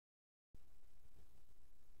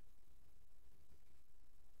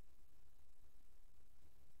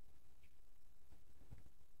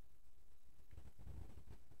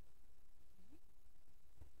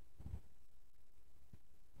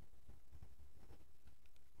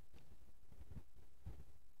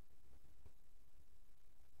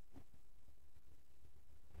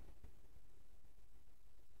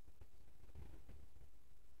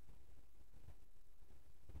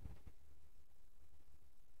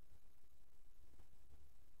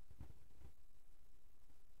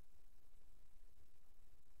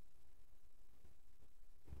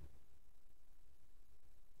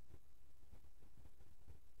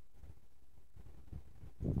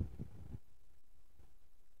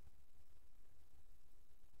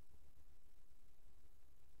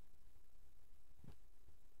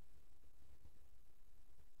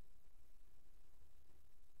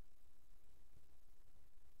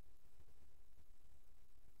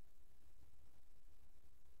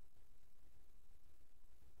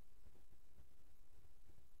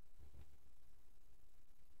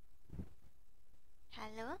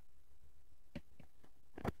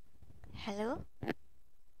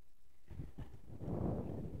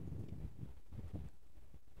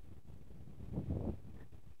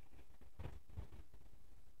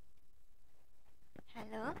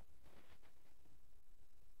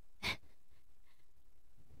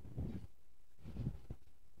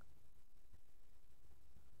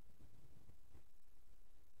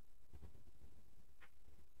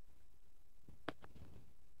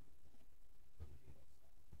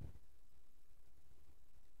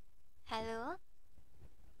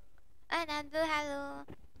Nabdulew, hello.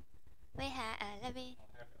 Wait, let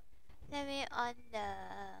me on the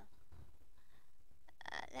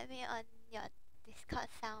let me on your Discord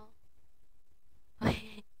sound.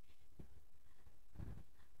 Wait.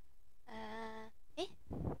 Eh?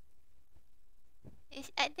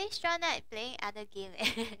 I think Strawknight playing other game.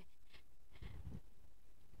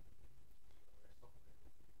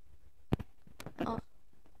 Oh.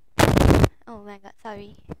 Oh my god,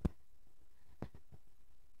 sorry.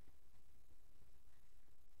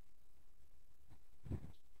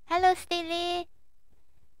 Hello, Glsteelie.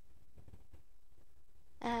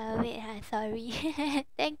 Wait, sorry.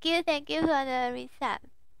 thank you for the resub.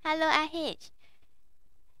 Hello, IH.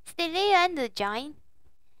 Glsteelie, you want to join?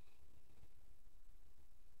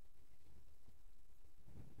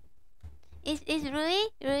 Is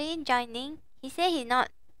Rui joining? He said he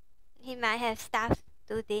might have stuff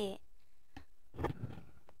today.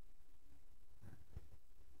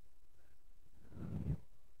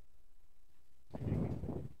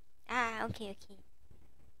 Ah, okay.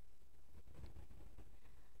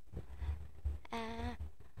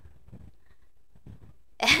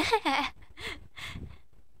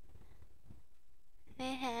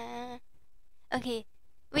 Okay,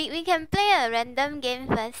 we can play a random game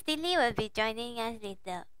first. Glsteelie will be joining us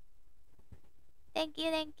later. Thank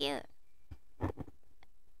you.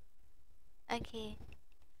 Okay.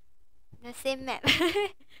 The same map.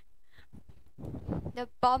 The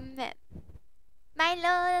bomb map.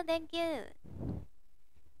 Milo, thank you.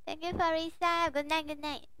 Thank you for resub. Good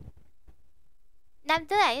night.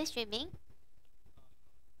 Nabdulew, are you streaming?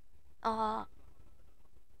 Oh.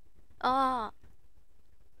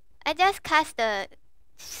 I just cast the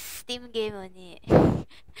Steam game only.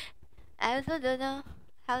 I also don't know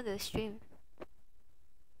how to stream.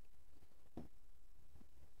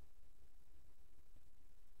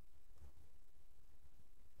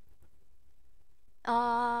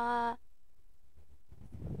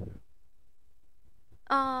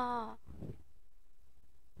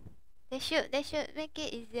 They should make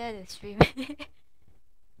it easier to stream.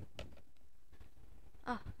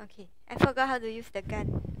 Oh, okay. I forgot how to use the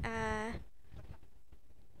gun.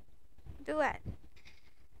 Do what?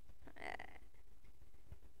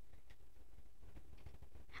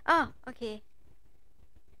 Oh, okay.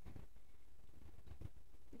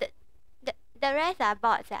 The rest are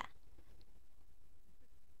bots, ah?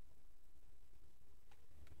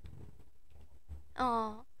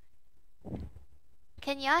 Oh.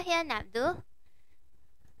 Can y'all hear Nabdulew?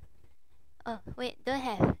 Oh, wait, don't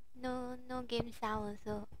have. No game sound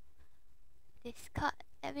also. Discord,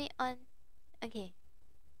 let me on. Okay.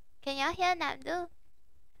 Can y'all hear Nabdulew?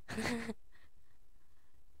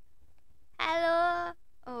 Hello.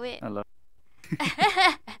 Oh wait. Hello.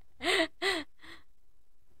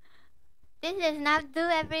 This is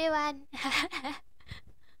Nabdulew, everyone.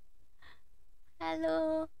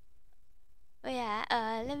 Hello. Oh yeah.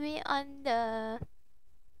 Let me on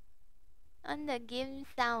the game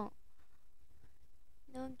sound.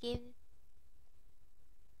 No game.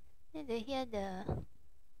 Need to hear the.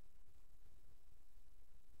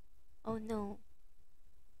 Oh no.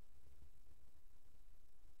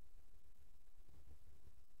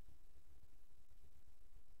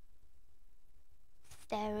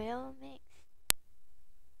 Stereo mix.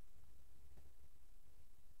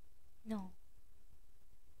 No.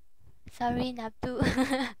 Sorry,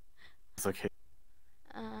 Nabdulew. It's okay.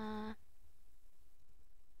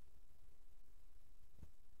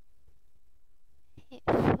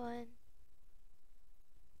 Headphone.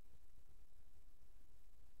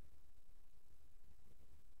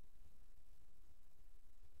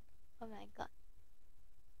 Oh my god.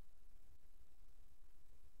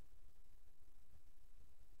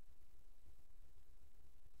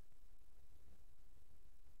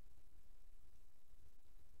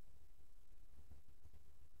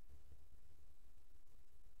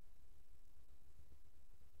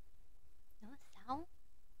 No sound?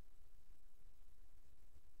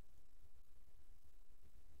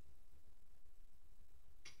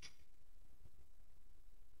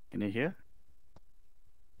 Can you hear?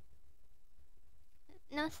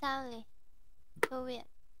 No sound leh. So weird.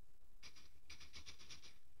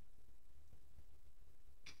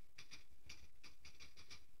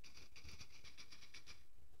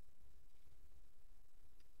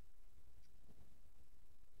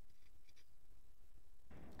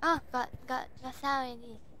 Oh, got sound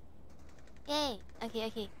already. Yay.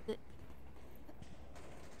 Okay, good.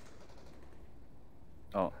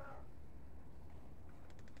 Oh.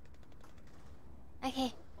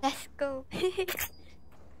 Okay, let's go.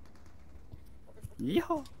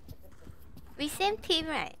 Yeehaw. We same team,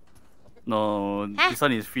 right? No, Huh? this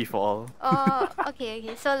one is free for all. Oh,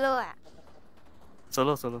 okay. Solo ah.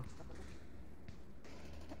 Solo.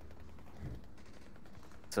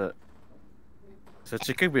 It's a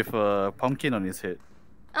chicken with a pumpkin on his head.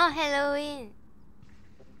 Oh, Halloween.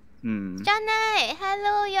 Strawknight,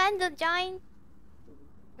 hello. You want to join?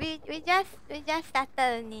 We just started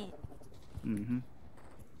only.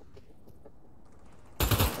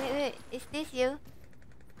 Wait. Is this you?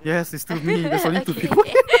 Yes, it's still me. There's only two Okay. people.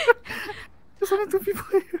 There's only two people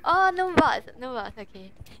here. Oh, no bots.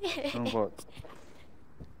 Okay. No bots.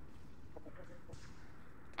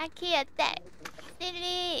 Aki attack.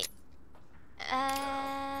 Silly.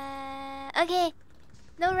 Okay.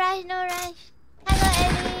 No rush. Hello,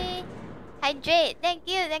 Ellie. Hydrate. Thank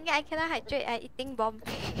you. I cannot hydrate. I eating bomb.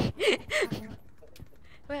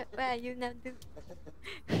 Where are you now, dude?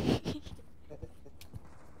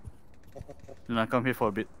 Now come here for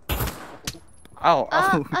a bit. Ow!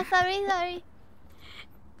 Oh, sorry.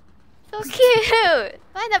 So cute.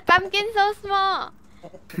 Why the pumpkin so small?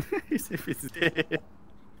 As if it's dead.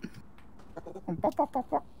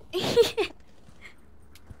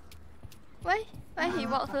 Why he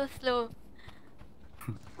walk so slow?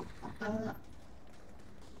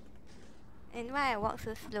 And why I walk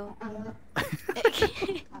so slow?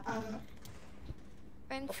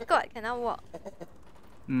 When Scott cannot walk.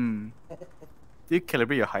 Do you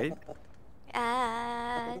calibrate your height?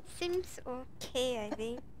 Seems okay, I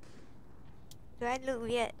think. Do I look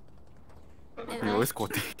weird? You're always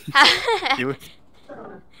squatting. How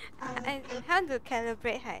to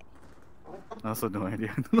calibrate height? I also no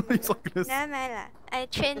idea. I don't know it's Oculus. Never mind lah. I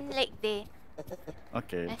train leg day.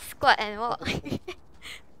 Okay. I squat and walk.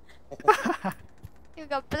 You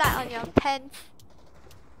got blood on your pants.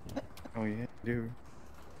 Oh yeah, dude.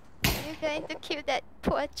 You're going to kill that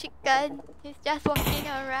poor chicken. He's just walking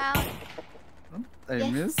around. I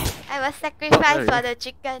missed. I was sacrificed for the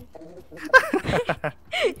chicken.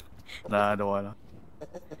 Nah, I don't wanna.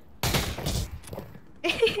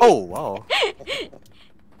 Oh wow!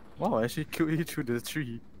 Wow, I actually killed you through the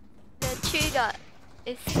tree. The tree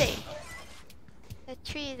is fake. The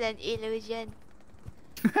tree is an illusion.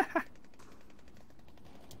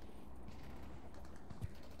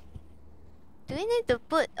 Do we need to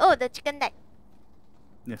put... Oh, the chicken leg.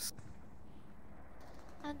 Yes.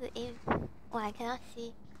 How to aim? Oh, I cannot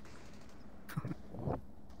see.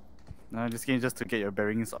 Nah, this game just to get your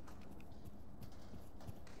bearings up.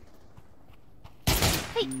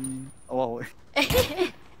 Hey. Oh wow.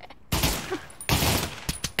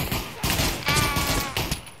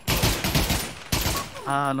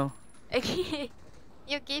 No. Okay.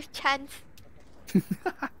 You give chance.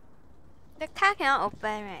 The car cannot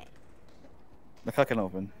open, right? The car cannot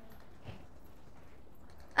open.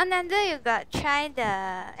 Another, you got try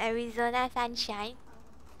the Arizona Sunshine.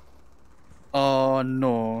 Oh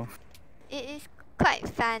no. It is quite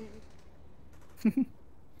fun.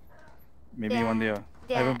 Maybe one day.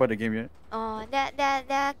 I haven't bought the game yet. Oh,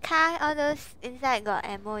 the car, all those inside got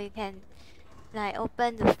ammo. You can like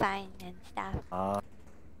open to find and stuff.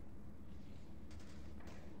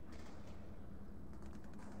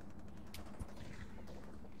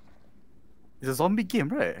 It's a zombie game,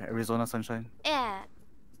 right? Arizona Sunshine. Yeah.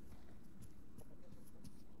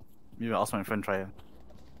 Maybe I'll ask my friend try it.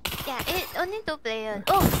 Yeah, it's only 2 players.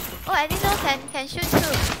 Oh, I didn't know can shoot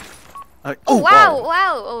too. Oh wow!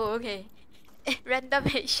 Oh, okay. Random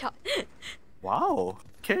headshot. Wow.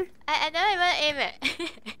 Okay. I don't even aim it.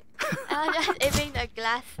 I was just aiming the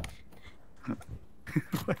glass.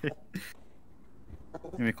 Wait.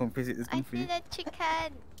 Let me compare it. I see the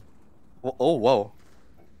chicken. Oh wow.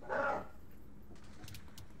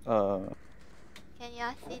 Can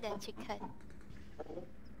y'all see the chicken?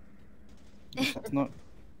 It's not.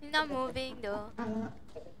 Not moving though.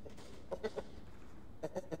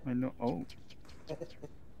 I know. Oh.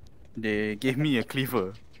 They gave me a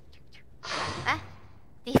cleaver. Ah,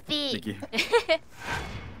 defeat. They gave.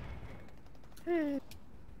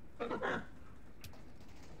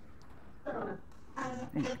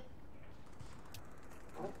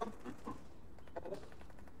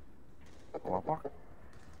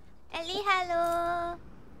 Ellie, hello.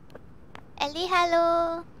 Ellie,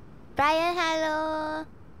 hello. Brian, hello.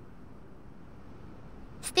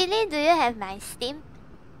 Steely, do you have my Steam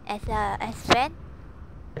as friend?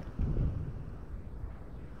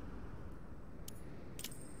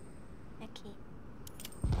 Okay.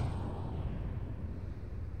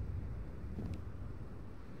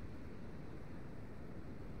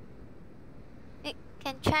 You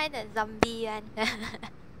can try the zombie one.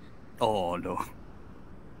 Oh no.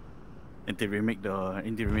 And they remake the.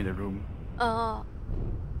 And they remake the room. Oh.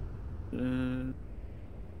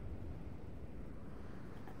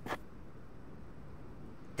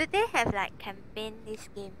 Do they have like campaign this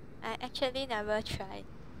game? I actually never tried.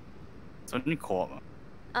 It's only co-op.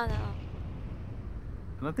 Oh no.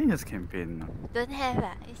 I don't think it's campaign. No. Don't have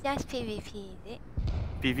it's just PvP, is it?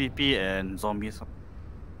 PvP and zombies.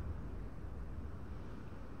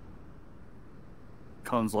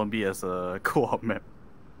 Count zombie as a co-op map.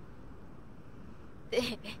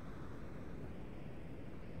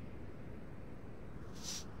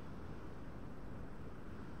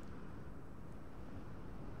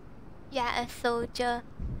 Yeah, a soldier.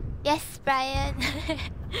 Yes, Brian.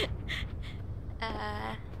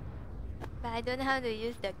 But I don't know how to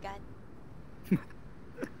use the gun.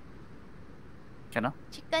 Can I?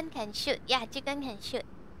 Chicken can shoot. Yeah, chicken can shoot.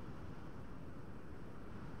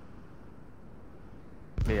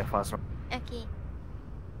 Play a fast round. Okay.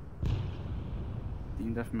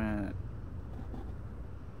 Team deathmatch.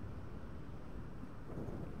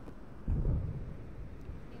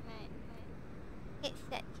 My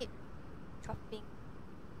headset keep dropping.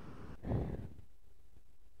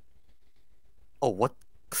 Oh, what?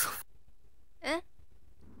 Huh?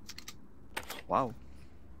 Wow.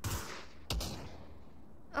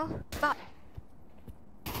 Oh, bot.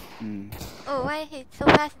 Hmm. Oh, why he so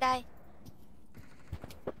fast die?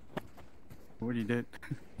 What he did?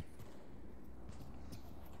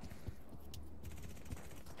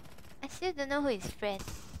 I still don't know who is friend.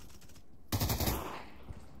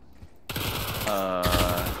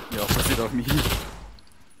 The opposite of me.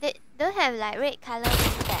 They don't have like red color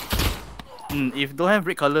means that. If don't have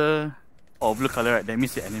red color or blue color, right, that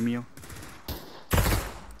means the enemy. Oh.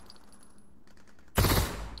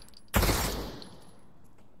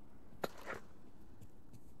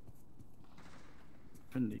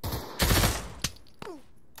 Friendly.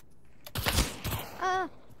 Oh.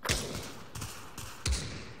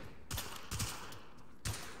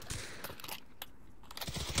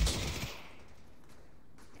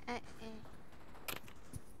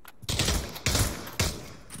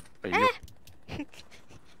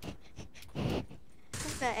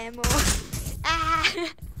 What's the ammo? Ah!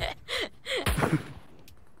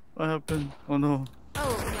 What happened? Oh no.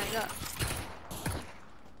 Oh my god.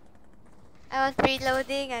 I was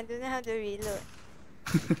reloading, I don't know how to reload.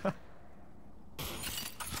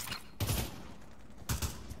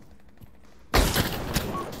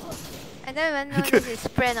 I don't even know this is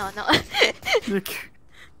friend or not.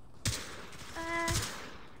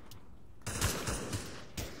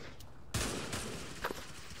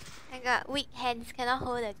 I got weak hands, cannot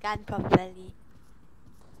hold a gun properly.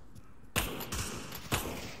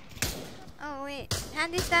 Oh wait,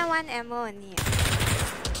 this time one ammo only.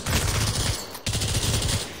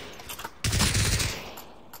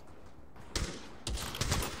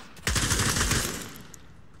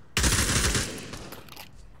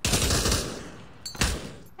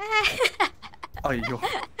 Aiyo.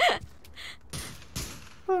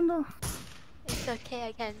 Oh no. It's okay,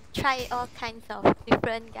 I can try all kinds of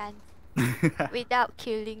different guns without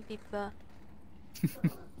killing people.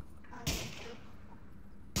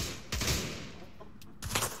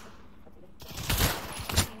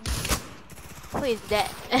 Who is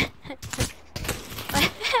that?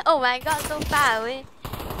 Oh my god, so far away.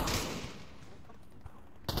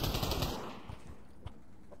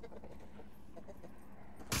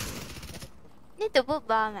 Need to put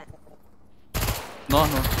bomb. No,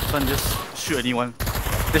 can't just shoot anyone.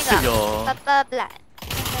 Just shoot your. Purple blood.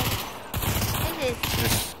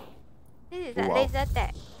 This is a wow. laser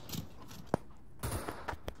tag.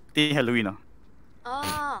 Think Halloween.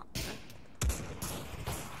 Oh.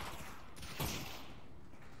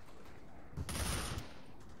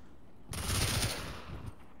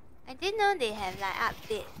 I didn't know they have like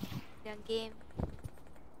update your game.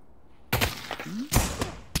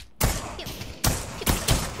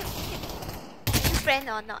 Friend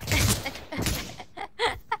or not?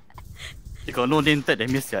 You got no name tag, that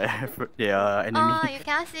means they are enemy. Oh, you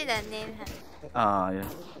cannot see the name, huh? Yeah.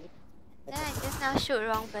 Then I just now shoot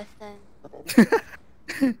wrong person.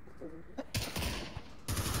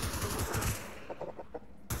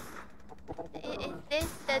 Is this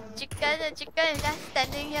the chicken? The chicken is just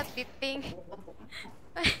standing here peeping.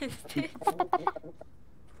 What is this?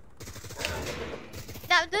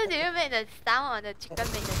 Nabdulew, do you make the sound or the chicken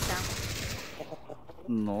make the sound?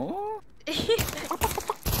 No.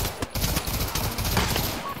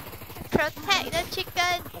 Protect the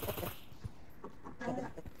chicken.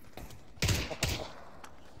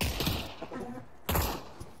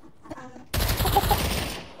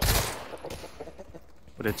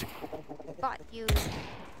 What the chicken? Got you.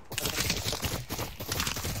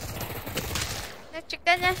 The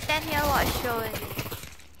chicken just stand here watch show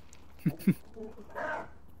only.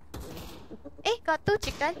 Eh, got 2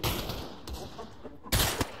 chicken.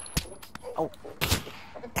 Oh.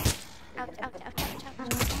 Ouch, ouch, ouch, ouch,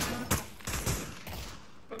 ouch.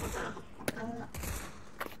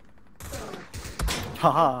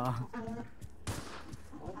 Haha.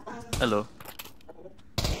 Hello.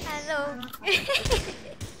 Hello.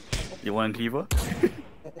 You want a cleaver?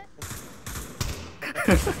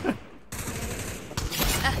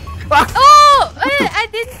 Oh! I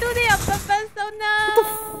didn't do it on purpose, so no!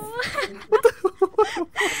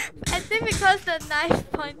 I think because the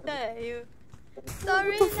knife pointed at you.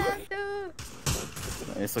 Sorry, Nabdu.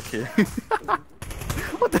 It's okay.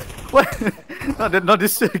 What the? What? Not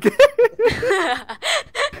this shit again.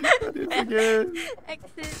 Not this again.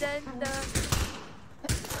 Accidental.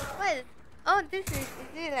 What is... Oh, this is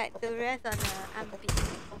it like the rest on the armpit?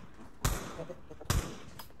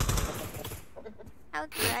 How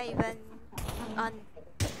do I even on?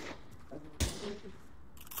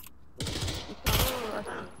 Oh,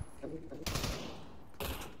 okay.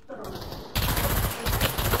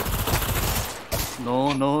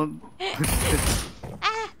 No, no.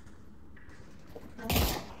 Ah!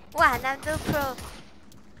 Wow, Nabdu Pro.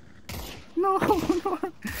 No, no.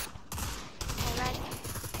 Alright.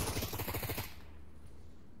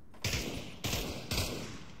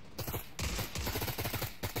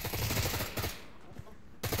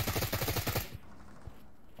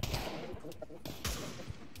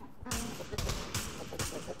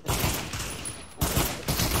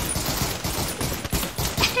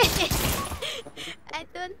 I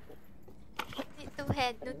don't need 2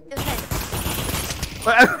 hands, need 2 hands.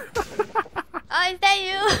 Oh, is that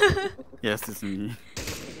you? Yes, it's me.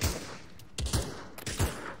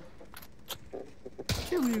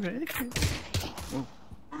 Kill me, man. Oh.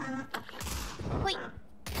 Wait.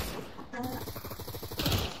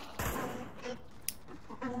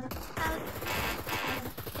 How?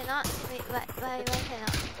 Cannot. Wait, why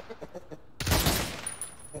cannot?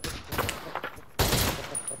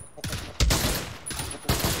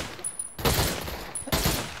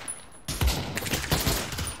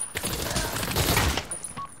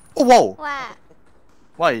 Oh, whoa! Wow.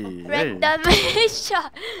 Why? Random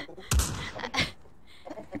shot.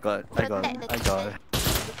 I got it. I got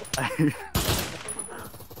it.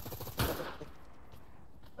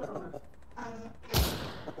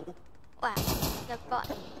 Wow, the bot.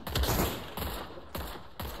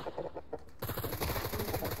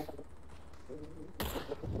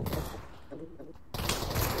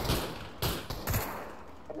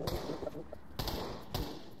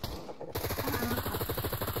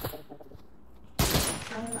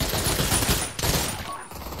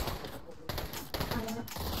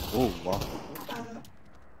 Oh, wow.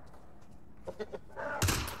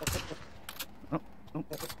 Oh,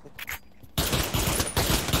 oh.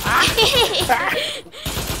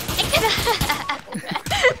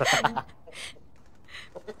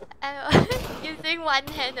 I'm using one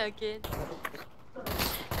hand again.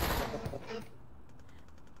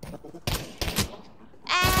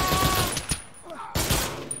 Ah!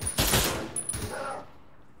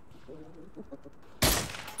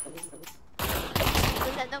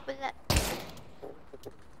 Bullet, no bullet.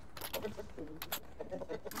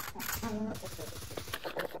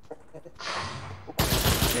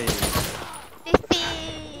 Hey.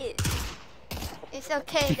 Defeat! It's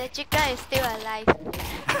okay, the chicken is still alive.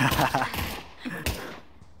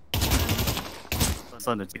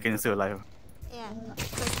 So the chicken is still alive. Yeah,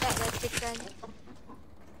 protect the chicken.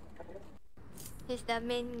 It's the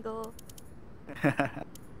main goal.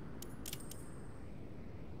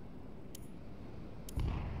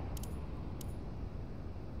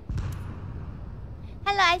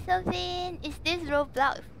 Hello, Isofin. Is this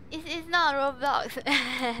Roblox? It's not Roblox.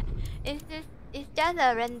 It's just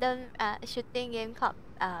a random shooting game called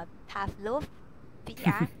Pavlov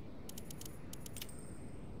VR.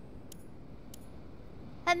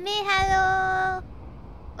 Me, hello.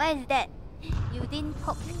 What is that? You didn't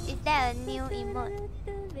poke. Is that a new emote?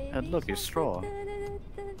 And look, it's straw. Oh,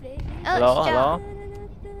 Hello, straw.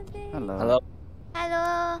 Hello. Hello.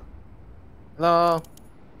 Hello. Hello.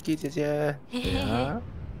 Key 姐姐. Yeah.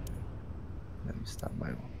 Let me start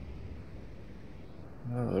my one.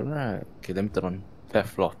 Alright. Okay, let me turn on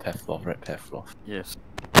Pavlov, right? Pavlov. Yes.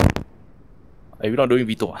 Are you not doing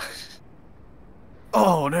veto?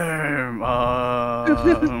 Oh, damn.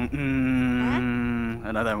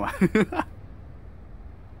 Another one.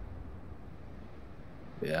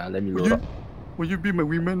 Yeah, let me load up. Will you be my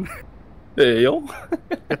woman? Hey, yo.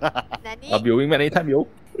 Nani? I'll be your wingman anytime, yo.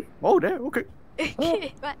 Oh, damn. Okay.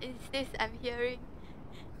 What is this I'm hearing?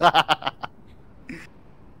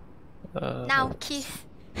 Now kiss.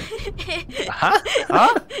 Huh?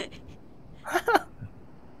 Huh?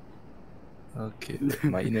 Okay,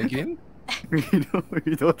 am I in a game? we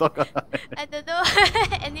don't talk about it. I don't know.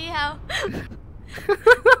 Anyhow.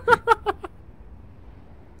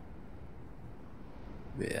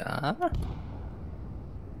 Yeah.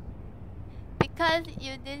 Because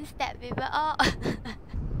you didn't stab people. Oh.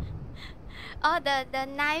 Oh, the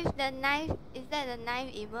knife. Is that the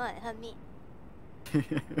knife emote? Hurt me.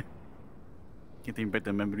 Getting back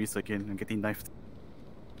the memories again and getting knifed.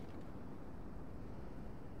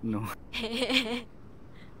 No.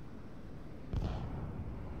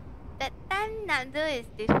 That time Nabdulew is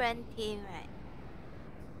different team, right?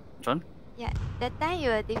 John? Yeah, that time you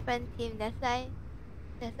were different team. That's why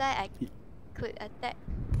I could attack.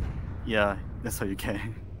 Yeah, that's how you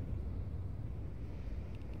can.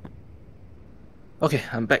 Okay,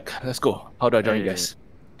 I'm back. Let's go. How do I join you guys?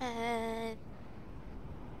 I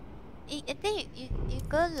think you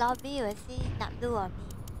go lobby. You will see Nabdulew or me.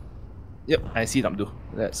 Yep, I see Nabdu.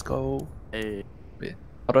 Let's go. Hey. Wait,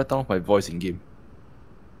 how do I turn off my voice in game?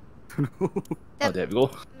 Oh, there we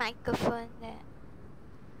go. Microphone there.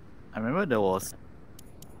 I remember there was.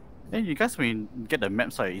 Then you guys, when you get the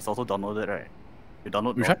map site, it's also downloaded, right? You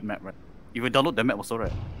download Which the one? map, right? You will download the map also,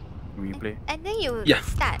 right? When you play. I think you Yeah.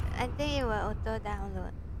 start. I think you will auto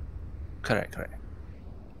download. Correct.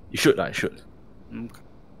 You should, I should.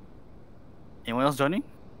 Anyone else joining?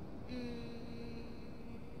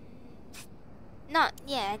 Not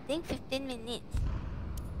yet. I think 15 minutes.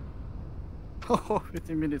 Oh,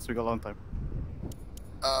 15 minutes, we got a long time.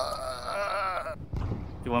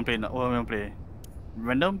 Do you want to play? What do you want to play?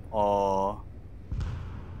 Random or?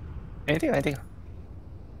 Anything.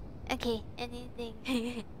 Okay,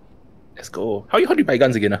 anything. Let's go. How do you buy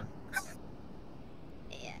guns again?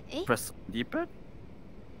 Yeah, eh? Press D-pad?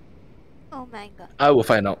 Oh my god. I will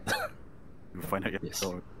find out. You'll find out. Yes.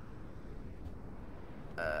 So,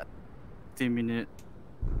 15 minute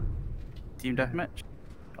team deathmatch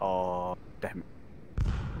or deathmatch?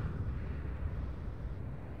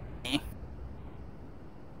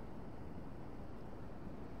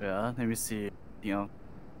 Yeah, let me see. You know,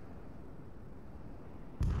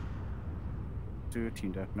 do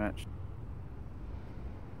team deathmatch.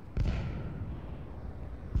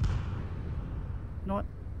 You know what?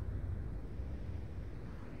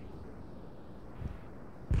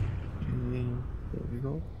 Okay, there we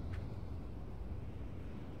go.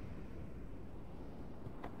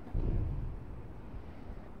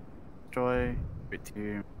 Destroy. Wait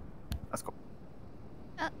team. Let's go.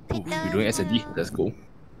 Oh, Ooh, we're doing S&D. Let's go.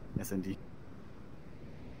 S&D.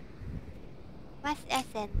 What's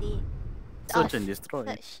S&D? Search and destroy.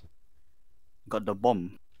 Search. Got the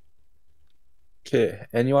bomb. Okay,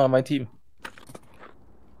 anyone on my team?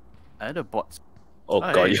 I had a bot. Oh Oh,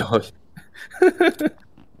 god, hey. yo.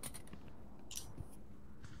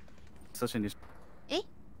 Search and destroy. Eh?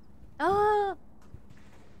 Oh!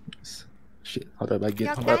 Shit, how do I buy Your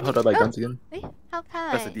guns? gun- How do I buy oh. guns again? Eh? How come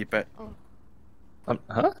Press I... the D-pad. Oh.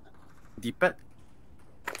 Huh? D-pad?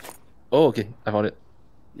 Oh, okay, I found it.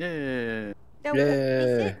 Yeah. Is Yeah.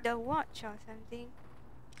 it the watch or something?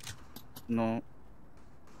 No.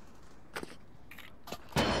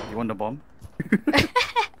 You want the bomb?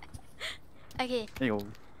 Okay. There you go.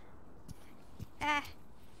 Ah.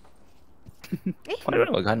 Eh? Oh, I don't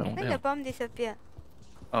have a gun now. When Yeah. the bomb disappear?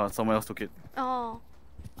 Oh, someone else took it. Oh.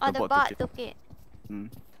 Oh, The the bot bot took took it. And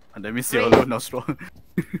that means you're Brave. alone now, strong.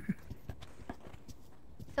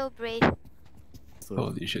 So brave. So,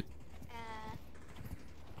 Holy shit. Uh,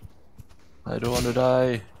 I don't want to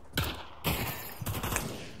die.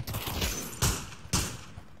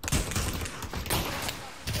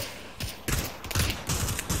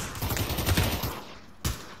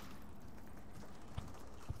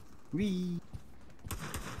 wee.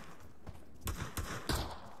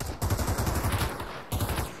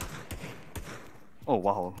 Oh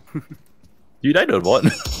wow. You died or what?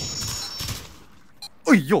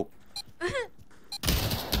 Oh yo.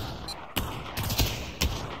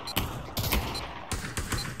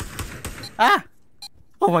 Ah!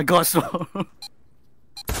 Oh my gosh. why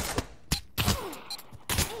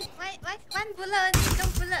one bullet only? No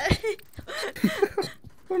bullet.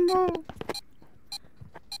 Oh no.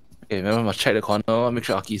 Okay, remember, must check the corner, make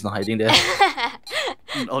sure Aki's not hiding there.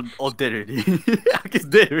 All dead already. Aki's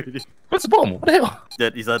dead already. What's the bomb? What the hell?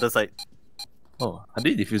 That is other side. Oh, are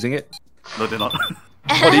they defusing it? No, they're not.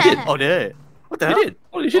 Oh, they did. Oh, they're. What the They hell? did.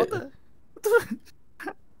 Holy shit. What the?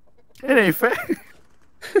 It ain't fair.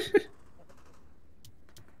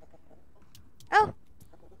 Oh.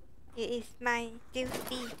 It is my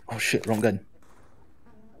duty. Oh shit, wrong gun.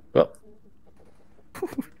 Well,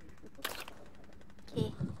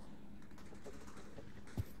 Okay.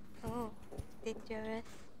 Oh. Dangerous.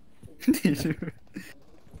 Did you?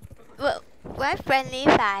 What friendly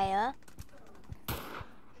fire?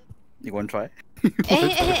 You want to try?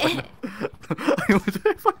 Eh, You want to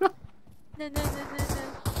try? no, no,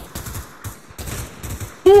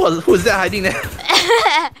 no, no, Who's that hiding there?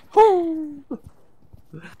 no.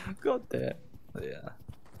 God damn. Yeah.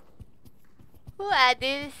 Who are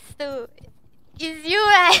these two? It's you,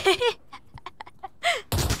 right?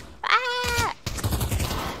 Ah!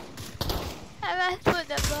 I must put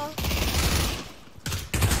the ball.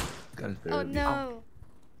 Guns very Oh big. no.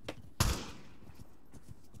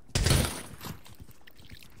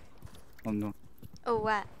 Oh no. Oh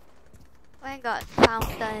what? Why got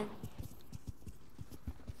fountain?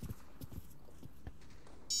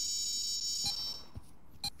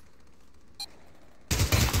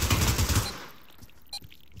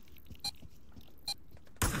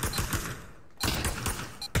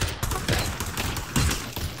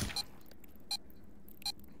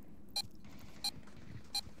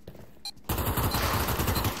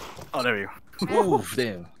 Oh, there we go. Oh,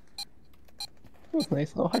 damn. That was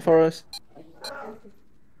nice. Oh, hi, Forrest.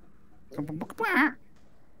 What's that?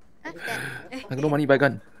 I got no money, buy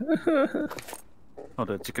gun. Oh,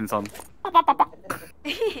 the chicken sound.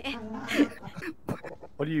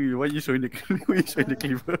 Why are you showing the why are you showing the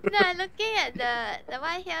cleaver? No, I'm looking at the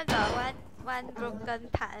one here got one broken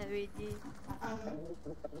part already.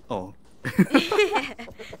 Oh.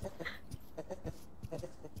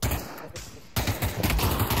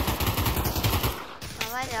 Oh,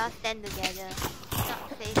 why they all stand together?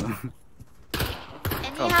 Not safe.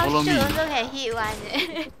 follow Anyhow, shoot me. also can hit one.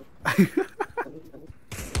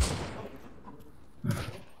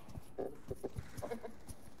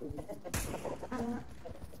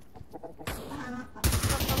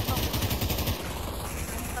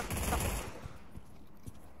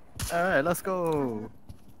 Alright, let's go.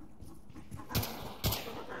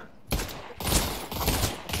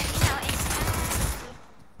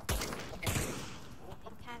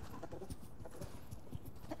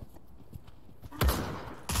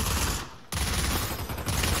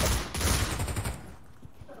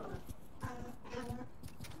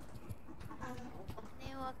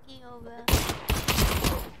 They're walking over.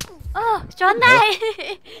 Oh,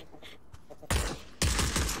 Strawknight!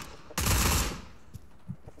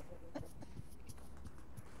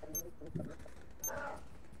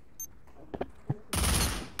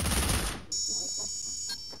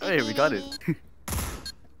 Hey, we got it.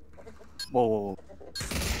 Whoa, whoa, whoa.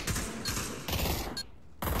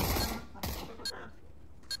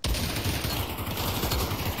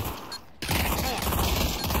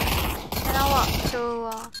 Cannot walk through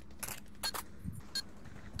wall.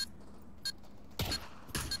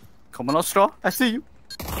 Come on, Straw. I see you.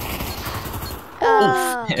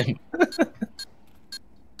 Oh. Damn.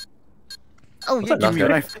 Oh, yeah, give me a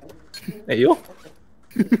knife. Hey, yo.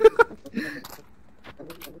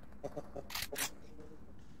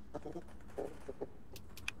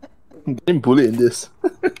 I'm getting bullied in this.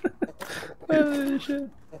 Oh, shit.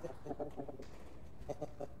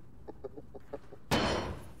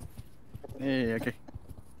 Hey, okay.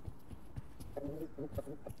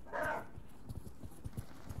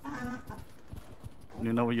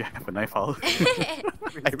 You know when you have a knife out.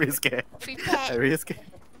 I'm really scared. I'm Prepared. really scared.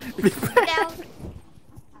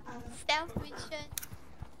 Stealth mission.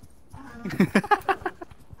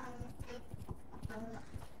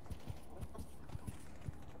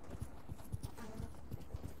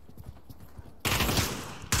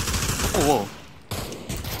 Oh, whoa.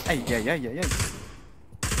 Hey, yeah.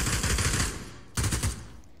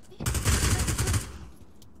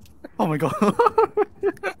 Oh my god.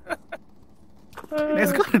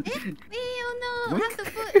 Nice gun. Oh no, how to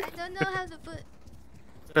put? I don't know how to put.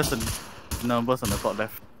 Press the numbers on the top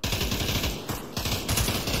left.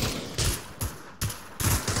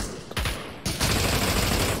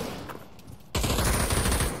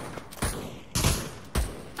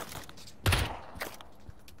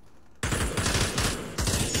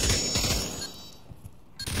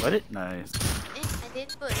 Got it? Nice. I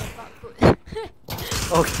didn't put the bot put.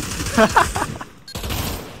 Okay.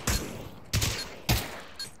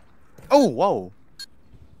 Oh, wow.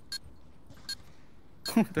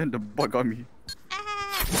 Then the bot got me.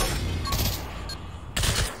 Ah!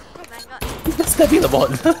 Oh my god. Stabbing the bot.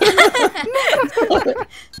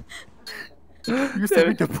 You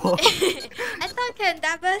stabbing the bot. I thought can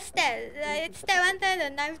double stab. Like, stab one time the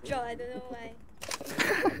knife drop. I don't know why.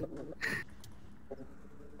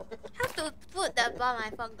 How to put the bomb? I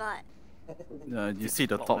forgot. You see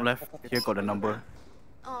the top left? Here got the number.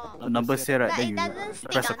 Oh. The number's here, right? But Then it you doesn't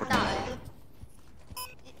press stick on accordingly.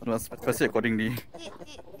 top. Press it accordingly.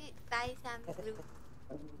 Need buy some glue.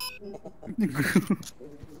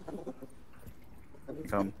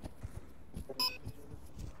 Come.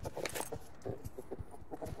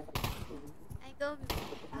 I go.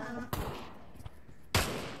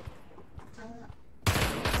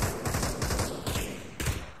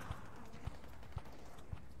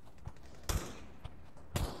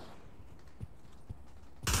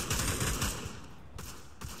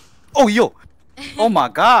 Oh yo! Oh my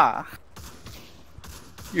god!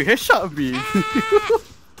 You headshot me!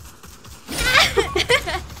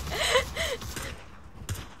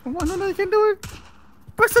 Come on, no, you can do it!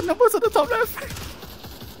 Press the numbers on the top left!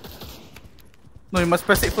 No, you must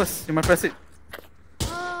press it first. You must press it.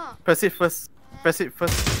 Oh. Press it first. Press it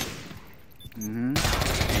first. Mm-hmm.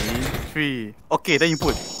 3. Okay, then you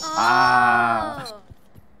put. Oh. Ah.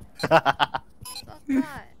 Forgot.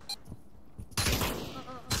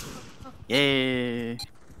 Yay!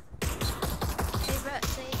 Favorite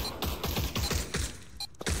thing.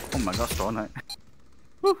 Oh my god, Strawknight.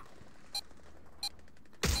 Woo!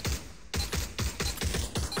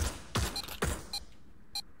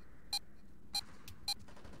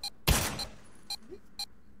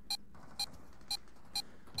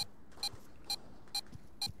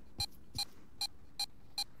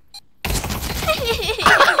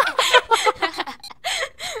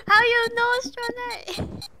 How you know, Strawknight?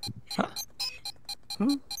 Huh?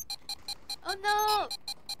 Oh no!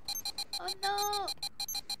 Oh no!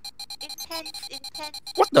 Intense, intense.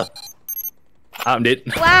 What the? I'm dead.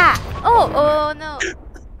 Wow! Oh no!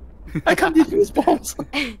 I can't defuse bombs.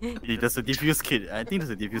 There's a defuse kit. I think there's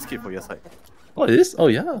a defuse kit for your side. What is this? Oh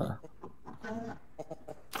yeah.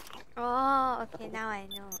 Oh, okay, now I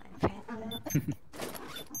know. I pressed that.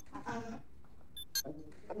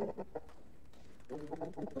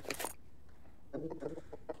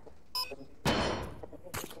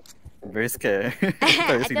 I'm very scared.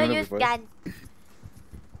 I don't use gun.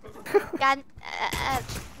 Gun,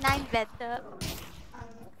 9 better.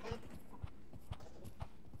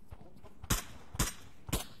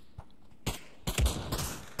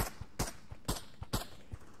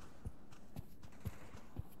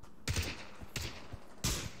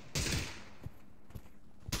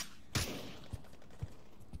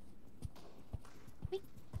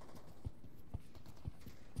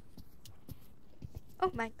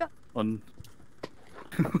 Oh my god. On.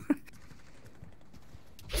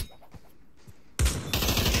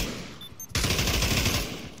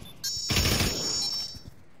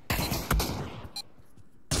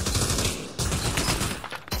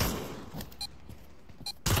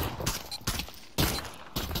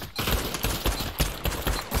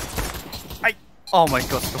 Oh my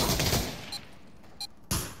god.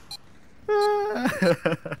 Ah!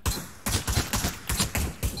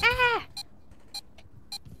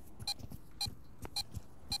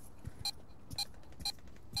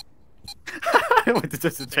 I wanted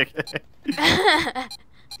just to check it.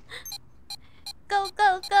 Go,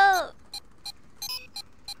 go, go!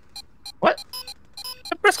 What?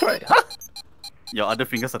 I press correct, huh? Your other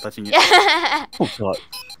fingers are touching it. Oh god.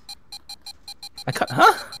 I can't,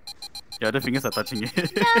 huh? Your other fingers are touching it.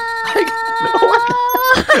 I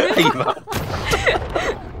give up.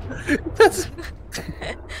 That's...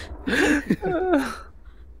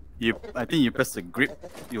 I think you press the grip,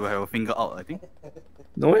 you will have a finger out, I think.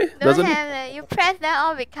 No way? Don't Doesn't have that. You press then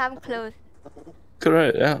all become close.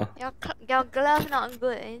 correct, yeah. Your glove not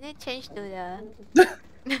good. You need to change to the...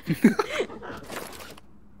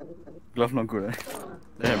 Glove not good, eh?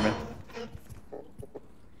 Damn, man.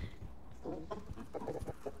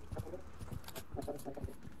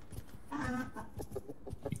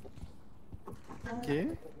 Okay.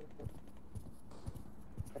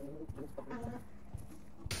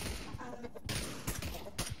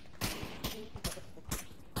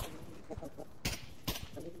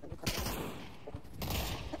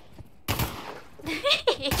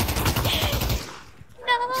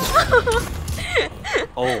 No!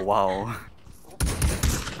 Oh wow.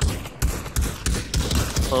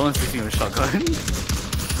 Someone's using a shotgun.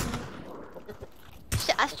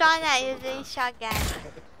 Strawknight using shotgun.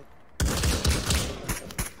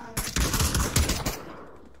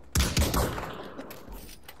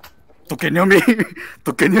 Don't near me!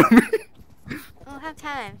 Don't near me! Oh, how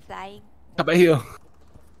come I'm flying? Come back here.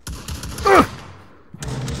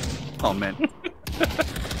 Oh man.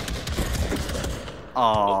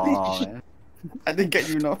 Oh man. I didn't get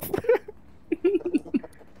you enough.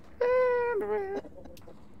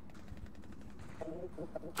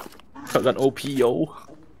 Shotgun OP, yo.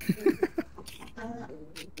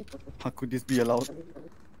 How could this be allowed?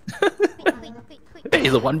 Quick. Hey,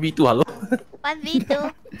 it's a 1v2, hello?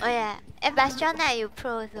 1v2? Oh yeah. But Strawknight you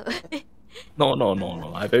pro so. No, no, no,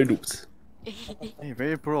 no. I very noobs. Hey,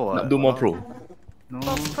 very pro. Not do more pro. No.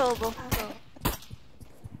 Both pro, both pro.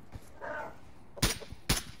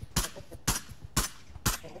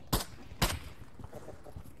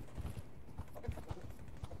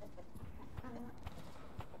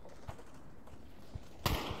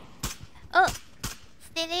 Oh,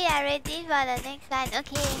 Steely, are ready for the next line?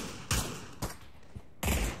 Okay.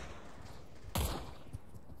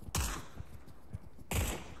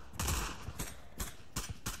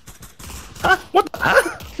 Huh? What the?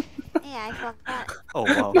 Huh? Yeah, I forgot. Oh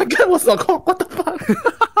wow. My gun was not caught. What the fuck?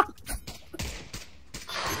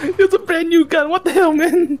 It's a brand new gun. What the hell,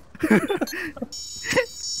 man?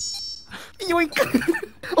 Yoink!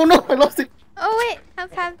 Oh no, I lost it. Oh wait, how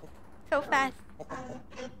come so fast?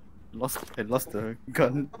 I lost the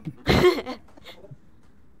gun.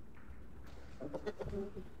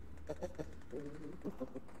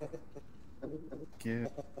 Okay.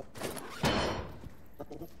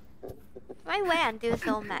 Why wear until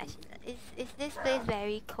so much? Is this place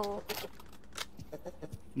very cold?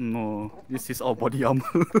 No, this is all body armor.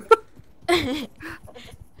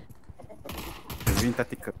 Very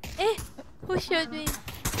tactical. Eh, who showed me?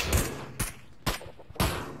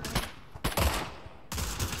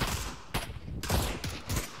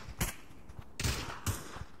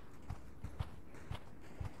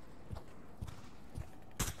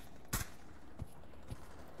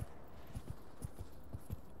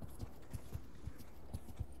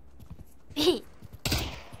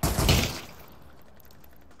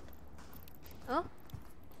 Oh?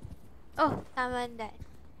 Oh, someone died.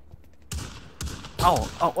 Ow,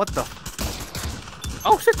 ow, what the?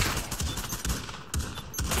 Oh shit!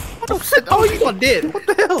 Oh shit! Oh, you got dead. What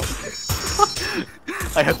the hell?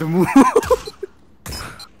 I had to move.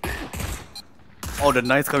 All the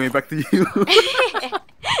knights coming back to you.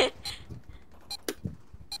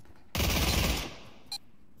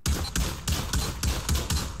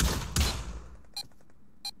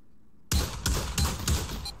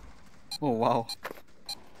 Oh wow.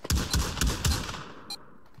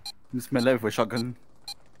 This man left with a shotgun.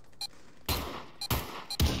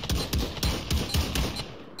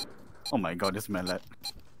 Oh my god, this man left.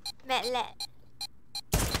 Matlet.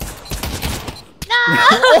 No!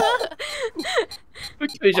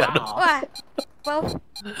 Okay, Shadow. Wow. Wow. Both.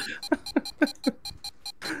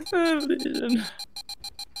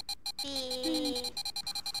 See.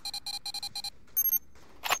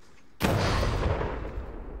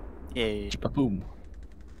 Yay. Boom.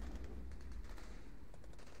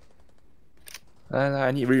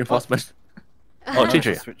 I need reinforcement. Oh, change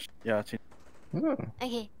it. Switch. Yeah, change. Oh.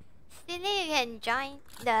 Okay. Steely, you can join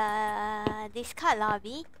the Discord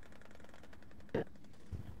lobby.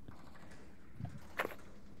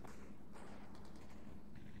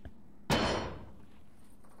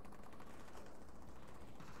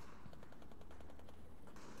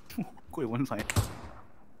 Go one side.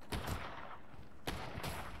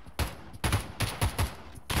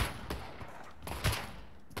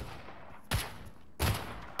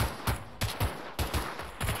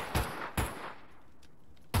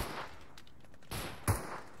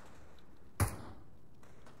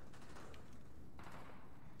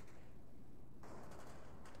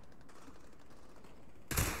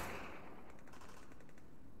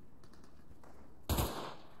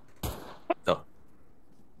 Oh.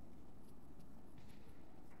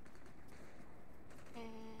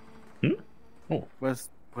 Oh. Where's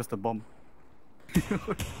the bomb?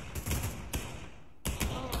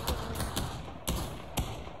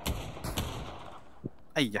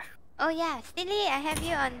 Ayya. Oh yeah, Steely, I have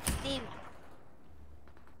you on Steam.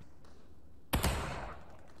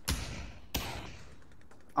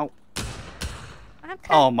 Ow. How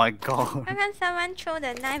come, Oh my god. how come someone throw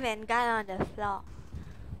the knife and gun on the floor?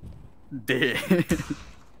 Dead.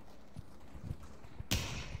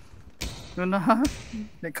 Luna,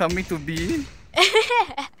 they're coming to B.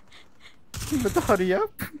 You better hurry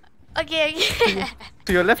up. Okay, okay.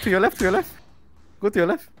 To your left, to your left, to your left. Go to your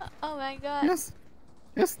left. Oh my god. Yes.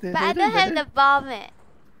 Yes, But I don't have the bomb eh.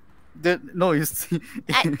 No, you see.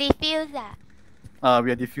 At diffuser.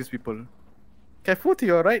 We are diffuse people. Careful to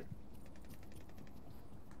your right.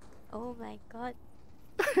 Oh my god.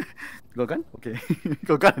 Got gun? Okay.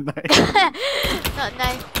 Got gun and knife. Not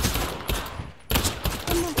nice.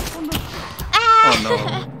 Oh no.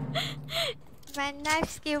 My knife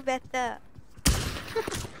skill better.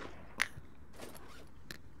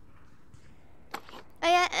 Oh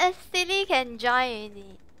yeah, Steely can join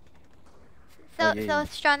already. So Oh, yeah, so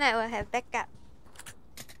Strawknight will have backup.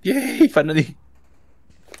 Yay! Finally.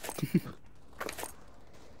 Can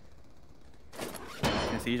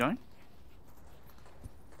I see you join?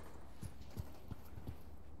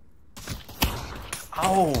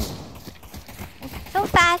 Ow! So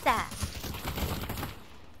fast ah!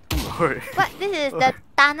 Lord. What? This is the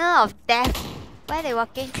tunnel of death. Why are they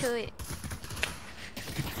walking through it?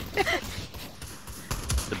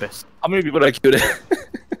 The best. How many people I killed there?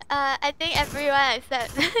 I think everyone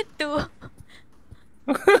except 2.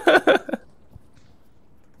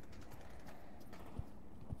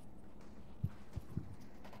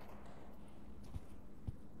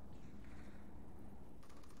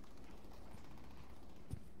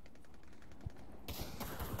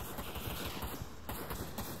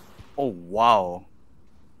 Oh wow.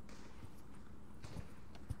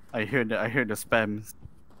 I heard the spams.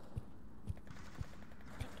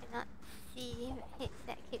 I cannot see.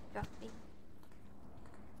 Headset keep dropping.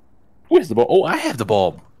 Where's the bomb? Oh, I have the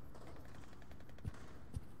bomb.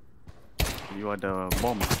 You are the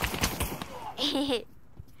bomb.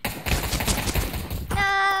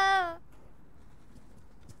 No!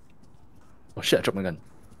 Oh shit, I dropped my gun.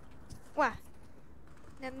 Wow.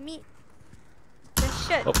 The meat. The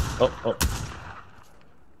shirt. Oh.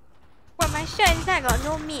 Wow, my shirt inside got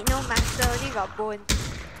no meat, no muscle, only got bone.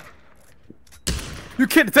 You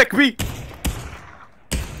can't attack me!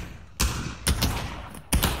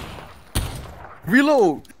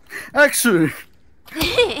 Reload! Action!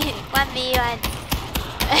 1v1.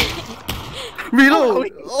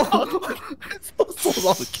 Reload! so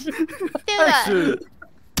long. Still got 3.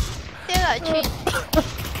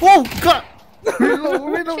 Oh god!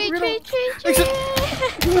 Reload! Three.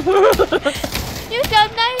 Use your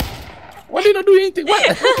knife. Why did I do anything?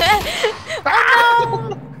 What?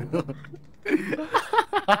 Oh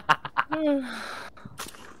no!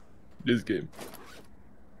 This game.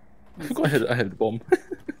 Go ahead, I have the bomb.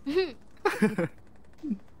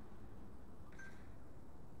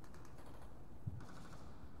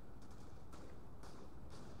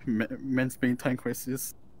 Man's playing time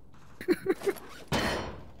crisis.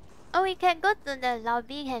 Oh, we can go to the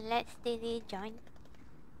lobby and let Steely join.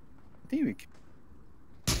 I think we can.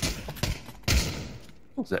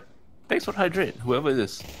 What's that? Thanks for hydrate, whoever it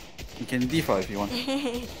is. You can default if you want.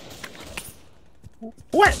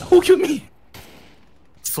 What? Who killed me?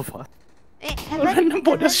 So far. Wait, A random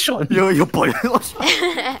bot just shot me. Your boy.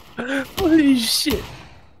 Holy shit.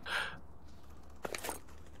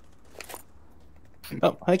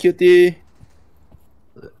 Oh, hi cutie.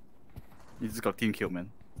 You just got team killed, man.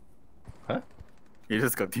 Huh? You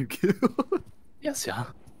just got team killed. Yes, yeah.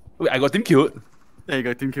 Wait, I got him killed. Yeah, you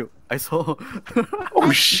got team killed. I saw.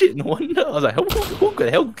 Oh shit, no wonder. I was like, who the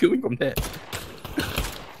hell killed me from there?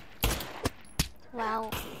 Wow.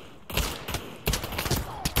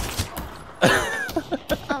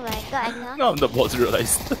 Oh my god, I know. Now I'm the boss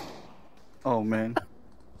realized. Oh man.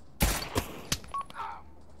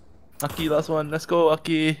 Aki, last one. Let's go,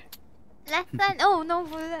 Aki. Last one. Oh, no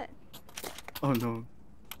bullet. Oh no.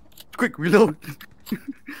 Quick, reload.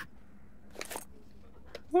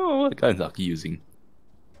 Oh, what gun is Aki using?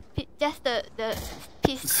 Just the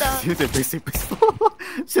pistol. Use the basic pistol.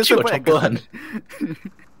 Shoot a chopper gun.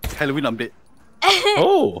 Halloween update.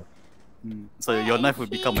 Oh! So your knife will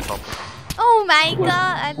become a chopper. Oh my god,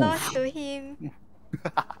 I lost to him.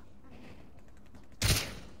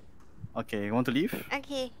 Okay, you want to leave?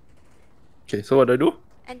 Okay, Okay, so what do I do?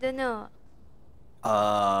 I don't know. Do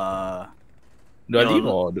I No, leave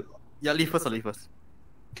no. or do... Yeah, leave first. Leave first.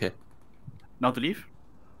 Okay. Now to leave?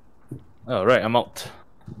 Alright, I'm out.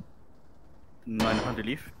 No, I know how to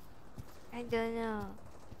leave. I don't know.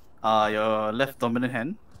 Your left dominant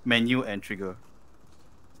hand, menu and trigger.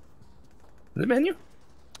 The menu?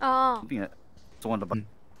 Oh. I think that's one of the button.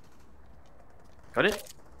 Got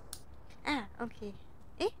it? Ah, okay.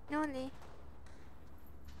 Eh, no leh.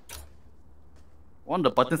 One of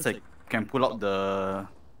the buttons that can pull out the...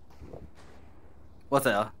 What's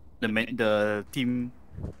that? The team...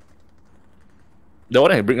 The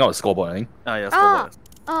one that can bring out a scoreboard, I think. Yeah, Oh. scoreboard.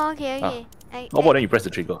 Oh, okay, okay. Scoreboard, then you press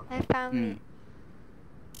the trigger. I found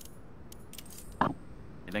it.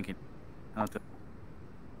 Then can...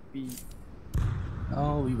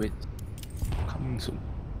 Oh, we wait. Coming soon.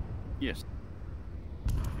 Yes.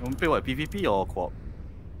 You want to play what? PvP or co-op?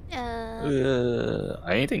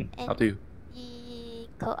 Anything. Up to you.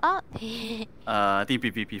 Co-op? I think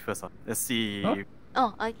PvP first. Let's see. Huh?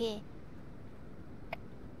 Oh, okay.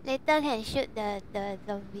 Later can shoot the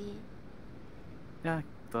zombie. Yeah,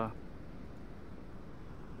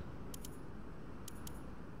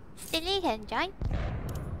 Steely can join?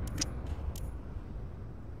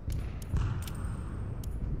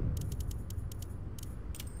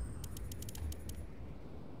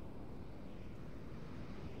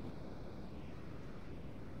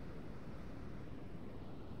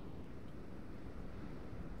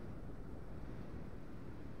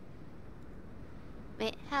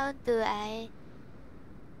 Wait, how do I?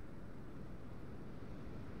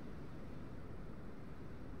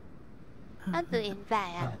 How to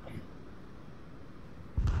invite?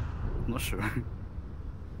 Not sure.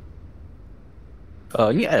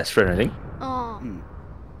 You can add a friend, I think. Oh.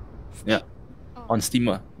 Yeah. Oh. On Steam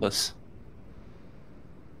first.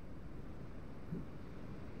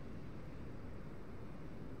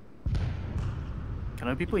 Can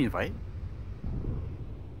other people invite?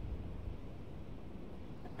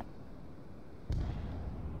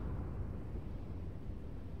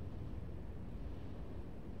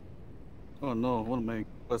 Oh no, one of my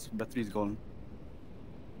first battery is gone.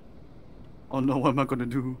 Oh no, what am I gonna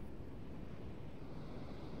do?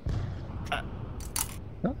 Huh?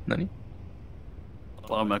 Nani?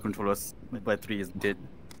 One of my controllers, my battery is dead.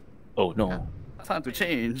 Oh no. Time to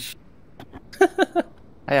change.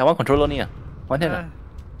 Hey, one controller only. One hand.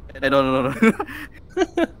 No.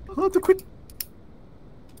 How to quit?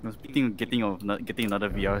 I was thinking of getting another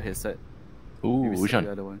VR headset. Ooh, Maybe which sell one?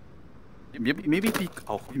 the other one. Maybe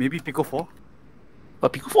Pico 4?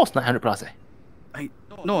 But Pico 4 is 900 plus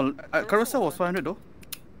No, Carousel was 500 though.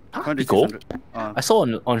 Huh? 500, Pico? 600. I saw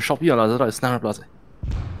on Shopee or Lazada it's 900 plus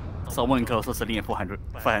Someone in Carousel selling at 400,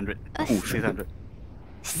 500, Oh, 600.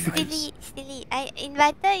 Steely, I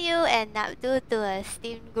invited you and Nabdu to a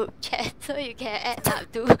Steam group chat so you can add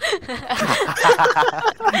Nabdu.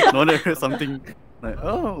 No, I heard something like,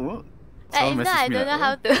 oh, what? Like, Someone if not, I messaged me don't know like,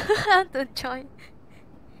 how to how to join.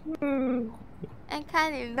 I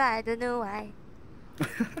can't invite, I don't know why.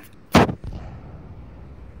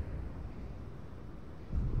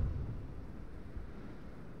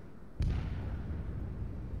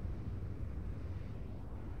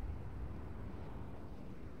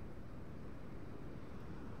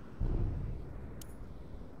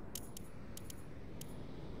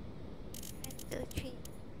 One, two, three.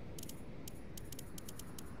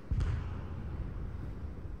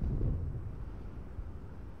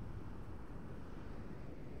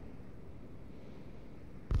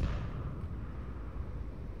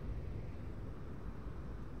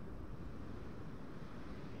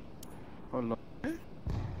 Hold on.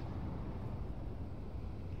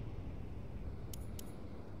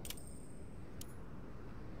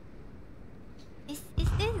 Is this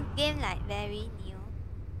game like very new?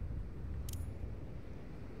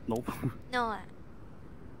 Nope. No,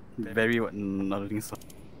 Very what? Not think so.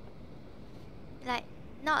 like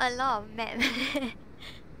not a lot of map.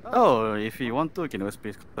 Oh, if you want to, you can always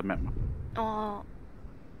play the map. Oh,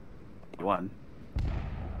 If you want.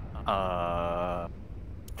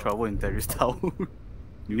 Trouble in Terrorist Town.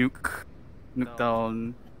 Nuke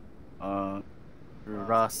down.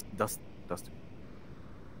 Rust, dust.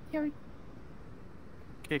 Okay,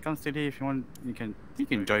 come steady if you want. You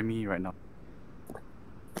can join me right now.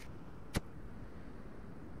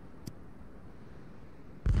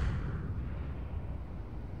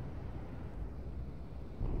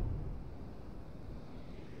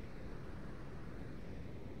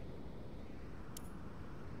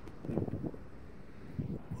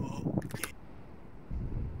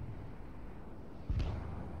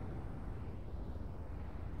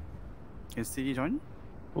 Can steady join?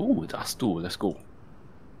 Ooh, that's two. Let's go.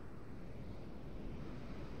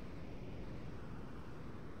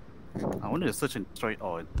 I wanted to search and destroy it.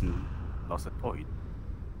 Oh, it lost it. Oh, it.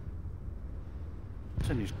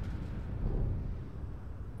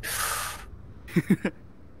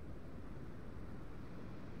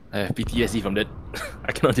 I have PTSD from that.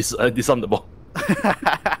 I cannot disarm the ball.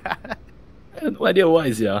 I have no idea why,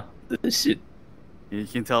 yeah. This shit. You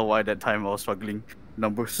can tell why that time I was struggling.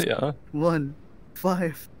 Numbers. Yeah. 1,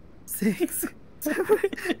 5, 6, 7.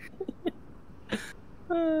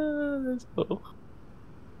 Let's go.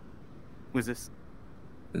 Who's this?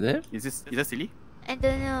 Is it? Is that silly? I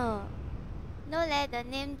don't know. No leh, the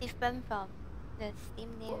name different from the Steam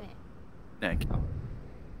name. Yeah.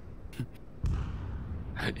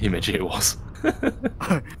 Imagine it was.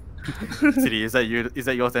 Silly, is that you? Is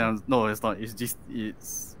that yours? And no, it's not.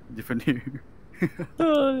 It's different name.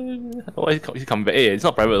 Why is it coming back? Hey, it's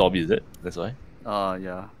not private lobby, is it? That's why.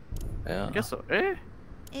 Yeah. Yeah. I guess so. Eh?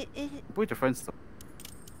 Is Put your friends though.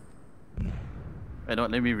 I don't.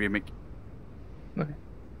 Let me remake. Okay.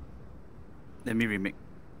 Let me remake.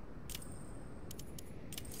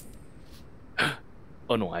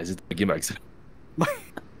 Oh no, is it a game accident?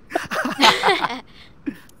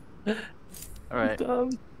 Alright. Dumb.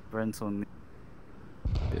 Friends only.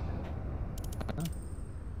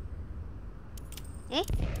 Eh?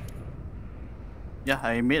 Yeah,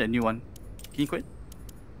 I made a new one. Can you quit?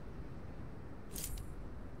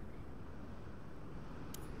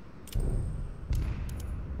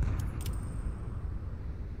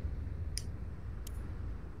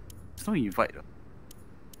 There's no invite.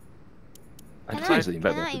 I think it's the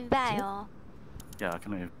invite cannot button. invite or Yeah, I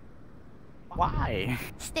cannot invite. Why?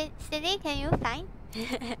 Steady, can you find?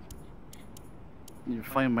 You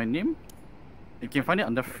find my name? You can find it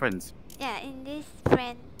under friends. Yeah, in this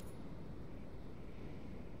friend.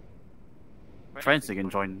 Friends, you can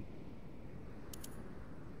join.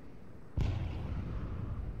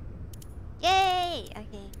 Yay!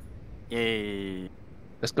 Okay. Yay.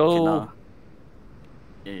 Let's Okay, go. now.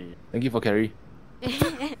 Yay. Thank you for carry.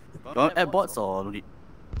 You want add bots or no need?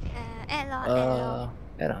 Add lor.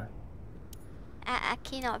 Add on. I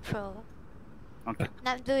cannot pro. Okay.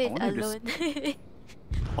 Not do it wonder if alone.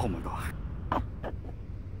 Oh my god.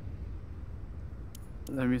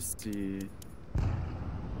 Let me see.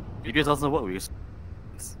 If this doesn't work,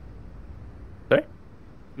 Sorry?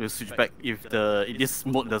 we'll switch back. If this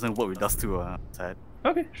mode doesn't work with us too, sad.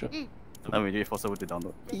 Okay, sure. Now we wait for someone to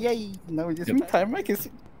download. Yay! Now we just Yep. need time. I can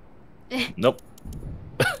see. Nope.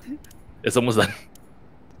 It's almost done.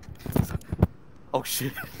 Oh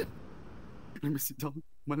shit. Let me sit down.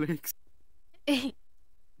 My legs.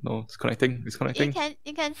 No, it's connecting. It's connecting.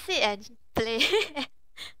 you can sit and play.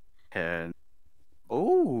 And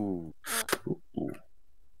oh, Ooh.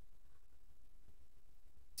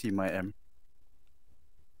 see my M.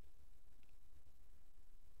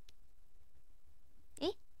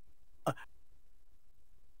 Eh?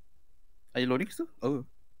 Are you loading still? Oh,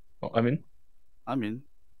 Oh, I'm in. I'm in.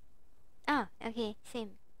 Oh, okay,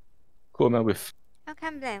 same. Who am I with? How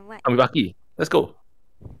come black and white? I'm with Aki. Let's go.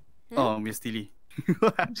 Oh, Miss Steely.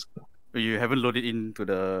 You haven't loaded into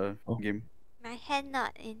the Oh. game. My hand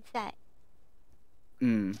not inside.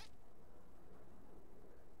 Hmm.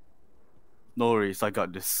 No worries, I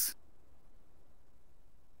got this.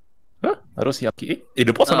 Huh? I don't see Aki.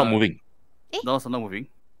 The bots are not moving. Those are not moving.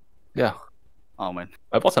 Yeah, Oh man.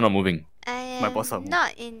 my bots are not moving. I My am boss are-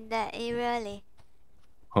 not in that area leh.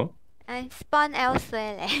 Huh? I spawn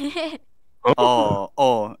elsewhere leh. Oh.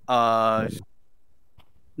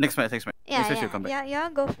 Next match. Next yeah, match you'll come back. yeah. You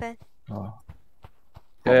want go first? Oh.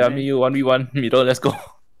 Yeah, man. me, you, 1v1. Middle, let's go.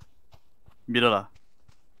 Middle lah.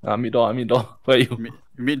 Mid door, mid door. Where are you?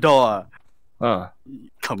 Mid door.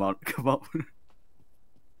 Come out.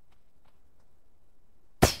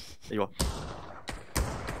 There you are.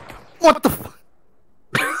 What the fuck?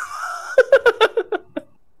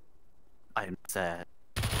 I'm sad.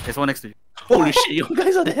 There's one next to you. Holy shit, you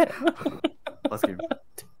guys are there. Last game.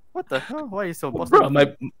 What the hell? Why is your boss? Bro,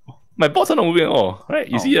 my bots are not moving at all. Right?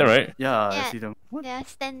 You see that, right? Yeah, I Yeah. see them. What? They are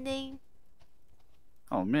standing.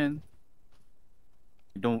 Oh man.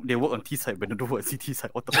 They work on T side, but they don't work on CT side.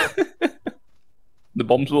 What the fuck? The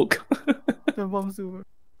bombs work. The bombs do work.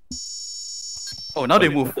 Oh, now they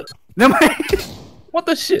move. Never mind. What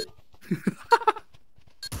the shit?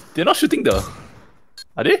 They're not shooting the.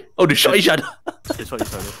 Are they? Oh, they shot each other. They shot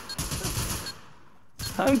each other.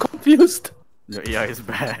 I'm confused. Your AI is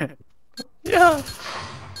bad. Yeah.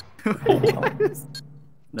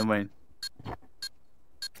 Never mind.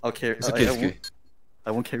 I'll carry. It's okay, it's okay.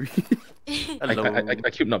 I won't carry. I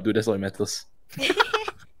keep Nabdulew, that's all that matters.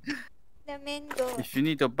 The main goal. If you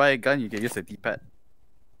need to buy a gun, you can use a D-pad.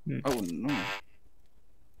 Hmm. Oh no.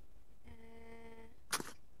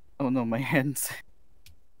 Oh no, my hands.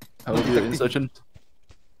 I will be the insurgent.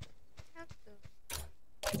 How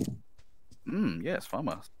to? Yes,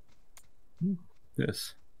 farmers.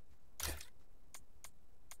 Yes.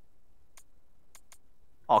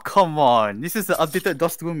 Oh, come on. This is the updated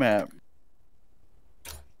DOS 2 map.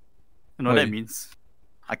 You know what that Oi. means?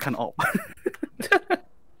 I can't op.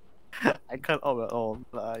 I can't op at all.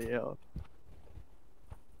 Yeah.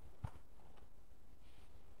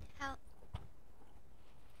 How?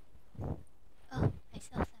 Oh, I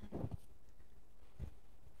saw some.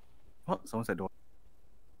 What? Someone's at the door.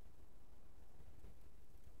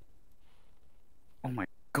 Oh my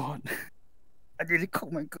god. I really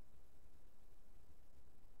cooked my god.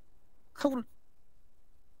 How?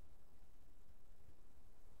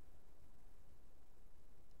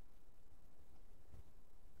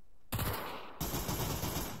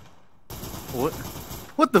 What?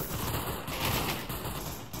 What the?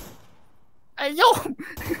 Hey yo!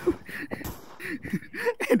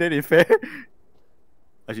 And then it fell.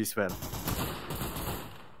 Actually, it's fell.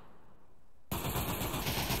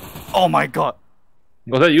 Oh my god!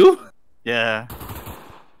 Was that you? Yeah.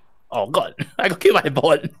 Oh god, I got killed by a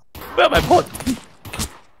bot. Where are my bots?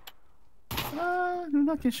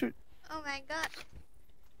 Luna can shoot. Oh my god.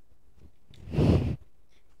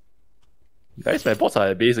 Guys, my bots are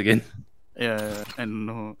at base again. Yeah, and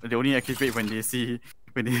no, they only activate when they see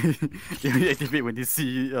they only activate when they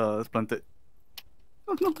see planted.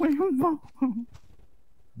 Oh no, my mom.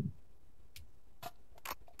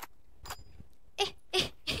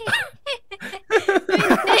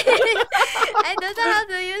 don't know how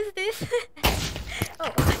to use this.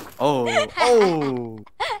 Oh.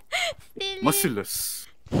 Stealing. Merciless.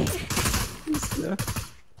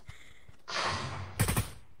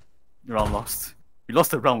 Round lost. We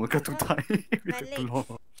lost the round, we got to die. With My the legs. claw.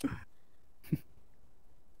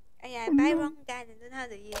 Oh yeah, I buy wrong gun. I don't know how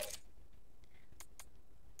to use.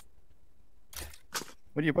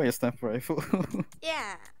 What do you buy a sniper rifle?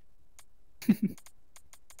 Yeah.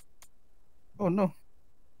 Oh no.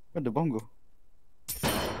 Where'd the bomb go?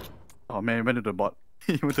 Oh man, he went to the bot.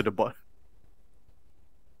 He went to the bot.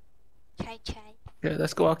 Try. Yeah,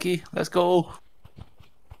 let's go, Aki. Let's go.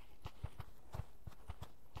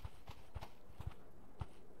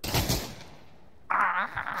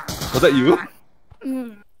 Was that you?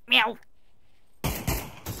 Meow.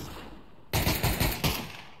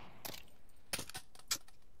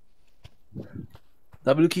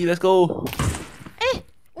 W key, let's go. Eh!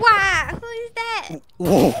 Wow! Who is that?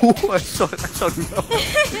 Whoa! I shot him down.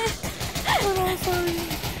 Oh, sorry.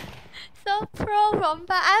 So pro from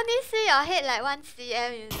far. I only see your head like 1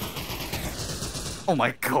 cm, you know. Oh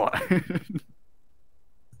my god.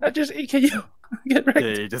 I just AK you. Get wrecked.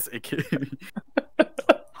 Yeah, just AK me.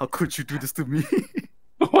 How could you do this to me?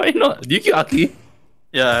 Why not? Do you kill Aki?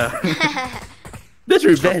 Yeah. That's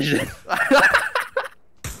revenge.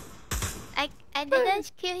 I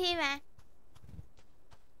didn't kill him, ah.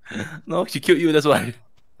 No, she killed you, that's why.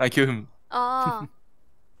 I killed him. Oh.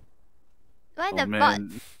 Why Oh, the man.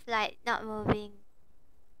 bots like not moving?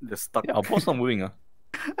 They're stuck. Yeah, our boss not moving.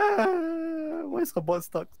 Why is our bot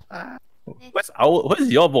stuck? Where's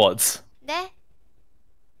your bots? There.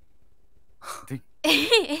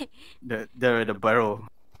 They're at the barrel.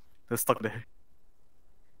 They're stuck there.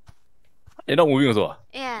 They're not moving as well.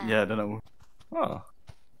 Yeah. Yeah, they're not moving. Oh.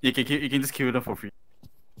 You can just kill them for free.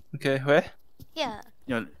 Okay, where? Yeah.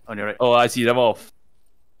 Yeah, on your right. Oh, I see them off.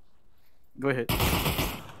 Go ahead.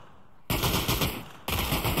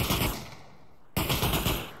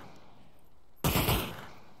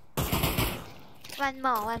 One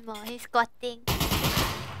more. He's squatting.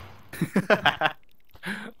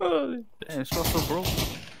 Oh, Damn, it's not so bro.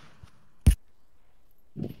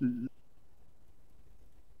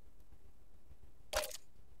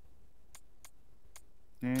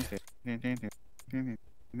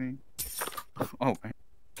 Oh man.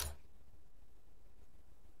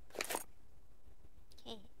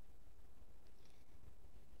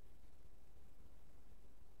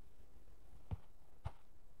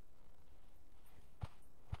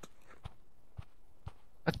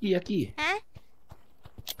 Okay. Aki. Huh?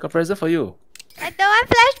 Got present for you. I don't want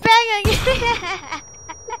flashbang again.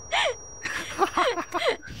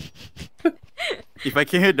 If I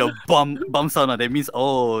can hear the bomb sound, that means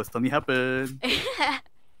something happened.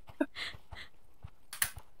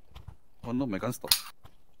 Oh no, my gun stopped.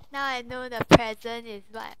 Now I know the present is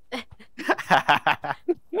what.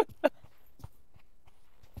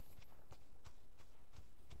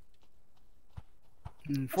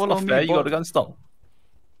 That's Follow not me, fair, you got bot. the gun stock.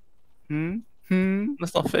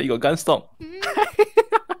 That's not fair, you got gun stock.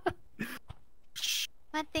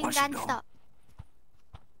 One thing Watch gun it now. stop.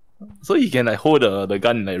 So you can like hold the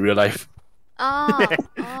gun in like real life.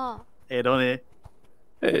 Oh. Hey, don't it?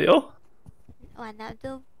 Hey yo. One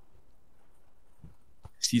Nabdulew.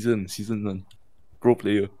 Season 1. Pro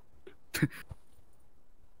player.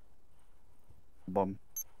 Bomb.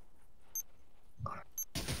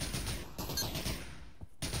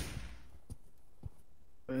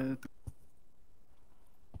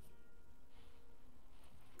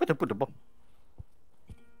 Where to put the bomb?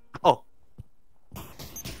 Oh.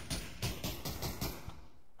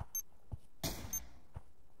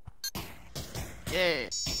 Yeah.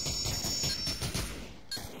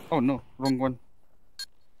 Oh no, wrong one.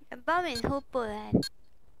 The bomb is who put it?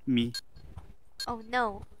 Me. Oh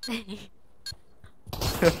no.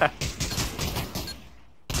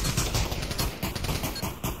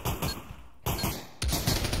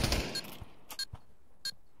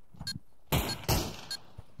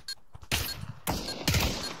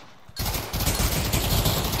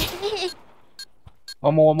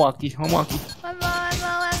 One more, Aki. One more.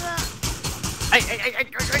 Ay.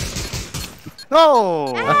 No!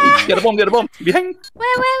 Aki, get the bomb. Behind. Where?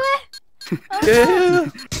 Oh, Yeah.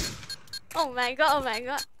 no. Oh my god.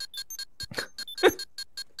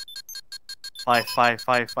 Five. Oh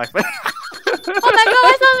my god,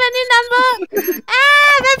 why so many numbers?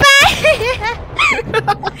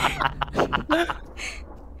 Bye.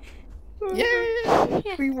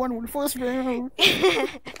 Yeah! We won the first round!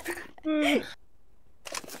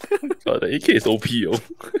 God, the AK is OP, yo.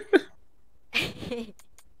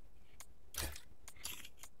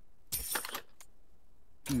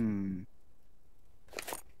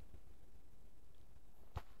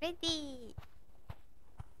 ready.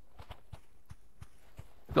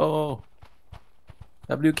 Go.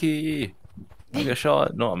 W key. Take a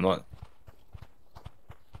shot. No, I'm not.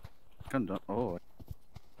 Oh.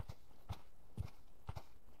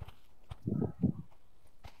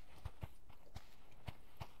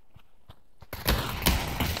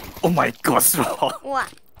 Oh my god, Straw!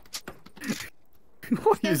 What?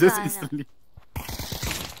 What Still is this gone, instantly?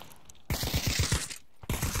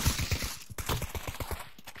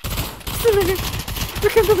 We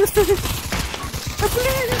can do this!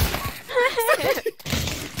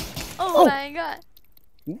 Oh my god.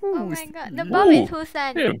 Oh my god. The bomb is whose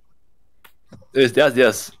son? Damn. It's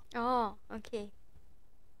yes. Oh, okay.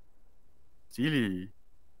 Steely.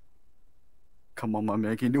 Come on, man,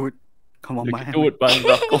 I can do it. Come on, You man. can do it, man.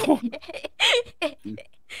 Come on.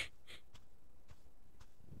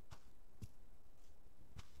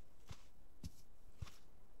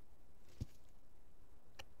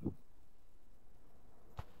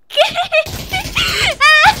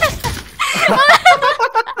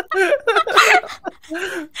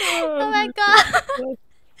 Oh my god.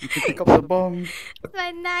 You can pick up the bomb.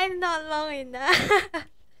 My knife not long enough.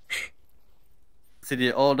 See,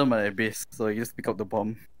 they all of them are at base, so you just pick up the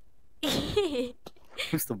bomb.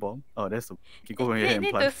 Where's the bomb? Oh, there's the. You can go over here You and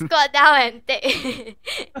need to plant. squat down and take.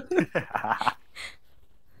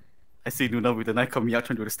 I see Nuna with the knife coming out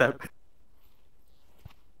trying to do the stab.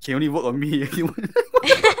 Can only work on me.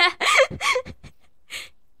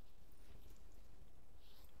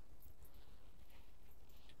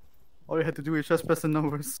 All you had to do is just press the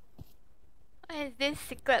numbers. What is this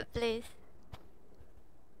secret place?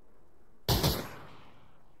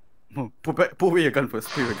 Oh, put away your gun first.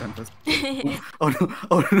 Put away your gun first. Oh no!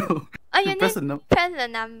 Oh no! Oh, you press need the press the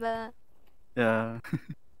number. Yeah.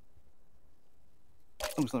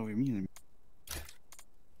 Oh, it's not with me.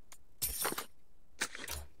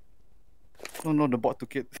 Oh no, the bot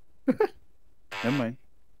took it. Never mind.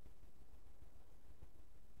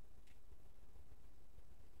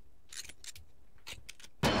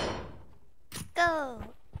 Go.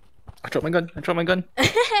 I dropped my gun.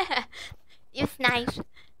 Use knife.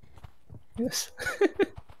 Yes.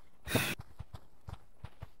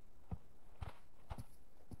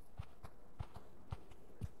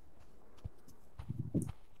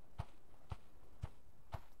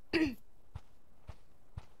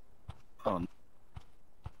 Oh no.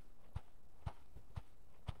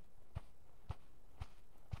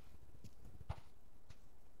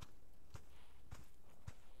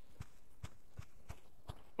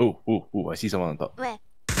 Oh, I see someone on top. Where?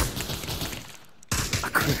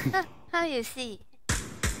 How you see?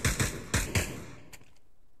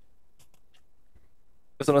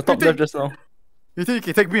 It's on the top left just now. You think you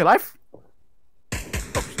can take me alive?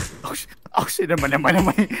 Oh shit, never mind.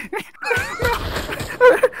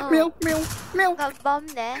 Oh, Meow. got bomb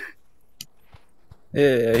there.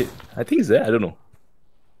 Yeah, I think it's there. I don't know.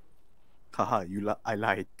 Haha, I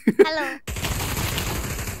lied. Hello.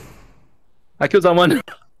 I killed someone.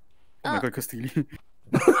 Oh my god, Glsteelie.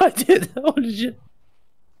 I did. Holy shit.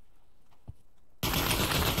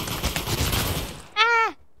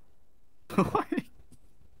 Ah! Why?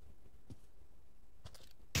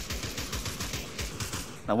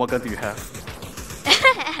 Now what gun do you have?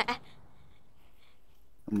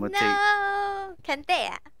 I'm gonna take. No! Can take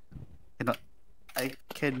ah? Cannot. I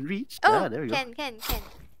can reach. Oh, Yeah, there we go. can.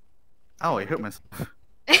 Ow, I hurt myself.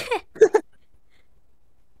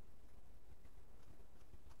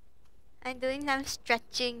 I'm doing some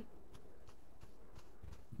stretching.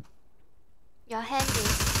 Your hand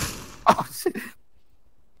is... Oh shit.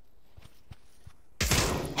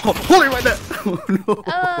 Oh, holy right there! Oh no!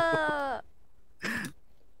 Oh!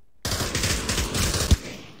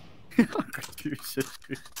 Confusion.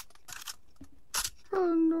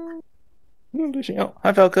 Oh no! I'm pushing out.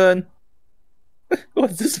 Hi, Falcon.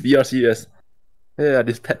 What's this VR serious? Yeah,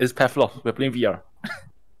 this is Pavlov. We're playing VR.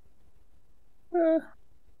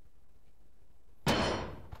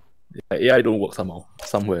 Yeah, AI don't work somehow.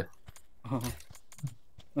 Somewhere.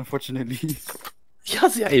 Unfortunately.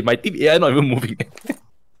 Yes, yeah, my team AI not even moving.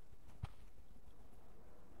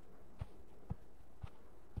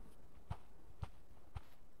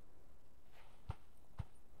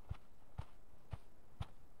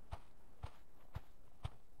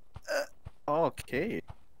 Okay.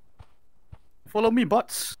 Follow me,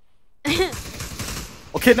 bots.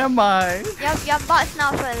 Okay, never mind. Your bot's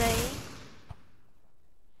not following.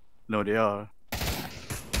 No, they are.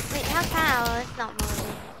 Wait, how come ours not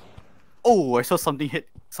moving? Oh, I saw something hit.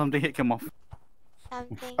 Something hit came off.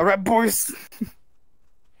 Something. Alright, boys.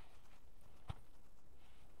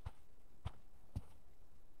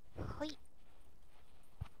 Hui.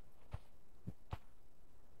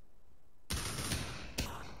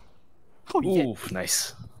 Oh yeah. Ooh,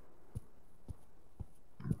 nice.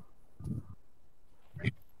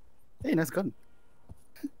 Hey, nice gun.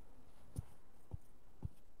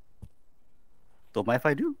 Don't mind if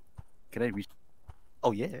I do. Can I reach?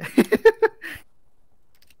 Oh yeah.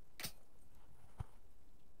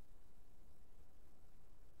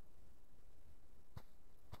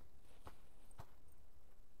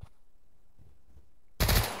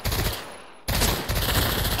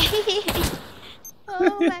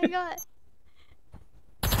 Oh my god.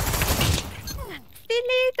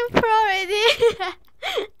 Stealing to pro already.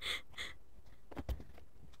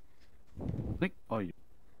 Like, oh you.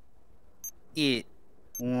 8,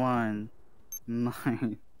 1,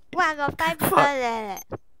 9, Wow, got 5 people Fuck. there.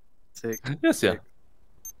 6. Yes, yeah.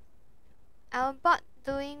 Our bot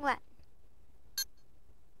doing what?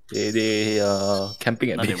 They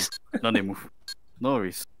camping at Now they base. move. Now they move. No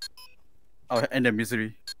worries. I'll end their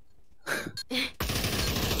misery.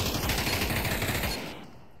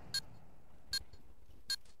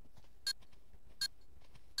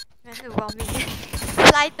 I'm to vomit.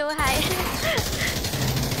 Fly too high.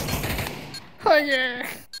 Oh yeah.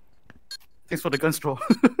 Thanks for the gun straw.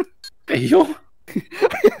 Hey yo.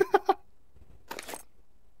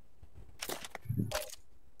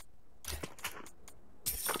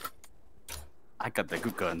 I got the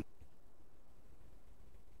good gun.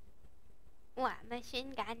 Wow,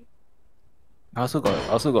 machine gun. I also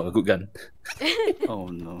got a good gun. Oh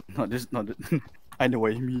no, not this, not this. I know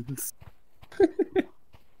what he means.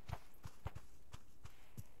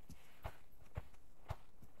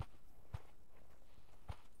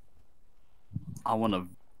 I wanna.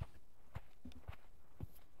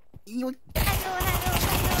 Hello, hello, hello,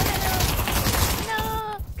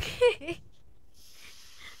 hello. No.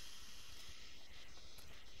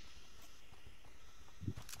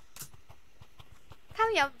 How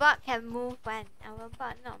your bot can move one? Our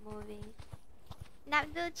bot not moving.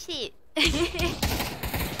 Nabdulew cheat.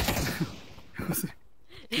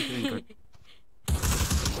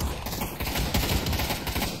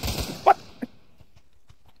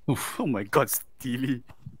 Oof. Oh my god, Steely.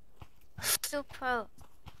 Too pro.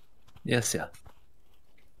 Yes, yeah.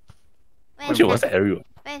 Where's Shit, what's that area?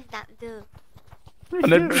 Where's Nabdulew?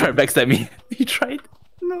 And then tried to backstab me. He tried.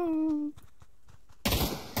 No.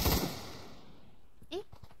 Eh?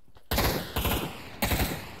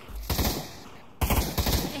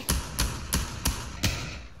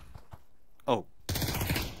 Oh.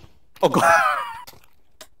 Oh god.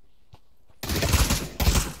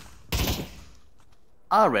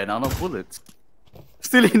 I ran out of bullets.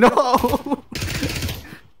 Steely, no.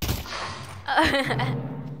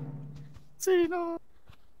 Steely, no.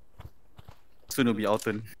 Soon it'll be our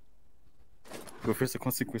turn. We'll face the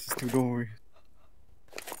consequences too, don't worry.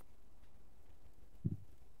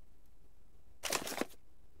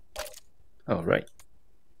 All right.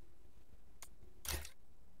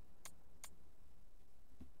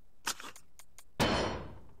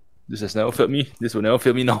 This has never failed me. This will never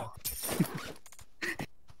fail me now.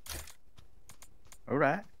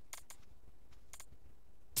 Alright.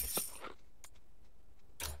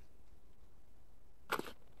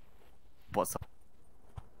 What's up?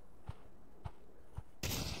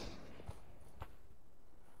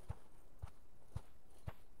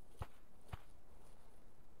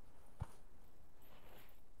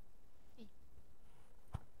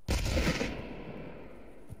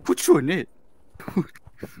 Who threw a net?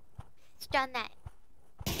 Strawknight.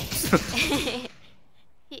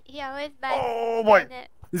 he always buys. Oh boy! net.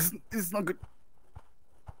 This is not good.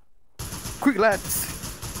 Quick lads!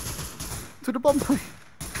 To the bomb point!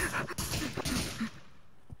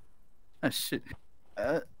 Ah shit.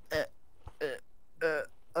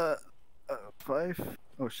 5?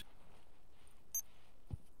 Oh shit.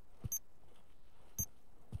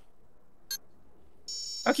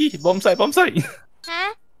 Aki, bomb site, bomb site.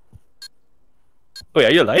 Huh? Wait,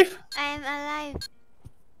 are you alive? I'm alive.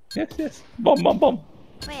 Yes, yes. Bomb, bomb, bomb.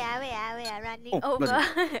 Wait, running Oh, over.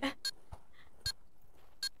 I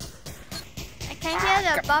can hear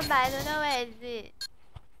the bomb, but I don't know where is it.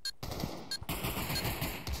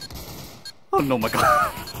 Oh no, my god.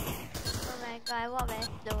 Oh my god, I walk very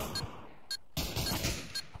slow.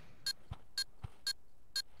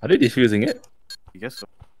 Are they defusing it? I guess so.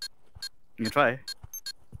 You can try.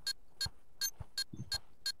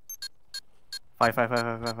 5.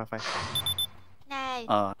 Nice.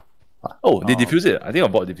 Oh, they Oh. defuse it. I think our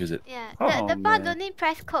bot defused it. Yeah, Oh, the bot man. don't need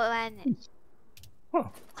press code one.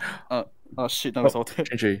 Oh shit, now it's all dead.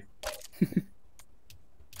 Change.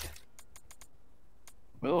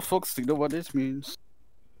 Well, folks, you know what this means.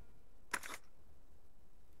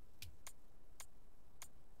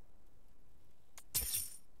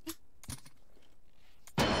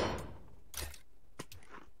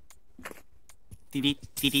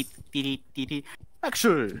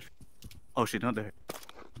 Action! Oh shit, not there.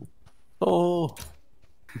 Oh.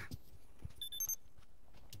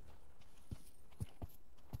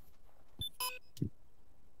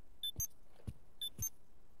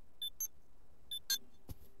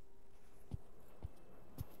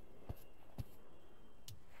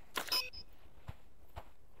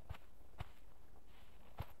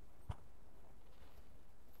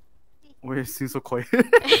 Why it seems so quiet?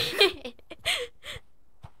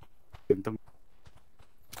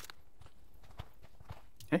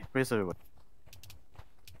 Hey, where's everyone?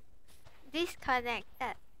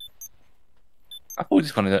 Disconnected. I thought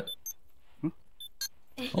disconnected.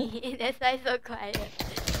 That's why so quiet.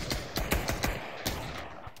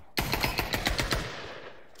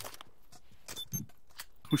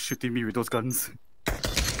 Who's shooting me with those guns?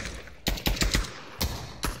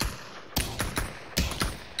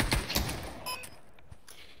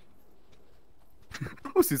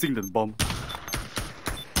 Who's using the bomb?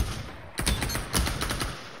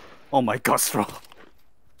 Oh my god, Straw!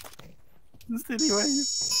 Steady, where are you?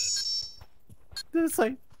 This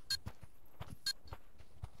side.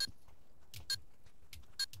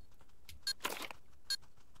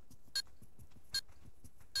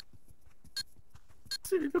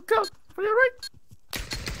 Steady, look out! For your right!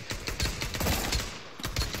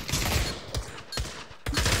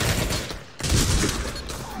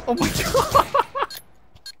 Oh my god!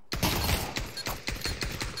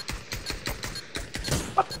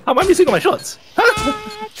 How am I missing all my shots? Ah,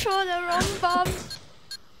 throw the wrong bomb.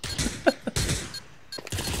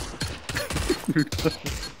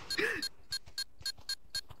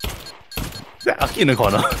 That Aki in the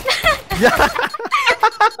corner. Yeah!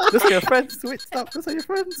 Those are your friends! Wait, stop! Those are your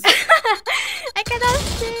friends! I cannot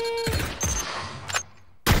see.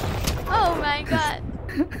 Oh my god.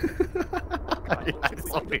 I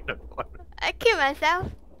saw it in the corner. I killed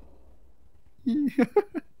myself.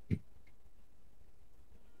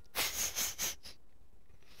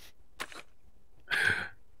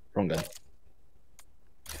 Wrong gun.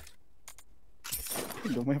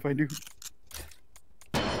 Don't mind if I do.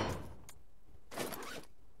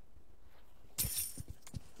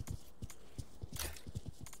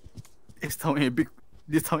 This town ain't big.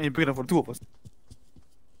 This town ain't big enough for two of us.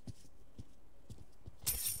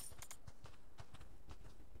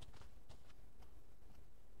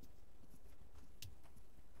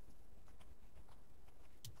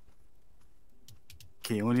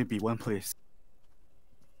 Okay, only be one place.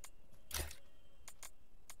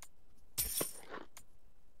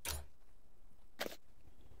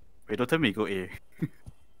 Wait, don't tell me you go A.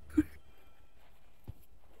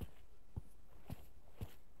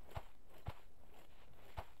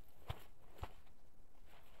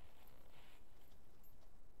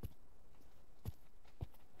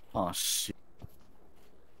 Oh shit.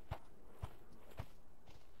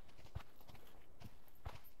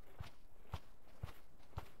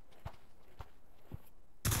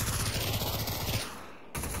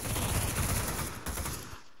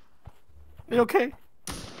 Are you okay?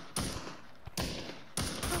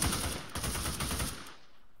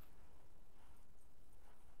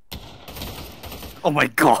 Oh my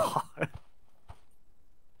god!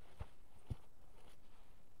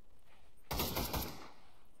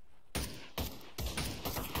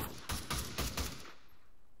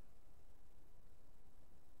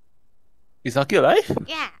 Is Aki alive?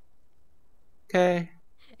 Yeah. Okay.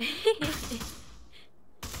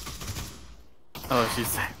 Oh,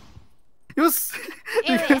 she's. It was.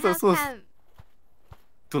 You Wait, guys how are so come?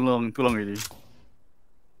 too long already.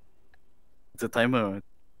 It's a timer.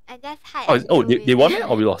 I just hide. Oh, until they won it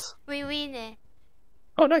or we lost? We win eh.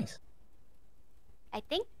 Oh, nice. I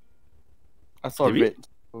think. I saw Did we? red.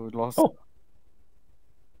 So we lost. Oh.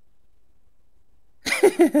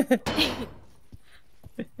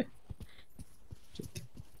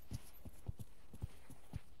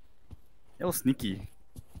 That was sneaky.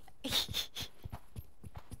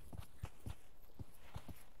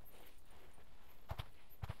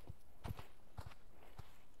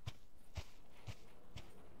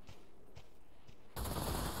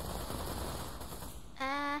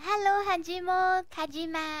 Hello Hajimo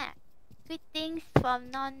Kajima. Greetings from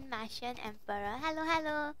non-Martian Emperor. Hello,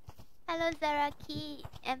 hello. Hello Zaraki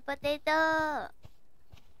and Potato.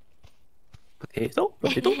 Potato?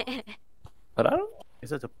 Potato? Potato? Is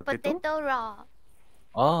that a potato? Potato raw.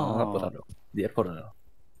 Oh, not Oh. potato. The potato.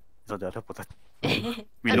 Is that the other potato? Got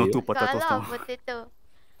We know you? two a potatoes lot of now. potato.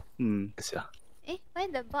 Hmm. Yes, yeah. Eh, why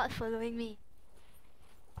the bot following me?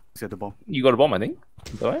 Is that the bomb? You got a bomb, I think.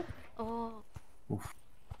 Is that right? Oh.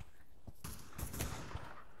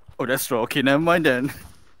 Oh, that's true. Okay, never mind then.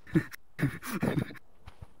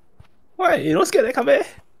 Why? You don't scared that come back?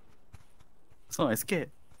 So I'm scared.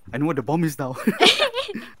 I know what the bomb is now.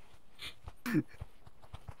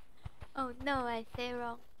 Oh no, I say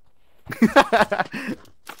wrong.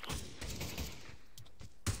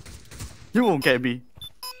 You won't get me.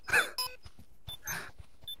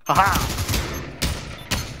 Haha!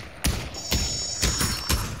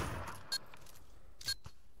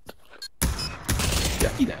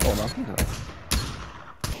 Yeah, eat that. Oh, no.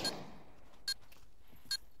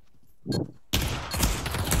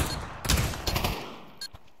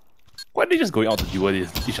 Why are they just going out to duel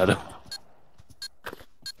each other?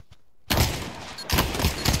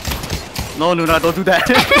 No, Luna, don't do that.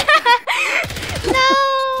 No!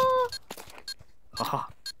 Haha.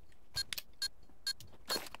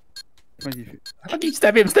 What do you feel? How do you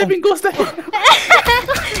stab him? Stab him, go stab him!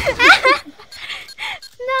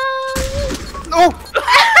 No! No!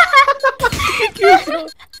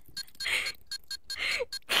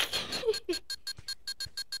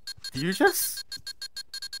 Did you just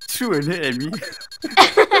threw a net at me?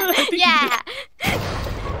 Yeah!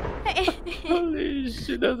 Holy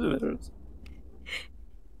shit, that's hilarious.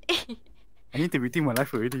 I need to rethink my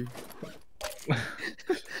life already. I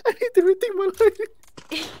need to rethink my life.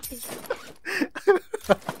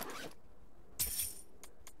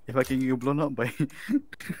 If I can get blown up by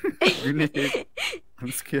grenade,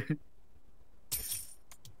 I'm scared.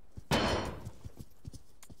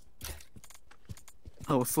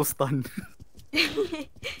 I was so stunned. You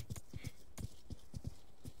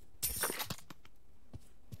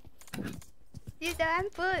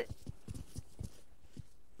don't put.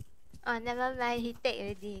 Oh, never mind. He take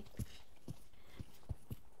already.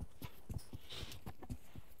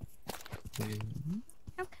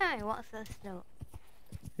 How come I walk so slow?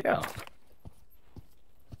 Yeah.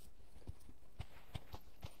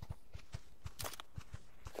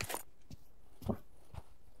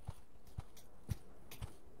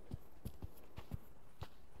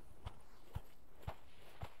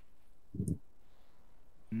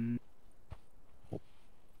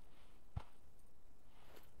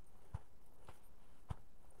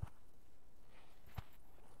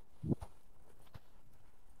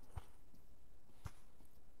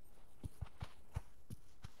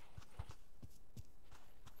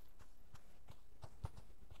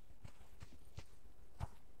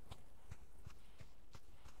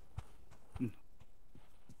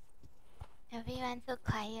 Everyone's so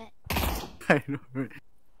quiet. I know, right?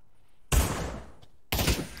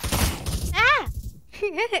 Ah!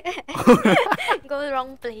 Go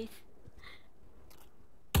wrong place.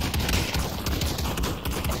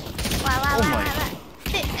 Wow, wow, Oh wow, my. wow, wow.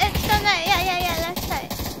 It's so nice. Yeah, left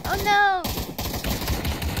side. Oh no!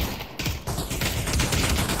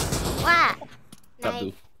 Wow!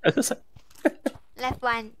 Nice. Nabdu. Left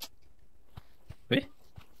one. Wait.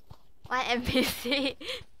 One NPC.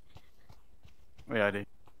 Where are they?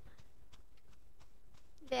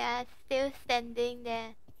 They are still standing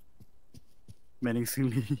there.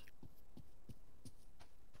 Menacingly.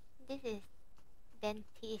 This is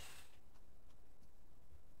dentist.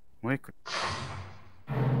 Where could...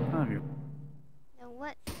 Ah, you... The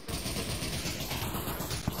word.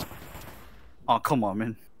 Oh, come on,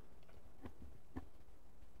 man.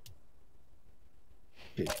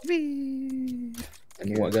 Okay. I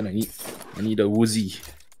know what gun I need. I need a Woozy.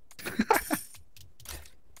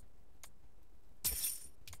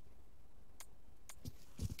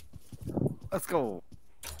 Let's go.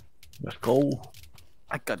 Let's go.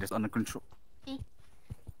 I got this under control.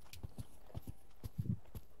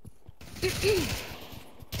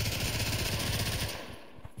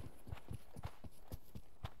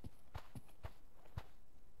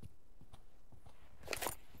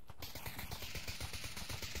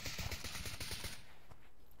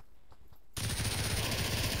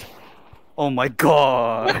 Oh my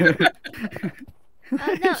god!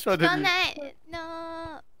 Oh no, Shot at me. Strawknight!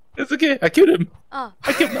 No! It's okay. I killed him. Oh.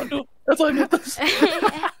 I killed Nabdu. That's all it matters.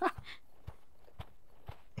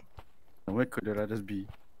 Where could the others be?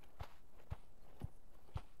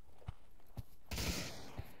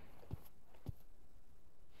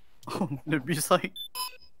 Oh, the B side.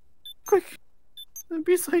 Quick! The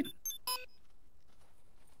B side.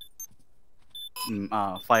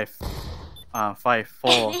 5. 5,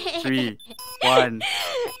 4, 3, 1,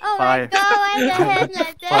 Oh my Five. god, why the hand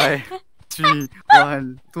like that? 5, 3,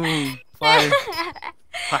 1, 2, 5.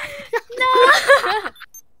 No!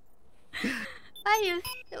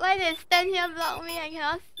 Why they stand here block me? I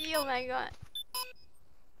cannot see. Oh my god.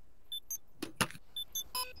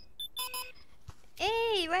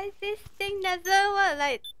 Hey, why this thing doesn't work?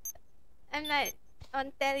 Like I'm like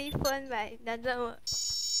on telephone but it doesn't work.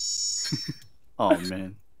 Oh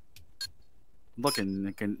man. Look, I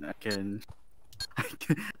can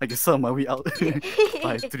sell my way out.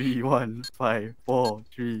 5, 3, 1, 5, 4,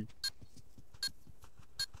 3.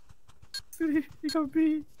 You got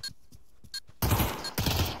me.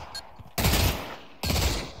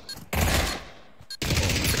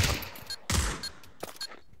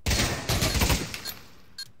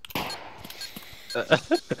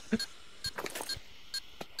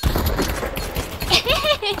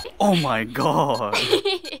 Oh my god.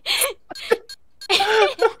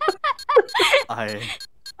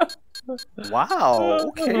 Wow,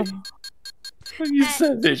 okay. You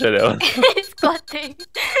savage, I know. Squatting.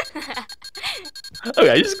 Okay,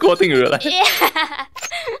 are you squatting in real life? Yeah.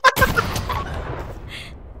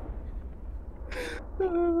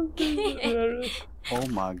 Oh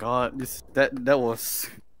my god, that was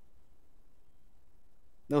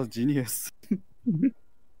genius.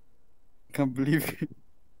 Can't believe it.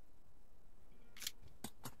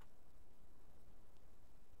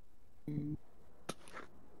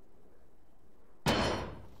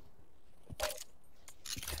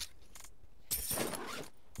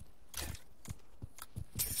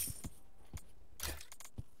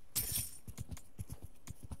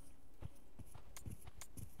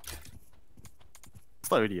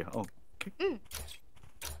 Start already. Oh, okay.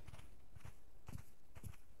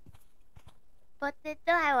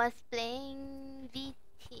 Potato, I was playing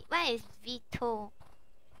VT. What is Vito?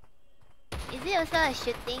 Is it also a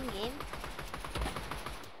shooting game?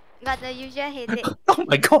 Got the usual headache. Oh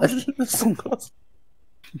my god, that's so close.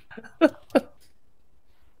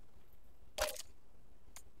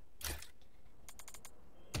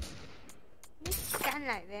 This gun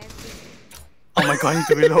like very big. Oh my god, I need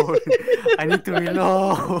to reload. I need to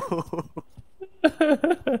reload.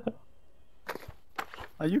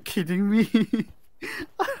 Are you kidding me?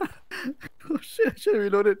 Oh shit, I should have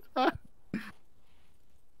reloaded.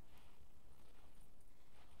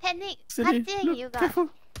 Panic. Silly. Hati, Look, you got. careful.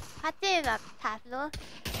 Hati, you got Pavlov.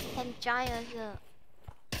 Can join also.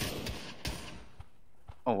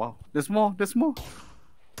 Oh wow, there's more.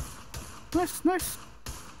 Nice, nice.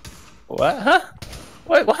 What? Huh?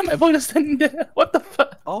 Why am I just standing there? What the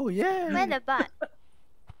fuck? Oh yeah. Where the bot?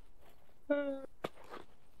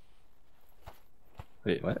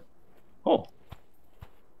 Wait, what? Oh.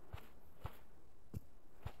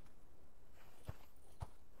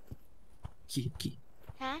 Key.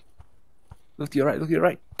 Huh? Look to your right, No,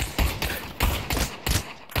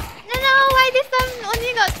 why this one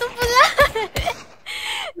only got 2 bullets?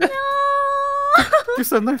 No.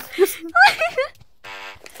 Use a knife.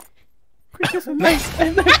 Quick, use a knife.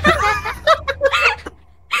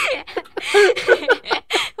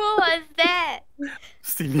 Who was that?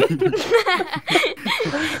 Stealing.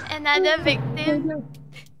 Another victim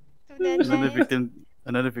to the knife.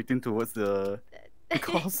 Another victim towards the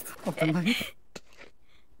cost of the knife.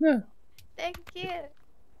 Yeah. Thank you.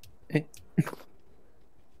 Hey.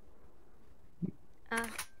 Ah.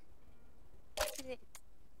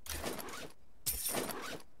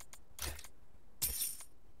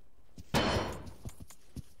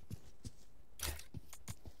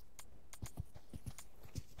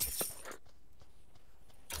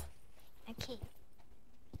 Okay.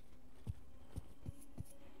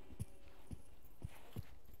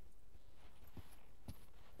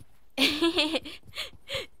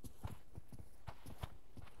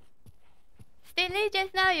 Stealie,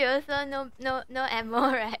 just now you also no ammo,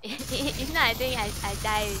 right? If not, I think I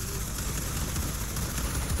die already.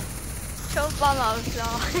 Throw bomb on the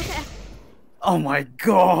floor. Oh my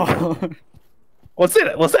god. Was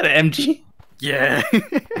that an MG? Yeah.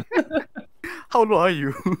 How low are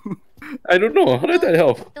you? I don't know. How did that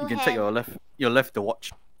help? Two You can hands. check your left the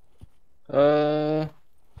watch. Half?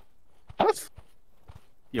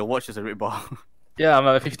 Your watch is a red bar. Yeah, I'm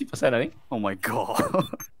at 50%, I think. Oh my god.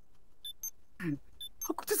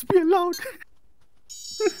 How could this be allowed?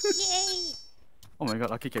 Yay! Oh my god,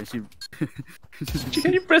 Lucky can she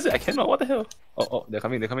Can you press it? I cannot. What the hell? Oh, they're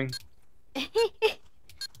coming.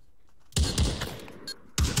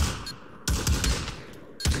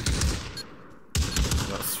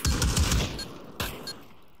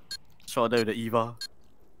 shot there with the Eva.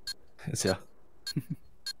 Yes, yeah.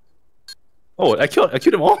 Oh, I killed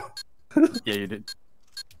them all? Yeah, you did.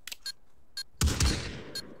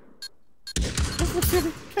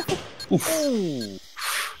 Oof.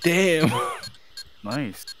 Damn.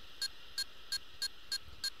 Nice.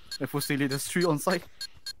 Glsteelie, there's 3 on site.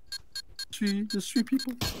 There's 3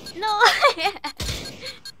 people. No!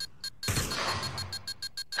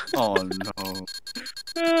 Oh no.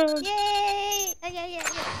 Yay! Oh, yeah.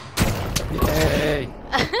 Yay.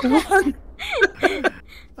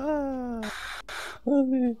 Ah.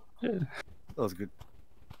 That was good.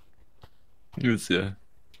 Yes, yeah.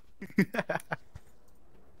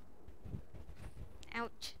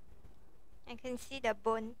 Ouch. I can see the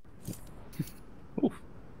bone. Oof.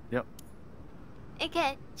 Yep. You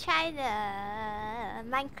can try the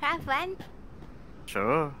Minecraft one.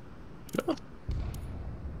 Sure. Sure.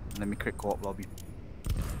 Let me create co-op lobby.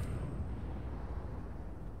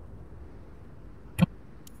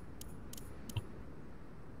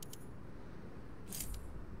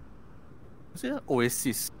 Is it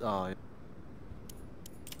Oasis?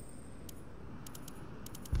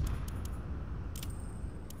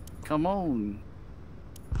 Come on.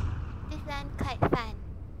 This one quite fun.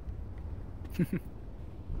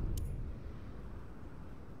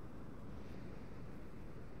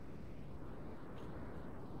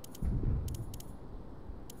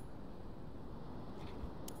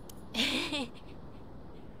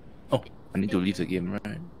 Oh, I need to leave the game,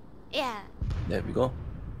 right? Yeah. There we go.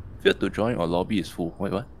 Failed to join or lobby is full.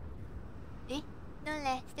 Wait, what? Eh? No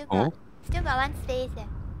leh. Still Oh? got one space.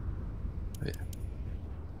 Wait.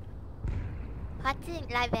 Hotting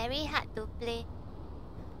like very hard to play.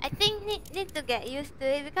 I think need to get used to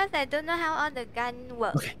it because I don't know how all the gun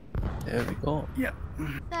works. Okay. There we go. Yeah. So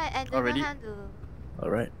I don't Already? know how to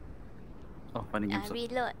Alright. Oh, finding games.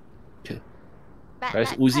 reload. Okay. But, Guys,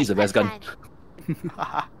 but Uzi is the quite best gun.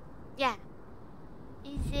 fun. Yeah.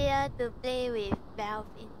 Easier to play with Valve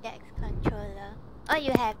Index controller. Oh,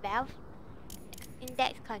 you have Valve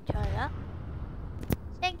Index controller?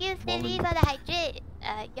 Thank you, Steely, for the hydrate.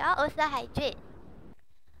 Y'all also hydrate.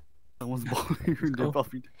 Someone's balling in the go.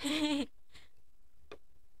 puppy.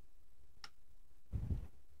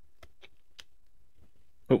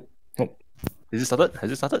 Oh, oh. Is it started?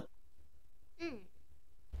 Has it started? Mm.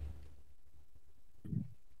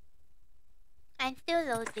 I'm still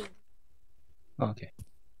loading. Oh, okay.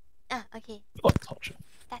 Ah, okay. Oh, torch.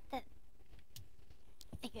 Started.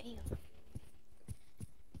 Ayo.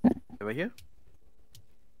 Over here?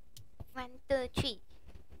 1, 2, 3.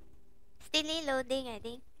 Still loading, I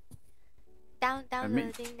think. mean-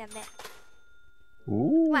 Downloading the map.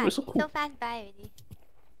 Ooh, Wow, it's so cool. so fast by already.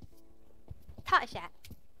 Torch ah?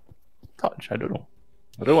 Torch, I don't know.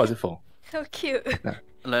 I don't know what it's for. So cute.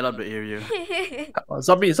 Light up the area.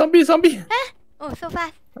 Zombie, zombie, zombie! Oh, so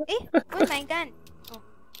fast. Eh, where's my gun? Oh.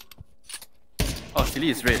 Oh, Silly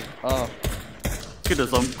is red. Oh. Kill the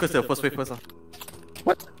zombie. Because the first wave first.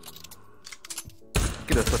 What?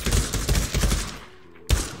 Kill the first wave.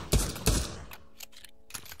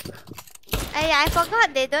 I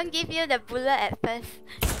forgot they don't give you the bullet at first.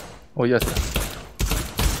 Oh, yes.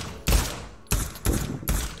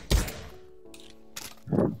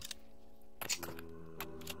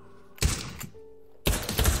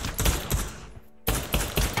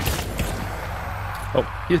 Oh,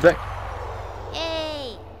 he's back.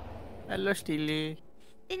 Yay! Hello, Steely.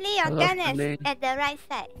 Silly, your Hello, gun is Silly. at the right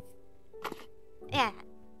side. Yeah.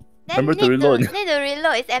 Then Remember to need reload. Need to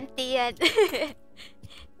reload. It's empty.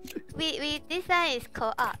 This one is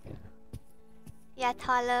co-op. You're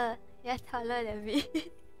taller. You're taller than me.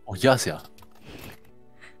 Oh, yes, yeah.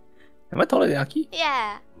 Am I taller than Aki?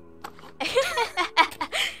 Yeah.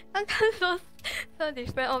 How come so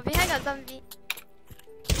different? Oh, behind got zombie.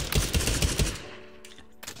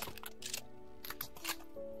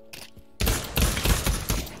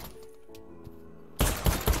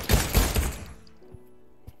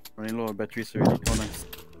 Running low on batteries already. Oh, nice.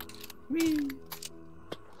 Whee!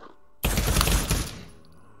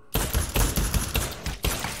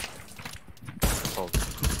 Oh.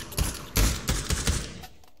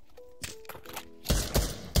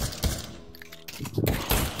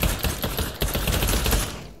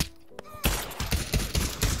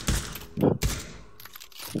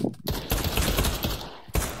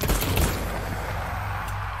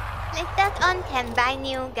 Later on can buy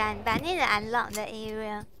new gun, but need to unlock the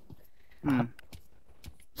area. Hmm.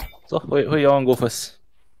 So, where you want to go first?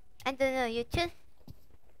 I don't know, you choose?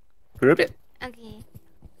 Pyramid? Okay.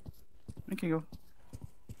 You can go.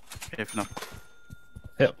 Have enough.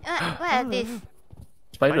 What are these?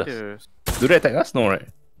 Spiders. Spiders. Do they attack us? No, right?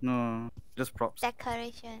 No, just props.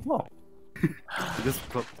 Decoration. Wow. Just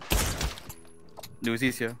prop.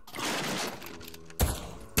 Lucy's here.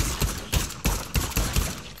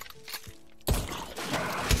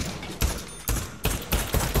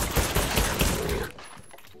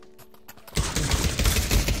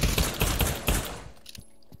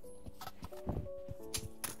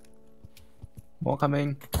 More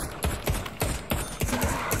coming.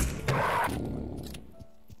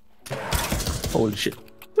 Holy shit.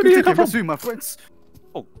 Where did you come from? Swim, my friends.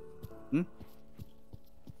 Oh. Hmm?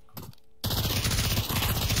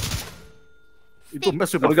 You don't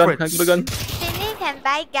mess with Got my a gun, I friends. got a gun. Sydney can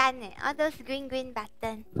buy gun all those green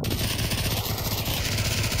buttons.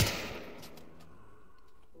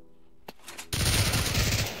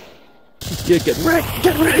 Yeah, get wrecked,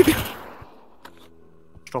 get wrecked!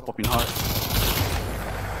 Straw popping hard.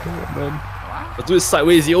 Oh, man. Let's do it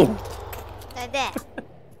sideways, yo! Like that.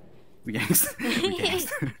 We gangster. We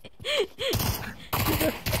gangster.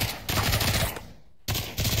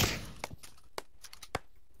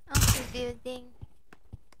 Oh, the building.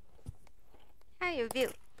 How you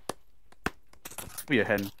build? Put your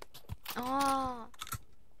hand. Oh.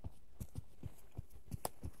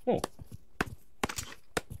 Oh.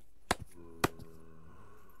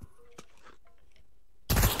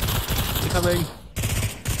 They're coming.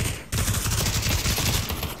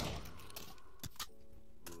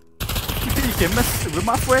 You think you can mess with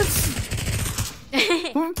my friends?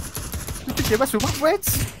 Hmm? You think you can mess with my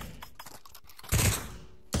friends?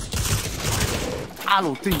 I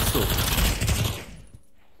don't think so.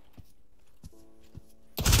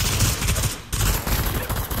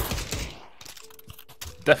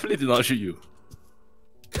 Definitely did not shoot you.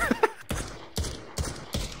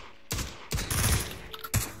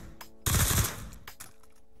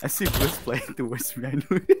 I see Bruce flying towards me. I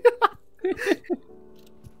know.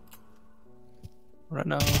 Right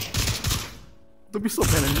now. Don't be so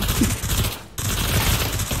bad at me.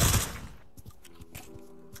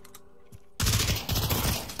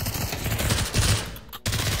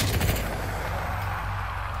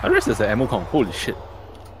 I realize there's an ammo count. Holy shit.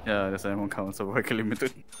 Yeah, there's an ammo count, so we're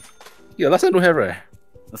limited. Yeah, last time don't have, right?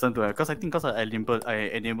 That's not because I think I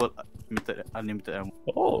enabled unlimited ammo.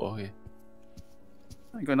 Oh, okay.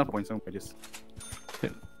 I got enough points on by this.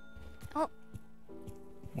 Oh.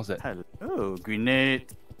 What's that? Hello,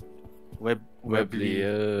 grenade. Webbly.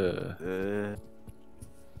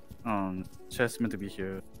 Chest meant to be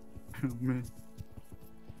here. Oh man.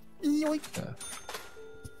 Yoink.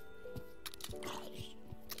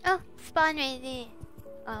 Oh, spawn ready.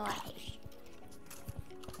 Oh, what?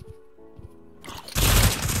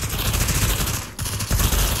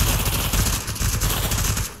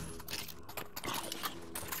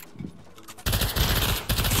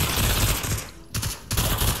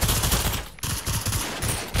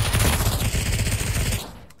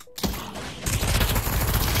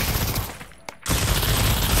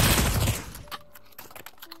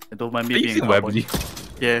 Don't mind me being a Webbly.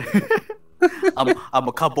 carbon. Yeah. I'm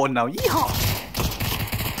a carbon now. Yeehaw!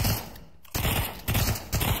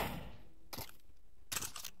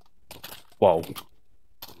 Wow.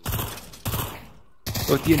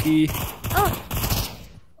 Oh, TNT. Oh,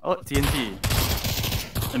 Oh, TNT.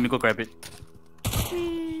 Let me go grab it.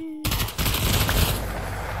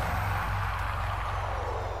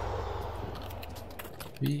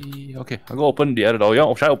 Okay, I'll go open the other door.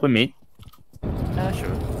 Yeah, should I open me?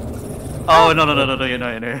 Sure. Oh, no, you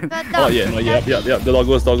know. got Oh, dog. yeah, no, yep. The dog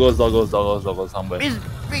goes somewhere. Big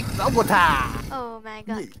Robota! Oh my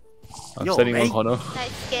god. I'm Yo, standing in one hey. corner.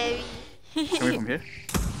 That's scary. Coming from here?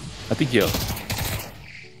 I think here.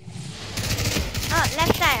 Oh,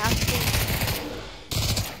 left side of this.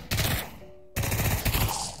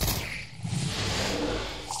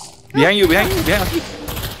 Behind you.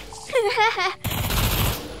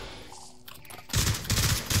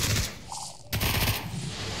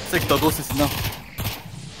 Six doggos is enough.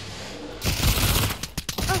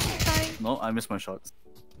 Oh, sorry. No, I missed my shots.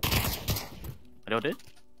 Are they all dead?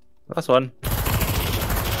 Last one.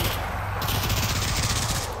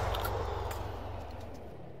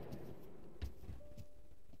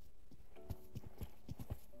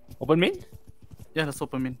 Open main? Yeah, let's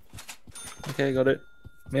open main. Okay, got it.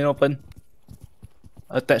 Main open.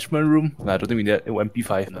 Attachment room. Nah, I don't think we need that.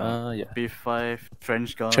 MP5. Yeah. B5,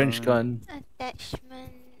 trench gun. Trench gun.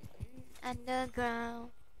 Attachment. Underground.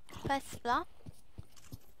 First floor.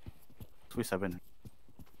 27.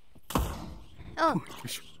 Oh,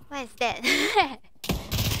 what is that?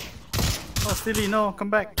 Oh, Steely, no, come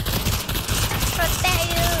back.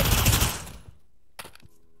 Protect you.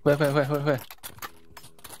 Where?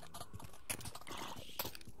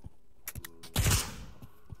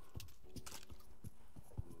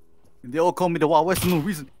 They all call me the Wild West for no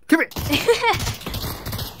reason. Give it!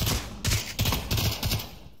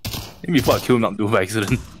 Maybe before I kill Nabdulew by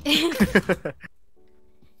accident. It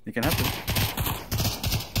can happen.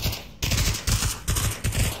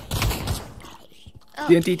 Oh,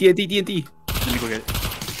 TNT. Let me go get it.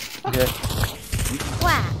 Okay.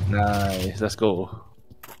 wow. Nice, let's go.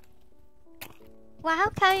 Wow, how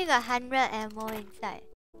come you got 100 ammo inside?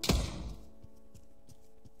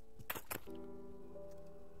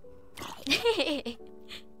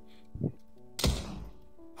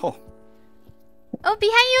 Oh, Oh,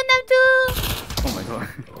 behind you, Nabdu! Oh my god.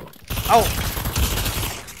 Ow!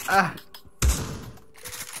 Ah!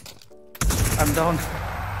 I'm down.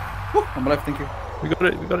 Woo, I'm alive, thank you. We got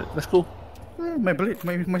it, we got it. Let's go. My blade,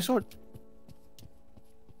 my sword.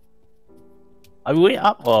 Are we going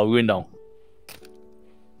up or are we going down?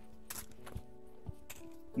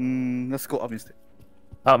 Let's go up instead.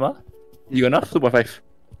 Up, huh? You got enough? 2.5.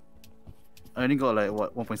 I only got like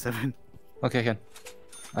what, 1.7. Okay, can.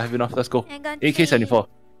 I have enough. Let's go. I got AK-74.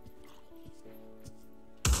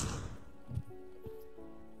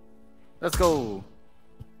 Let's go.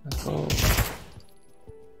 Let's go.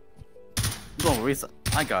 Don't worry,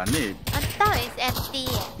 I got it. On top is empty.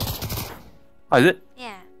 Oh, is it?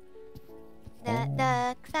 Yeah.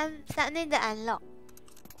 Some need to unlock.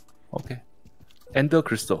 Okay. Ender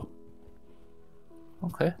crystal.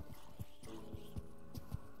 Okay.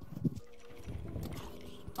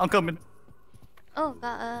 I'm coming. Oh,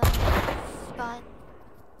 got a spawn.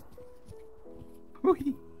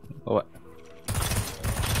 Whee. Oh, what?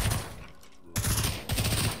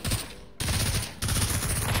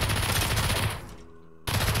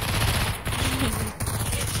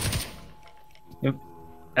 Yep.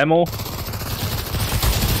 Ammo.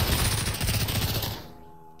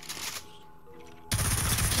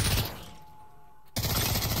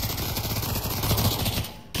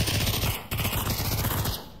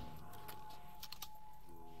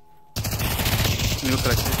 New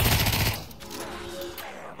collected.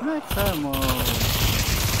 Max ammo.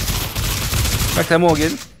 Max ammo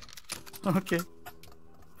again. Okay.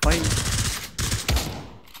 Fine.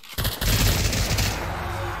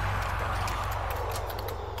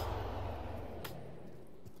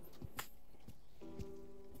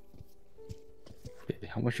 Okay,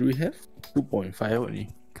 how much do we have? 2.5 only.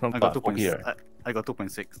 I got 2. Okay, right? I got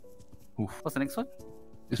 2.6. Oof. What's the next one?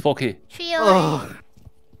 It's 4K. 308. Oh.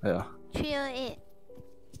 Yeah. 308.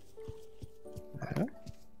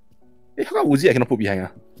 Hey, how come Uzi I cannot put behind?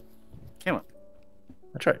 Came up.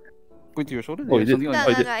 I tried. Point to your shoulder. Oh, There's you did? something on No,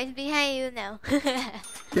 your- Oh, no, no, it's behind you now.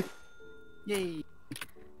 Yay.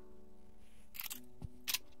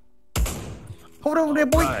 Hold on there,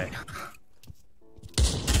 boy. Right.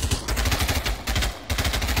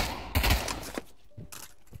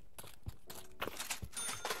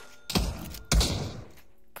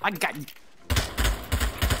 I got you.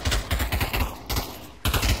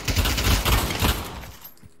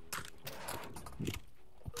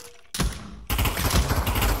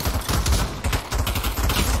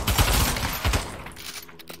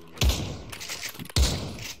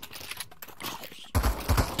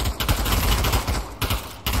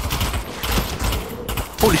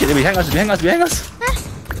 Holy shit, they're behind us, behind us, behind us!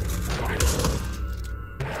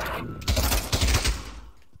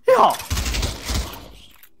 Yeah.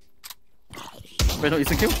 Wait, no,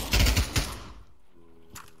 it's a kill.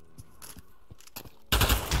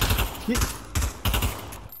 Yeah.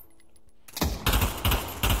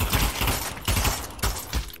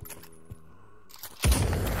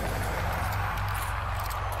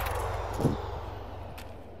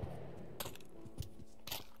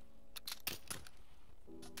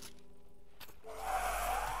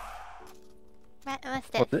 What's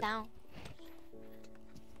that What's it? sound?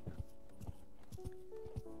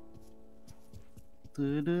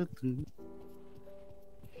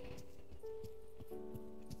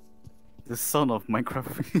 The sound of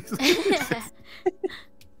Minecraft.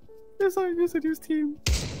 That's how I use a new team.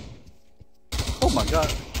 Oh my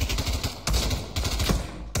god.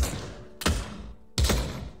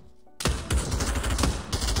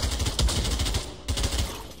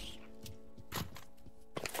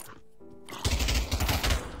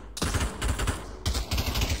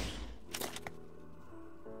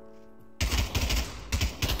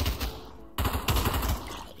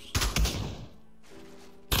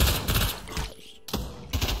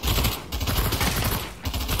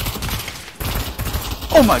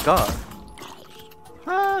 Oh my god.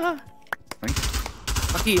 Ah.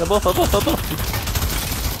 Lucky, above, above, above!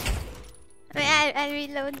 Wait, I'm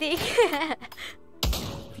reloading.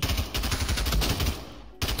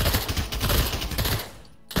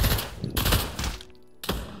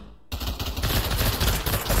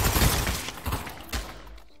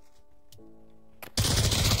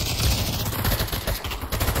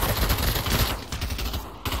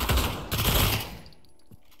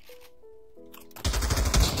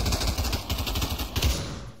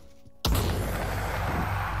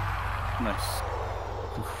 Nice.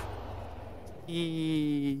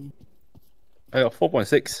 Eee. I got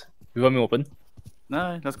 4.6. You want me open?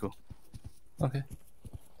 Nah, let's go. Okay.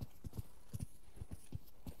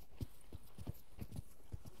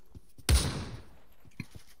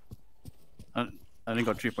 only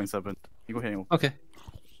got 3.7. You go ahead. Okay.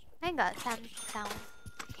 I got some sound.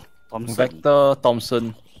 Thompson. Vector,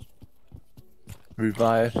 Thompson.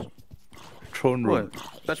 Revive. Throne room.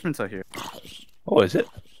 What? Attachments are here. Oh, is it?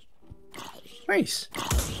 Nice.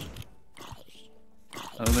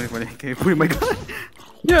 I don't know if I can put in my gun.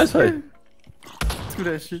 Yeah, it's fine. Let's do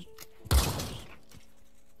that shit.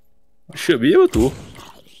 Should be able to.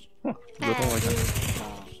 Huh. Ah,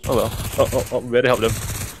 Oh well. Oh, better help them.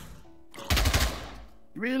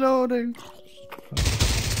 Reloading.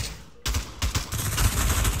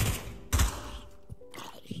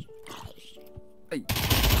 Hey.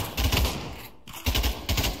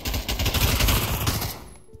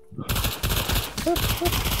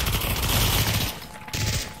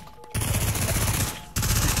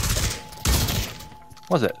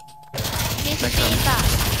 What's that?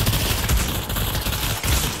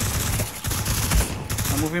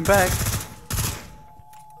 I'm moving back.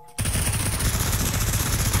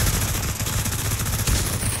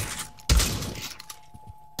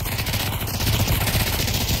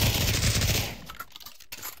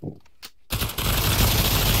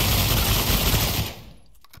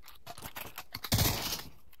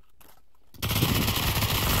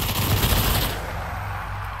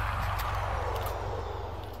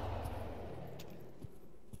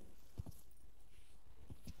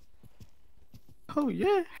 Oh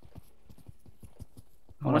yeah.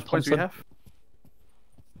 How much points do we have?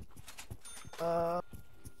 I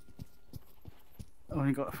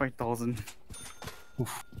only got 5,000.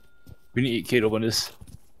 Oof. We need 8k to open this.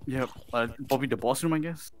 Yep. Probably the boss room, I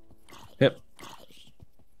guess. Yep.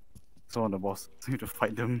 So on the boss. So you have to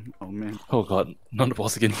fight them. Oh man. Oh god, not the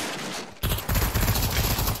boss again.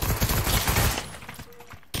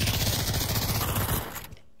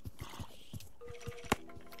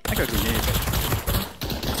 I got a grenade.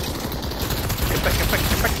 Get back, get back,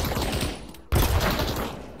 get back.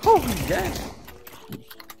 Oh yeah.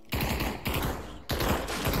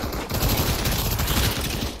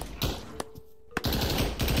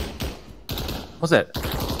 What's that?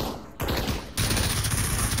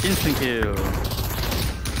 Instant kill.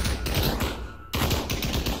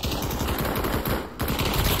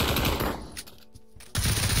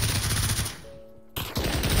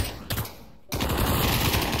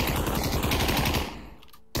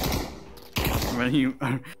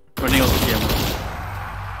 Running out of the ammo.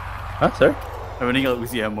 Huh, sir? I'm running out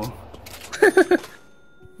with the ammo.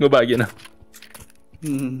 Go back again. AK.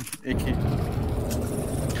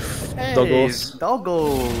 Hey, Doggos.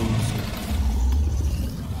 Doggos.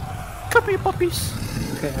 Come here, puppies.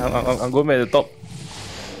 Okay, I'm going back to the top.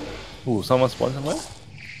 Ooh, someone spawned somewhere?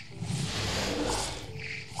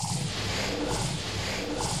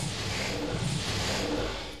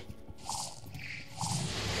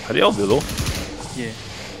 Are they all below? Yeah.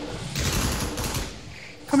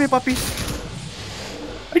 Come here, puppies.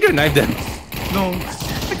 Are you gonna knife them? No,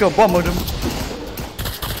 I got bomb on them.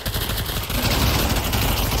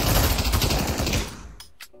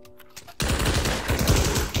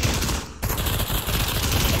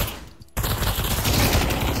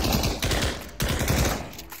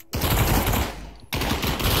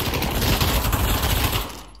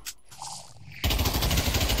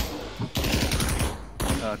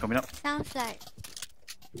 Coming up. Sounds like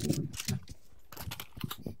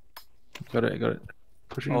Got it.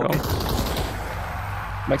 Pushing Okay. down.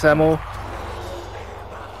 Max ammo.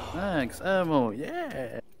 Max ammo,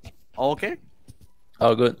 yeah. Okay.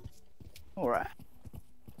 Oh, good. Alright.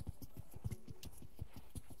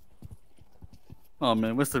 Oh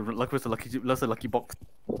man, where's the lucky box?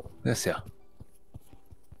 Yes, yeah.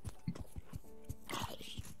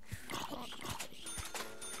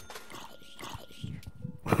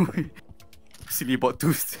 Silly bought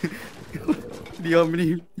two. How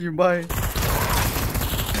many you buy?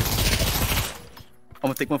 I'm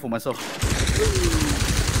gonna take one for myself.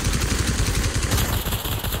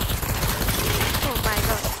 oh my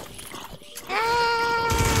god.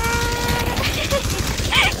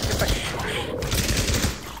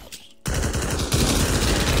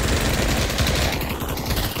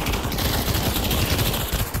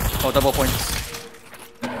 Oh, double points.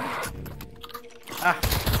 Ah!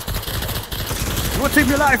 You want to save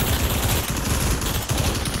your life?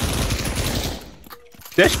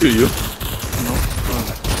 Dash to you. No.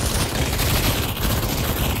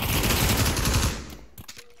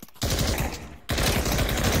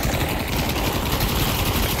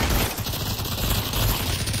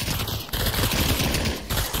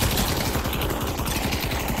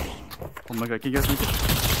 Oh my god, can you guys make it?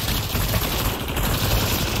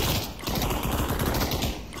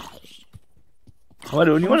 Am I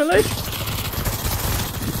the only one alive?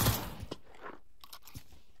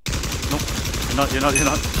 You're not.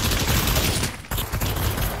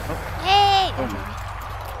 Hey! Oh my.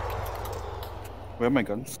 Where are my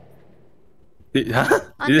guns? Huh?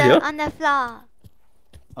 On Is it here? on the floor.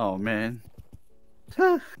 Oh man.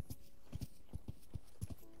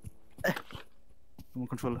 Remote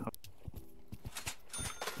controller.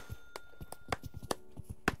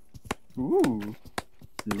 Ooh.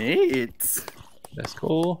 Nate. Let's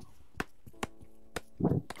go.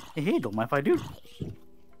 Hey, don't mind if I do.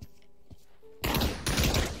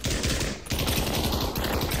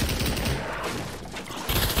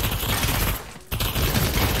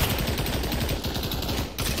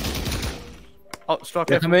 Oh, Strawknight.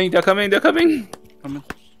 They're coming, they're coming, they're coming! Coming.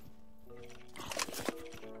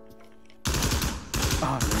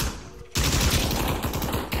 Ah, man.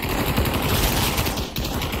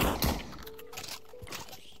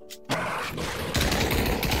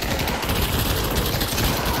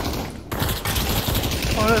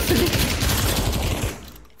 Oh, that's it.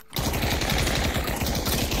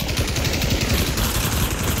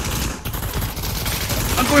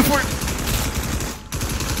 I'm going for it.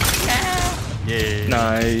 Yeah.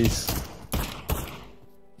 Nice.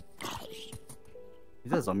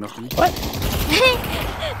 Is that a zombie after me? What?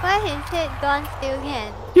 Why his head gone still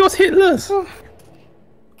can? He was hitless!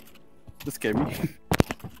 That scared me.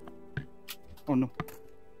 Oh no.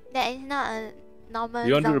 That is not a normal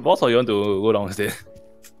You want to do the zombie. boss or you want to go downstairs?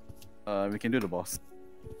 We can do the boss.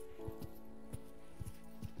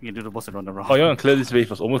 We can do the boss and run around. Oh, you want to clear this way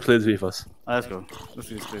first? Almost clear this way first. Let's go. Let's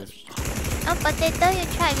do this place. Oh, potato, you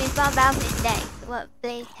tried before Valve Index. What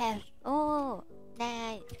place have? Oh,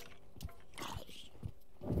 nice.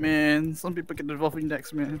 Man, some people get the Valve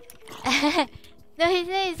Index, man. No, he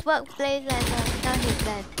said his workplace and not his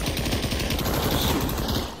land.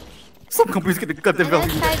 Some companies get the I goddamn Valve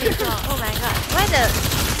never tried Index. before. Oh my god. Why the...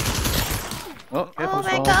 Oh, careful, Oh my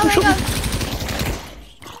Straw. god, oh my god.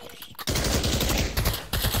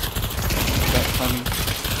 That's funny.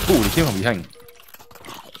 Oh, they came from behind.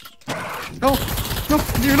 No! No!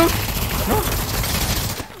 You look! No!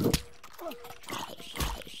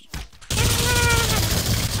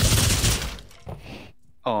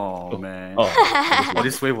 Oh, man. Oh. Oh,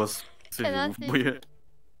 this wave was Cannot see. weird.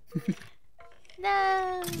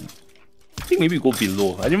 No. I think maybe go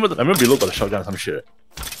below. I remember below got a shotgun or some shit.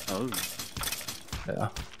 Oh. Yeah.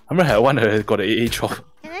 I remember I had one that got an AA chop.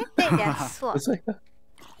 Can I take their sword? It's like,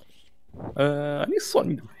 I think sword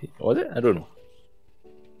need to hit. Was it? I don't know.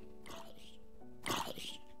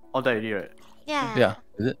 All that already, right? Yeah. Yeah,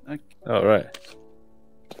 is it? Okay. Oh, right.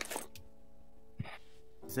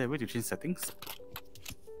 Is there a way to change settings?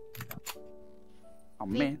 Oh,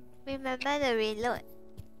 We- man. Remember the reload.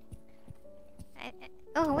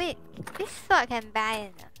 Oh wait, this sword can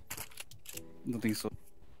buy it. Don't think so.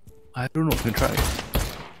 I don't know. Can try.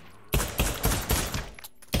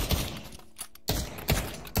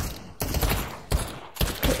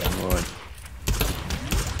 Emerald.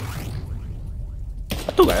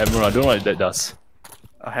 I took an emerald. I don't know what that does.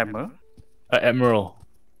 A hammer? An emerald.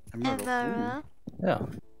 Emerald. Yeah.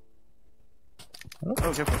 Oh,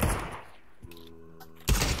 careful.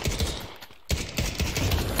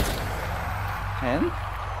 Hand?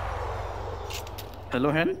 Hello,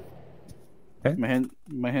 hand? Hand?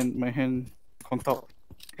 My hand on top.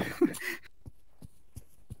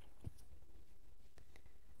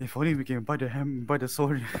 If only we can buy the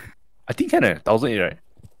sword. I think can 1,008, right?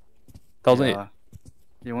 1,008. Yeah.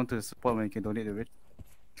 You want to support when you can donate to it?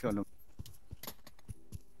 Click on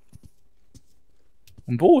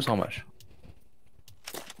the Bow is how much?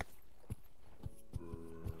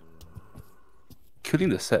 Killing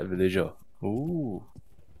the sad villager. Ooh.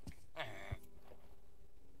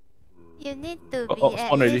 You need to be oh, at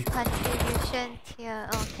spawn already. least contribution tier.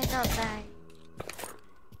 Oh, cannot buy.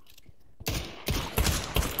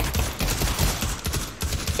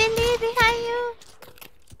 Billy behind you.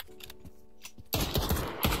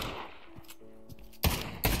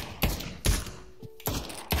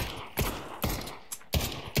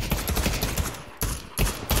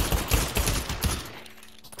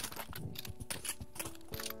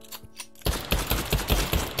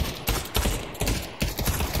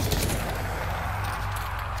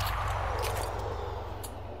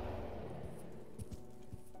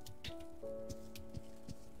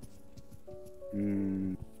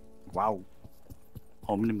 Wow.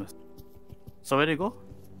 Omnibus. So where do you go?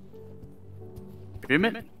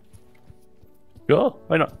 Pyramid? Yeah,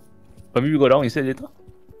 why not? But maybe go down instead later.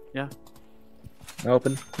 Yeah. Now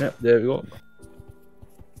open. Yeah, there we go.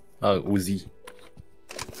 Uzi.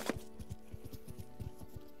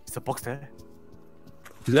 Is the box there?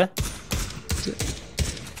 Is there?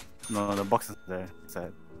 No, the box is there.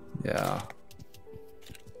 Sad. Yeah.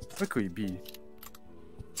 Where could it be?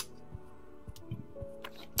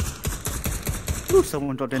 Ooh,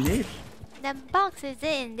 someone dropped a nade. The box, is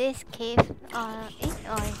it in this cave or it's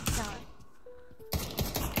not?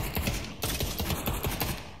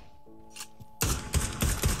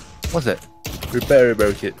 What's that? Repair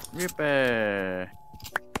kit. Repair.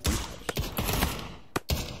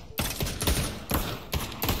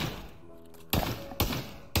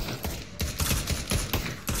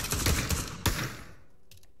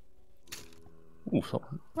 Ooh, so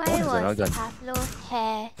Why was Pavlov's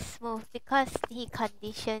hair smooth? Because he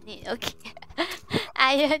conditioned it. Okay.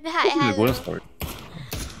 Iron the bonus for it.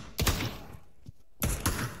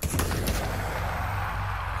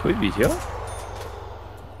 Could it be here?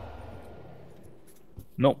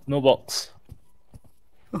 Nope, no box.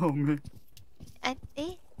 Oh man.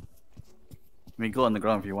 We go on the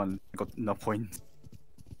ground if you want. I got enough points.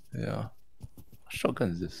 Yeah. What shotgun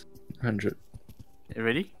is this? 100. You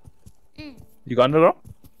ready? You got underground?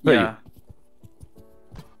 Where Yeah. are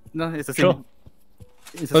you? No, it's the same. Sure.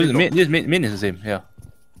 It's the Oh, same the main is the same, yeah.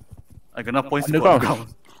 I got enough points to go on the Underground.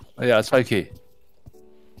 ground. Oh, yeah, it's 5k.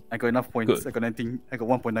 I got enough points. Good. I got 19. I got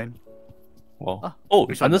 1.9. Wow. Ah, Oh,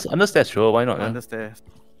 which one? under stairs, sure, why not? Yeah? Under stairs.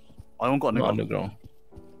 I won't go on the Not ground. underground.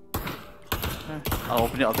 I'll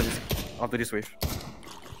open it after this wave.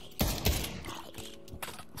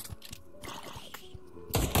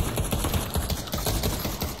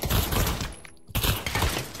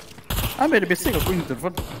 I made a mistake of going to the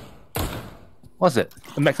front. What's it?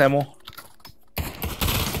 The max ammo?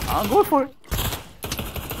 I'll go for it.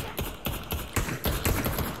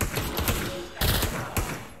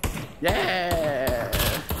 Yeah.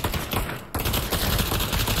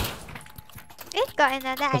 It's got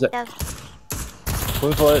another What's item.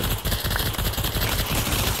 Going for it.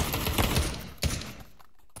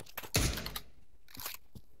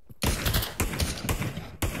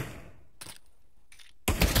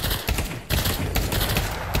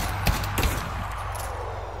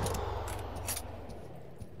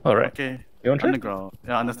 Alright. Okay. You want to try? Underground.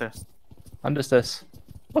 Yeah, understairs. Under stairs.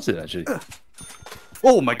 What's it actually?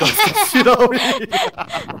 Oh my god, shit already.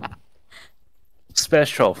 Spare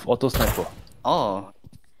 12, auto sniper. Oh.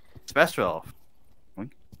 Special. He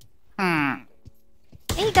got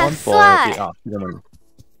 1.8. sword. Ah, never mind.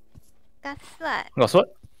 Got sword. Got sword?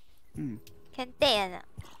 Can take or not?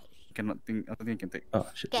 Cannot think. I don't think I can take. Oh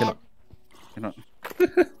shit, Can. cannot.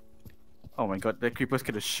 Cannot. Oh my god, that creeper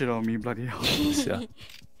scared the shit out of me, bloody hell. Yeah.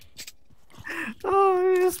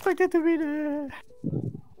 Oh, I expected to be there.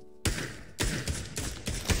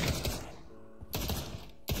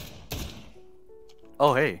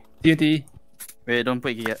 Oh, hey. TNT. Wait, don't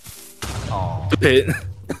put it yet. Oh. Hit.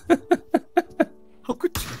 How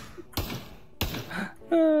could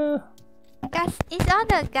you? Guys, is all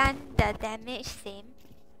the gun the damage same?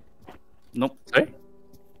 Nope. Sorry?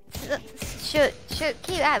 Should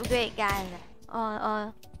keep upgrade gun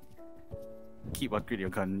or Keep upgrade your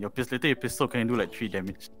gun. Your pistol can do like 3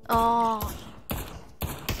 damage. oh.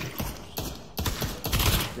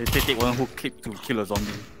 They take one hook clip to kill a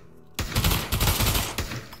zombie.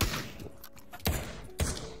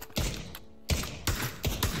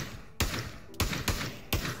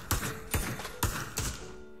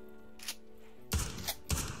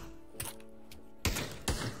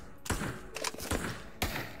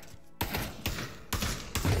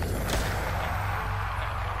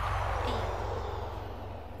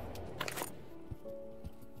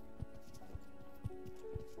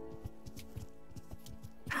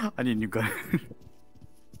 I need a new gun.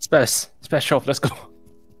 Space 12, let's go.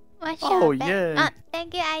 What's Oh, your back? yeah. Oh,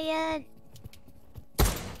 thank you, Iron.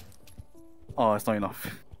 Oh, it's not enough.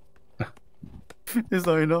 It's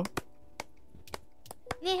not enough.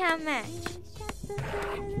 Need how much?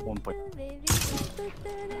 1 point.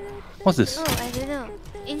 What's this? Oh, I don't know.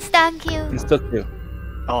 Instant kill. Insta kill.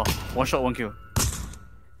 Oh, 1 shot, 1 kill.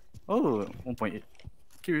 Oh, 1.8.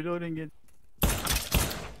 Keep reloading it.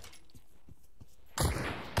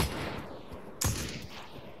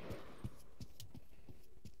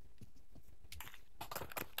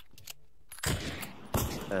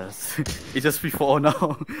 Yes. It's just free for all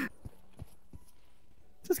now.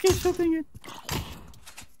 Just keep shooting it.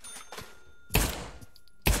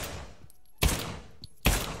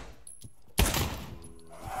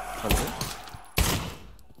 Hello?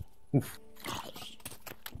 Oof.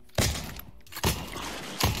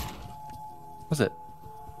 What's it?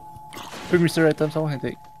 Free mystery item, someone can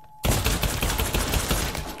take.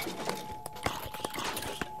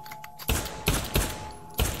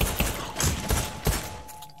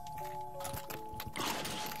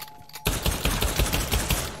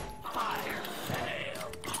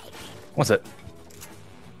 What's it?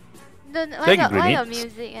 Why your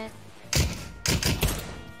music and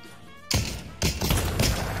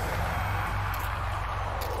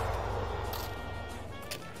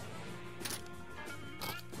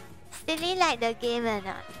Strawknight like the game or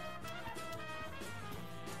not?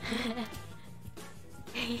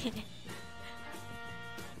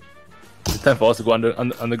 It's time for us to go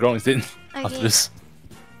underground instead. Okay. After this.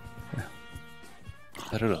 Yeah.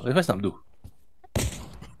 I don't know. Where's Nabdu?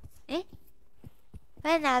 Eh?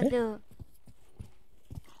 Where Nabdu?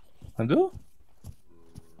 Nabdu?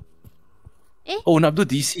 Eh? Oh, Nabdu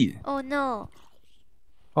DC. Oh no.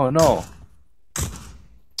 Oh no.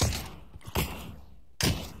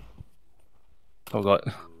 Oh god.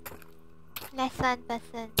 Less one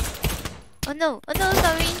person. Oh no,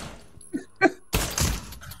 sorry.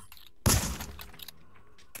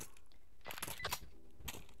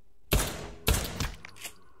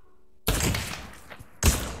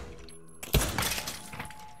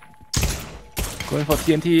 Going for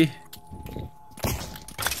TNT.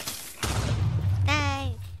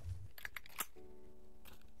 Nice.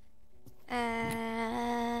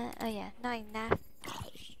 Oh yeah, not enough.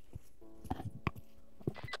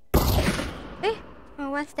 Eh?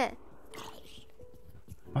 Oh, what's that?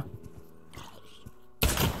 Huh?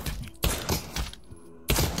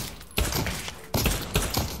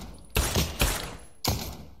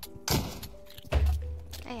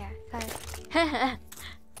 Oh yeah, sorry.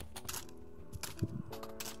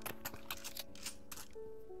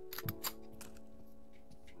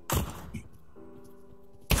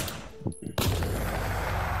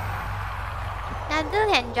 Nabdu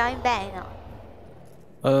can join back now.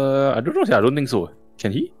 I don't know. I don't think so.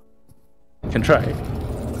 Can he? Can try.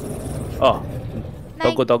 Oh.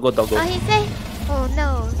 Doggo. Oh, he said. Oh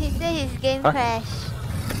no, he said his game Huh? crashed.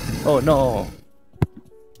 Oh no.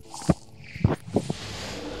 Oh,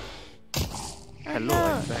 Hello, no.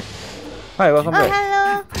 I'm back. Hi, welcome Oh, back.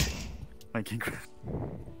 hello. My game crashed.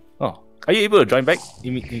 Oh. Are you able to join back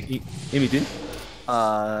in between?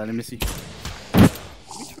 Let me see.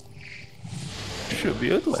 Should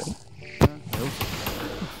be able to.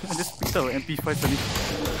 I just picked up an MP5 suddenly.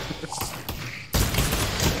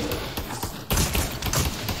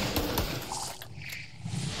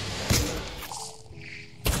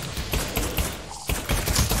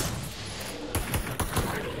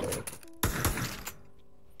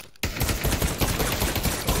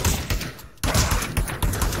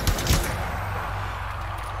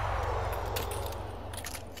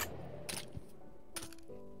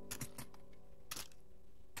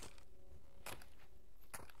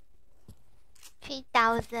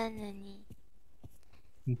 only.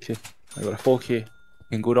 Okay, I got a 4K.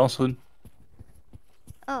 Can go down soon.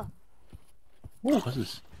 Oh. Oh, what's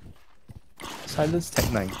this? Silence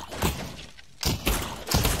Tech 9.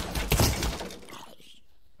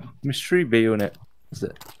 Mystery Bayonet. What's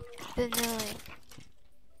that? Don't know it.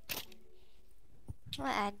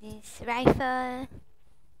 What are these? Rifle.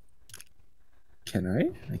 Can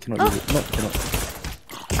I? I cannot Oh. use it. No, cannot.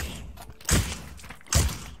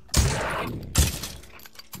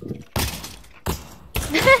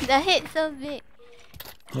 The head so big.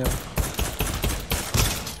 Yeah.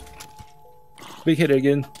 Big hit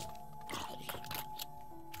again.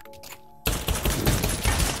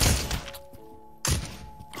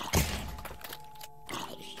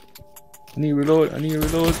 I need to reload.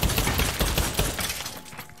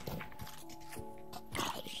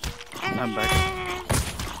 I'm back.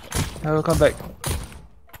 I will come back.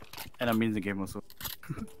 And I'm in the game also.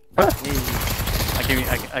 Huh?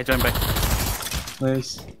 I joined back.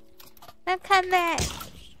 Nice. I'll come back.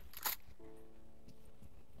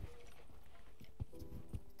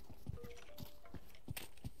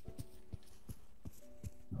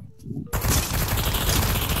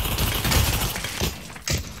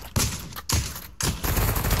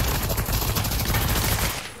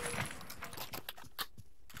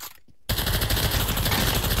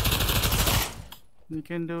 You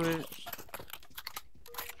can do it.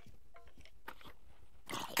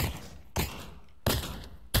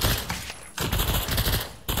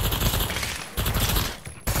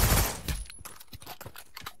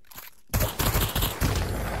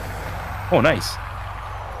 Oh, nice.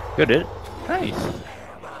 You did it. Nice.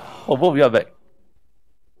 Oh, both of you are back.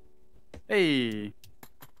 Hey.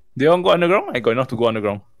 Do you want to go underground? I got enough to go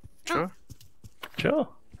underground. Sure. Sure.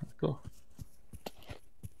 Let's go.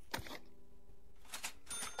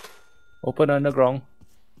 Open underground.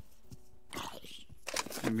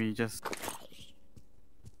 Let me just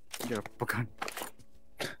get a Pokemon.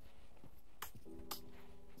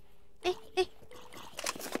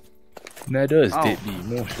 Nether is Ow. deadly.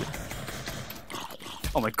 No shit.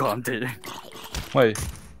 Oh my god, I'm dead. Why?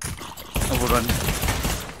 Overrun.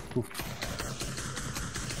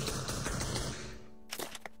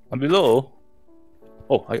 I'm below.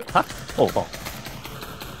 Oh, huh? Oh, wow.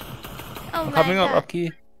 Oh I'm my coming up, god.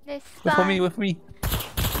 Lucky. They Wait for me, spawn. wait for me.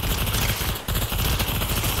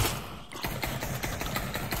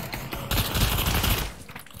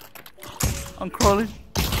 I'm crawling.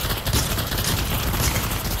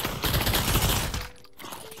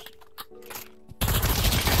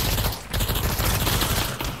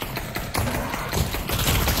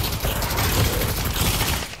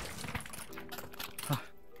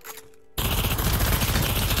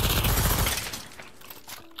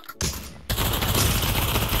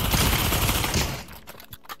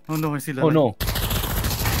 Oh no, I see the Oh light. no.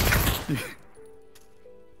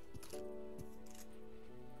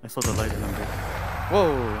 I saw the light and I'm dead.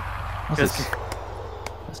 Whoa! What's Yes, this? okay.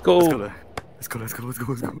 Let's go. Let's go. Let's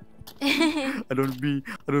go. I don't be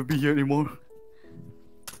here anymore.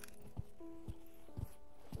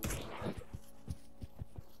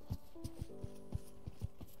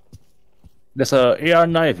 There's a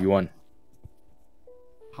AR9 if you want.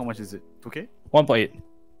 How much is it? 2K? 1.8.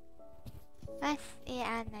 What's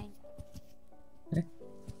AR9?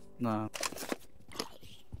 Nah.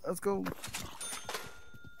 Let's go.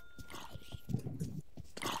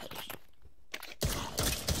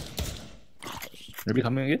 Maybe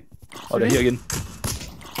coming again? Oh, they're here again.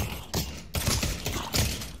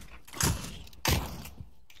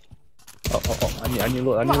 Oh, I need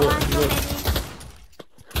load. No.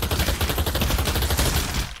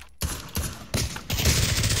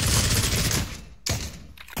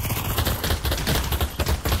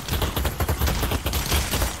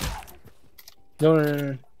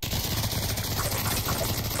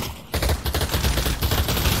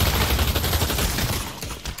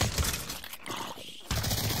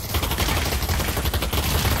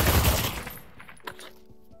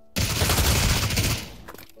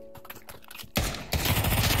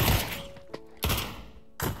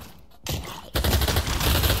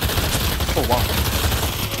 Oh wow.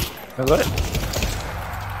 I got it.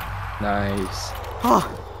 Nice. Oh,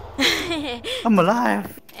 I'm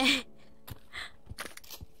alive.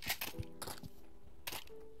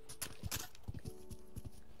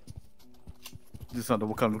 This is not the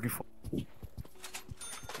work I'm looking for.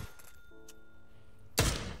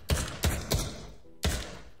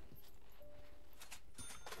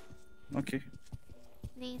 Okay.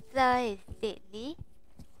 Laser is deadly.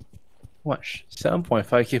 Watch.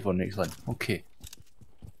 7.5k for next one. Okay.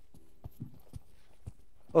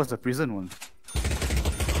 Oh, it's the prison one.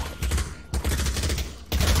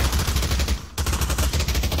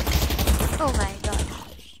 Oh my god.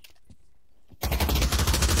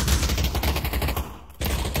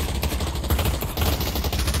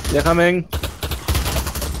 They're coming.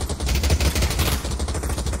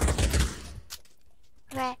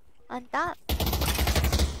 Where? On top?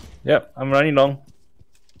 Yep, I'm running long.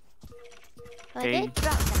 Will Hey. they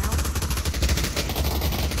drop down?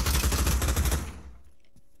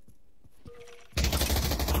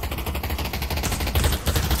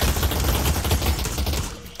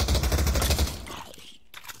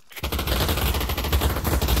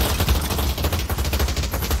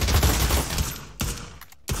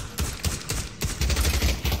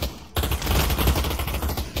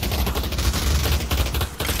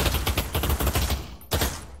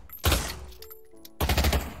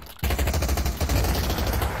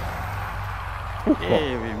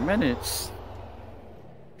 Hey, we managed.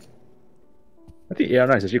 I think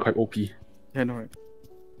AR9 is actually quite OP. Yeah, no, right.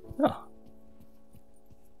 Ah.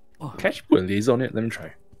 Oh. Can I actually put a laser on it? Let me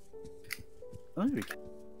try. Oh,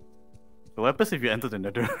 so what happens if you enter the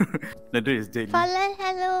nether? Nether is deadly. Fallen,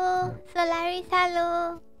 hello. Solaris,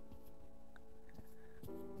 hello.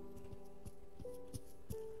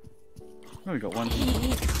 Oh, we got one.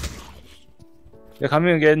 They're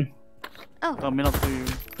coming again. Oh, Coming up to you.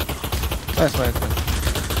 That's fine.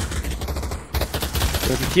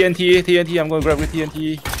 There's a TNT. I'm going to grab the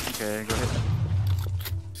TNT. Okay, go ahead.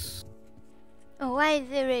 oh, why is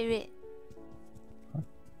it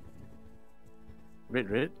red?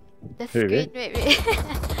 Red? The Red, screen red? red.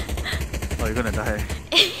 Oh, you're gonna die.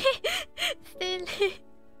 Still.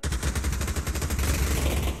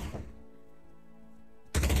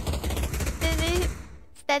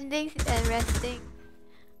 Standing and resting.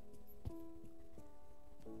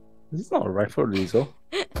 This is not a rifle laser.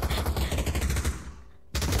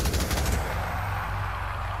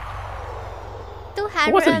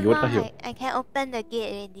 What's a 200 Yoda more, here? I can open the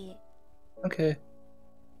gate already. Okay.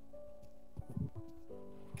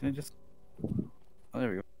 Can I just... Oh, there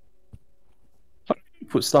we go. How do you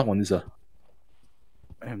put stuff on this?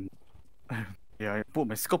 Um, Yeah, I put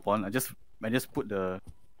my scope on. I just put the.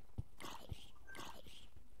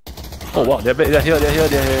 Oh wow, they're here.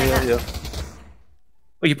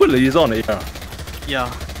 Oh, you put the laser on the AR.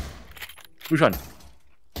 Yeah. Which one?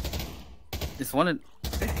 It's one.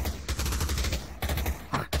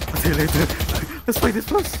 I'll see you later. Let's fight this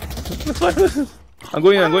first. Let's fight this. I'm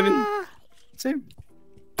going in. Same.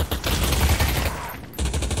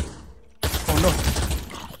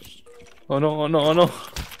 Oh no.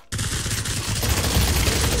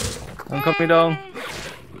 I'm coming down.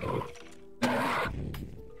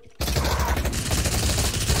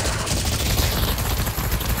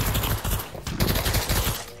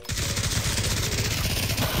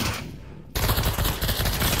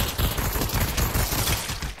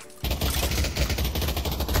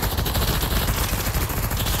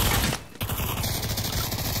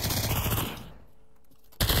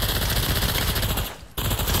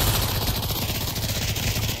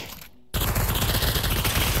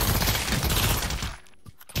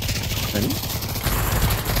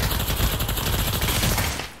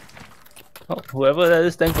 Oh, whoever that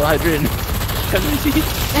is, thanks for hydrant. Can we see?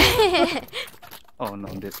 Oh no,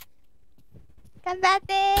 I'm dead.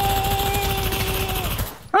 Combate!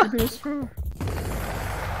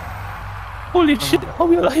 Holy shit, how are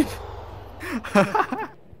we alive?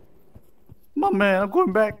 My man, I'm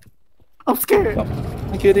going back. I'm scared.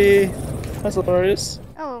 Hi kitty. Hi Solaris.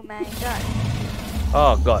 Oh my god.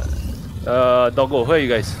 Oh god. Doggo, where are you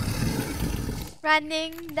guys?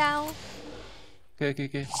 Running down.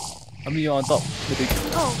 Okay. I'm you on top.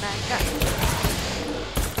 Oh my god.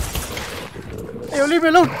 Hey, leave me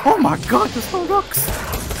alone. Oh my god, there's no rocks.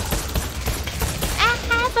 Ah,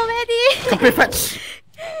 so many. Come here, fetch.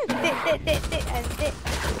 Dead, I'm dead.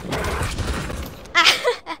 Ah.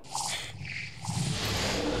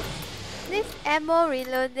 This ammo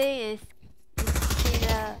reloading is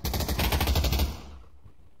killer.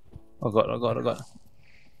 Oh god.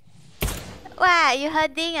 Wow, you're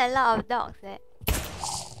herding a lot of dogs, eh?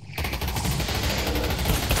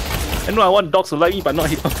 I know I want dogs to like me, but not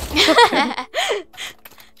here.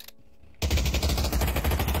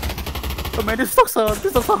 Oh man, this dogs are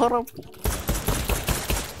haram.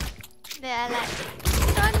 They are like,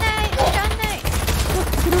 Strawknight.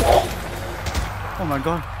 Oh my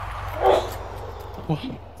god.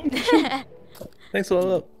 Thanks for the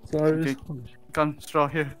love. Sorry. Okay, come, Straw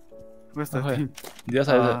here. Where's the team? The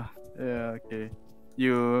other side. Yeah, okay.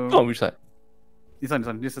 You. Oh, which side? This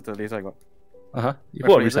one. This is the laser I got. You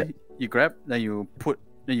put on which side? You grab, then you put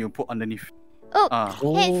underneath.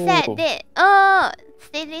 Oh, headset dead. Oh,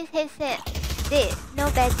 Steelie's headset dead. No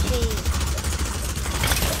battery.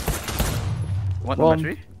 What, no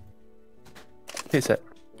battery? Headset.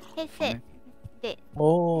 Headset dead.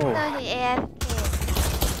 Oh. So he AFK.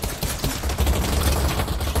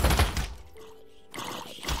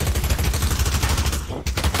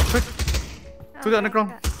 Quick! To the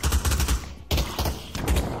underground.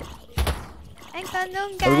 Anh có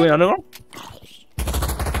nung Are we going underground?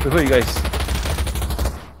 Where are you guys?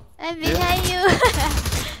 I'm behind you.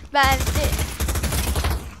 But I'm dead.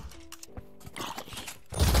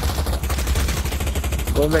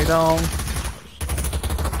 Going back down.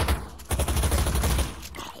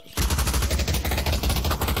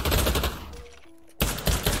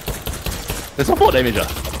 There's no 4 damage. I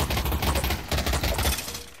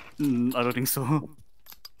don't think so.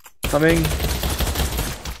 Coming.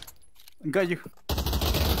 Got you.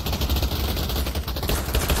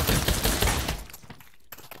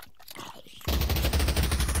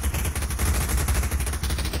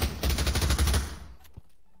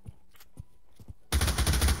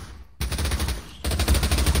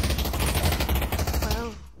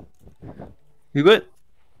 Wow. You good?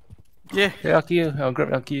 Yeah. Hey, Aki, I'll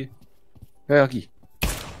grab Aki. Hey, Aki.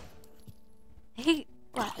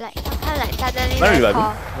 What? Like suddenly Very like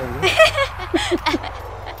well.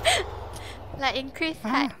 like increase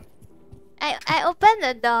height. I opened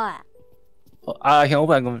the door. I can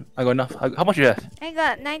open. I got enough. How much you have? I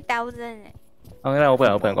got 9,000. I'm gonna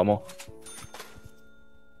open. I got more.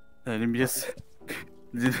 Let me just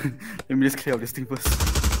clear out this thing first.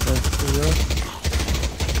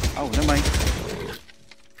 Oh, never mind.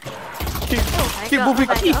 Keep moving.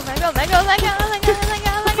 Oh my god.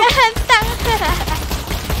 I'm stuck.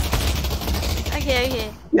 Okay.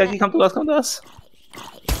 Yeah, Aki, come to us.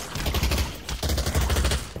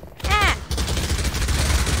 Ah!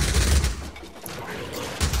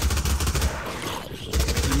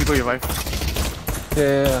 Let me go revive.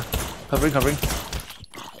 Yeah. Covering.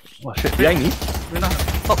 Oh shit, behind me. Rena,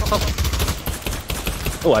 stop.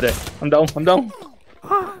 Oh, I died. I'm down.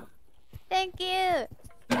 Thank you.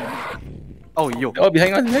 Oh, yo. Oh,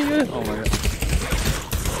 behind us. Oh my god.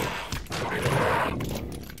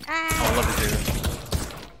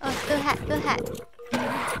 Too hard.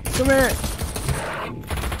 Come here.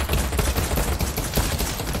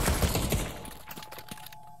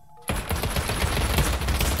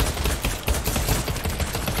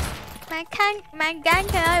 My gun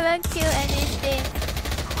cannot even kill anything.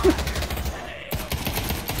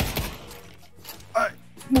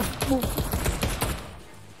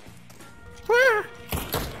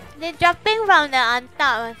 They're dropping from the on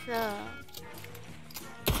top also.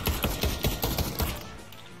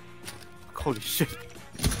 Holy shit.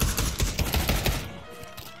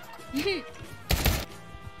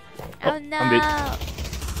 Oh no.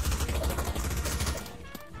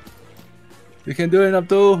 You can do it,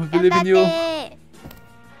 Nabdulew. I believe in you.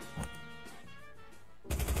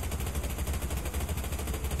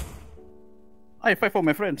 I fight for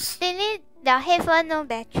my friends. They need the headphone no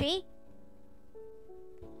battery.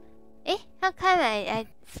 Eh, how come I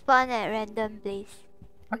spawn at random place?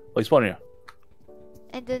 Oh, you spawn here.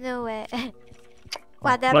 I don't know where.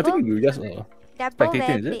 Well, I think you just double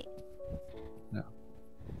spectating, is it?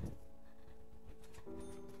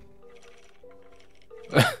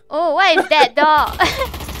 Oh, what is that dog?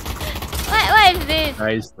 what is this?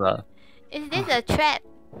 Nice. Is this a trap?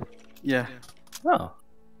 Yeah. Oh.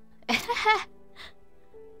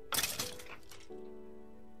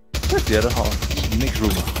 Where's the other hall? Next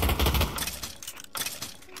room.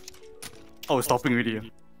 Oh, it's stopping video.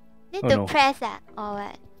 Need to press or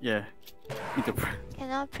what? Yeah. Need to press.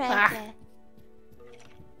 Cannot press there.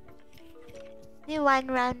 Need one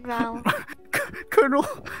run round. Colonel,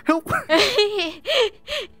 help!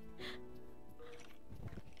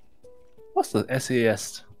 What's the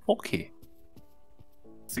SAS? Okay.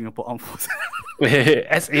 Singapore Armed Forces. Wait,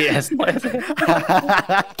 SAS, not SAS.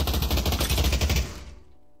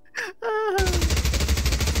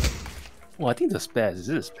 Oh, I think the spares. Is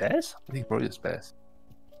it a spares? I think probably the spares.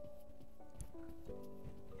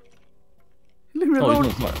 Leave me Oh, alone.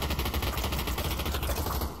 it's not.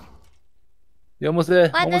 You're almost there.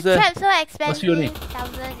 Why Almost the there. trap so Must be only.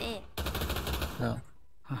 expensive? 1,008. Yeah.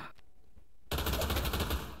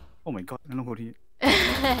 Oh my god, I know what he.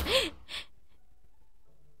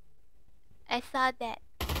 I saw that.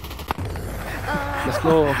 Let's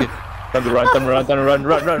go. Okay. Time to run,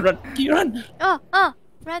 run. Keep run. Oh,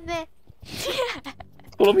 run there.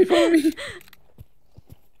 Follow me.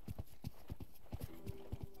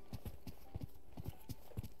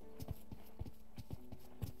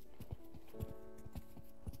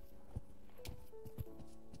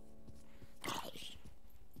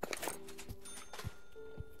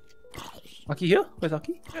 Aki here? Where's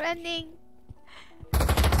Aki? Running.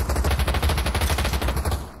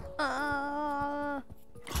 Oh.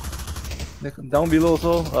 Down below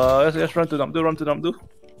also. Let's run to Nabdulew.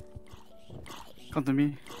 Come to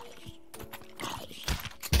me.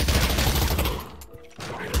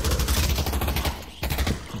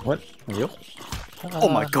 What? You? Oh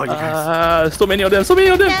my god, you guys. So many of them. No,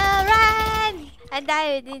 run! I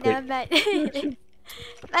died already, never mind.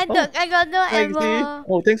 I got no ammo.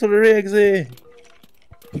 Oh, thanks for the red XA.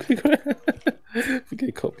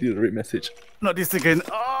 Okay, copy the red message. Not this again.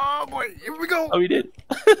 Oh boy, here we go. Oh, we did.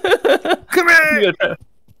 Come here.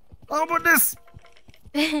 How about this?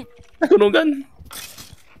 I got no gun.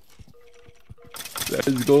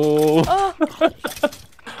 Let's go. Oh,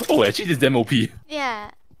 Oh, actually, this is damn OP. yeah.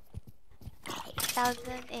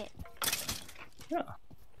 1,008. Yeah.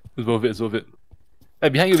 It's worth it. Hey,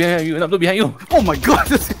 behind you. Nabdulew, behind you. Oh my god.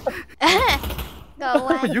 Got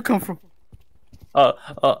Where one. you come from?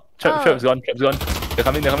 Trap's gone. They're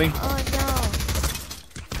coming. Oh no.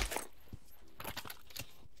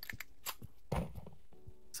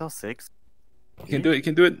 Cell 6. You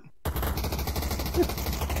can do it.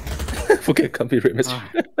 Forget copy red message.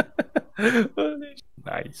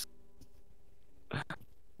 Nice.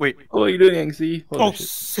 Wait. What are you doing, Angsi? Oh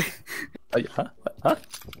shit. Huh? Huh?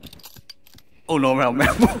 Oh no, man.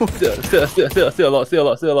 Still a lot. Still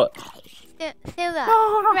got.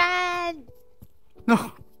 No. Run!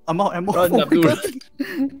 No. I'm out ammo. Run, Oh my Nabdulew. god.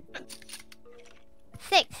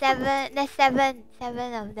 6, 7. There's 7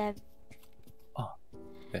 of them. Oh,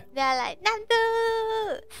 okay. They're like,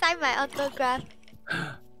 Nabdu! Sign my autograph.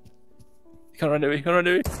 You can't run away.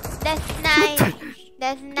 There's 9.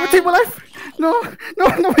 There's 9. Take my life. No,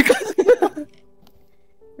 my god.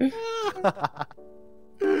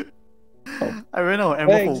 I ran out of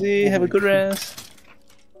ammo. Thanks, have a good rest.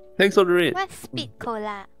 Thanks for the raid. What's speed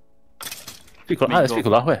cola? Speak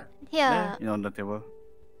cola, where? Here. Yeah, on the table.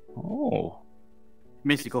 Oh,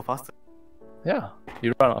 Makes you go faster. yeah.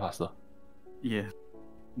 You run out faster. Yeah.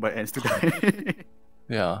 But ends to die.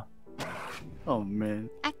 Yeah. Oh man.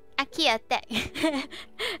 Aki attack.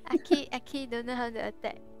 Aki don't know how to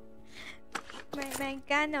attack. My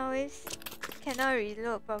gun always cannot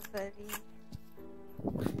reload properly.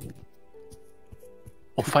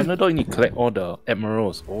 Oh, final door, you need to collect all the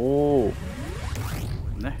admirals. Oh.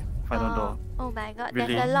 Nah, final door. Oh my god,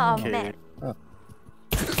 Really? there's a lot of Okay. map.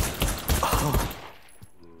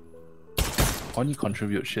 Only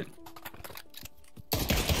contribute shit.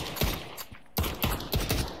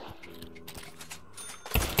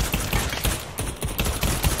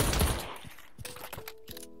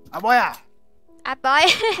 Ah boy ah! Ah boy!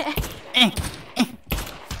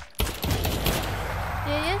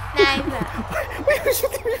 You use knife ah? Why are you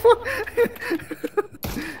shooting me for?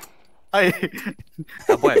 Ay!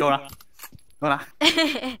 Ah boy, don't lah. Don't lah.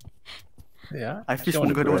 Yeah. I fish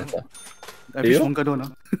don't monger want don't. to I fish you? monger don't.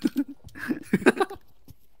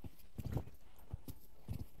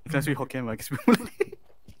 Can I speak Hokkien? I can speak Malay.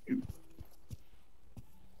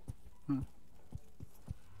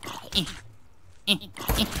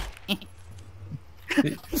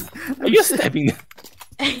 Are you stabbing them?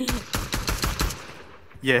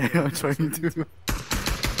 Yeah, I'm trying to.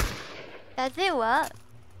 Does it work?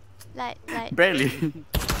 Like Barely.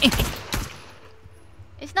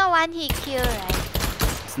 it's not one hit kill,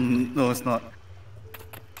 right? No, it's not.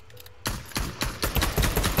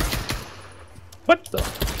 What the?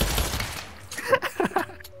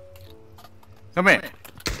 Come here.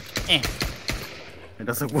 It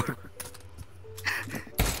doesn't work.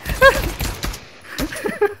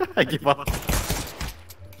 I give up.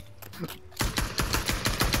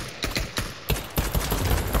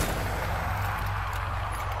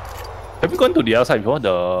 Have you gone to the other side before?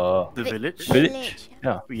 The village? Village?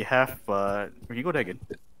 Yeah. We have, we can go there again.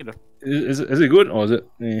 You know, Is it good or is it?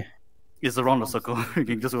 Eh? it's around the circle. You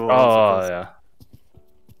can just go around the Oh, circles. yeah.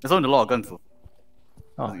 There's only a lot of guns though.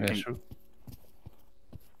 Oh, You yeah, can- true.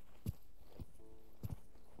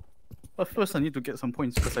 But first I need to get some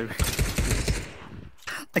points because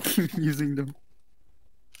I keep using them.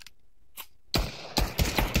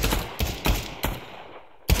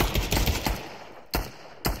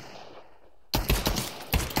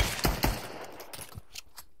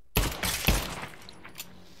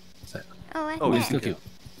 Oh, what's Oh, that? it's Still kill.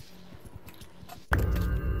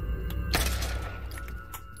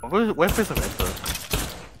 Where first have I entered?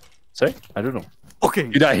 Sorry? I don't know. Okay.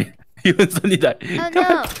 You die. You instantly die. Oh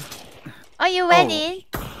no! Oh, you went Oh. in?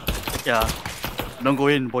 Yeah. Don't go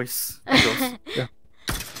in, boys. and girls.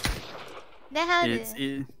 Then how It's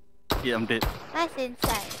do... yeah, I'm dead. What's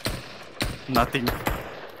inside? Nothing.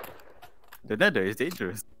 The nether is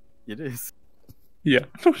dangerous. It is. Yeah.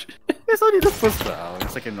 It's only the first round,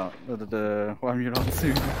 second round. The 1 round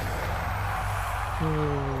soon.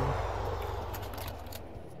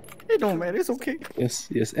 Hey, no man, it's okay. Yes,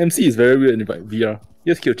 yes. MC is very weird in VR.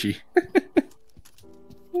 Yes, kill Chi.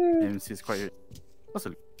 MC is quite weird. What's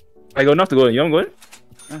a I got enough to go in. You want to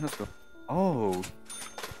go in? let's go. Oh,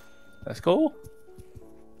 Let's go.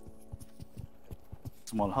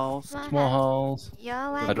 small house. Small house. Your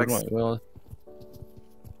I one? don't know. Well,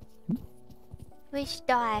 Which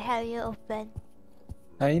door I have you open?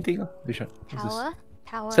 anything? Which one? What's this? Tower?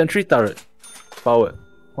 Tower. Sentry turret. Powered.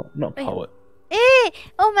 Oh, not Wait. powered. Eh!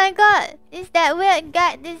 Oh my god! Is that weird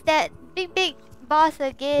guy? Is that big boss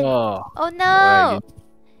again? Oh, Oh no!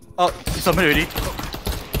 Oh, somebody already.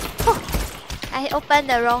 I opened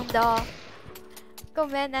the wrong door. Go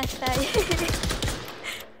man, aside.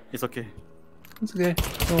 It's okay. it's okay.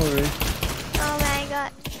 Don't worry. Oh my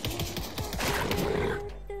god.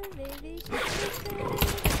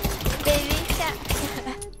 Baby shark.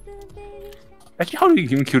 Actually, how do you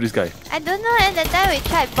even kill this guy? I don't know, at the time we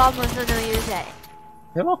tried bomb also no use, right?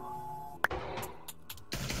 Yeah, well.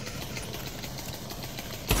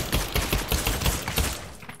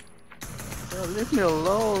 Oh, leave me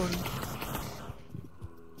alone.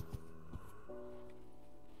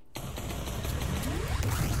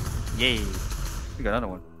 Yay. We got another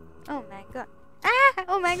one. Oh my god. Ah!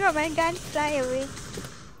 Oh my god, my gun fly away.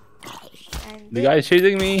 I'm The dead. guy is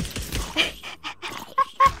chasing me.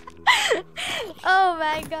 Oh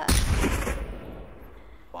my god.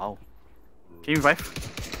 Wow. Can you revive?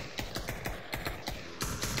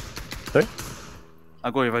 Sorry?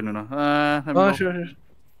 I'll go revive Nuna. Let me Oh, go. sure.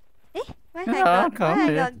 Eh? Why Yeah, I got, come why I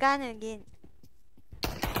here. got gun again?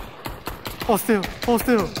 Hold still. Hold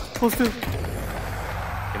still. Hold still.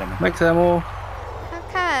 Okay, never mind. Max ammo. How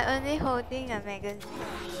come I only holding a magazine?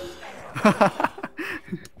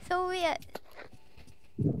 So weird.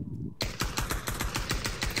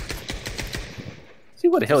 See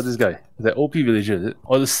what the hell is this guy? Is that OP villager, is it?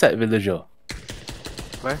 Or the set villager?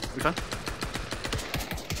 Where? Which one?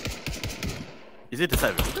 Is it the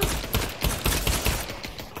side?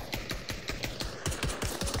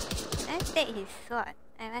 take his sword.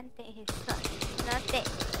 I want take his sword. No take.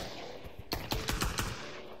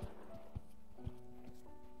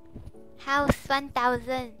 House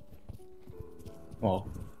 1000. Oh.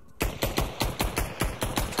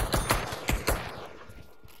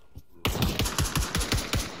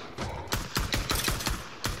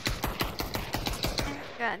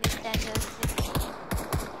 Got Nintendo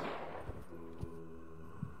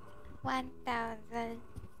 1000.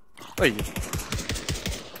 Wait.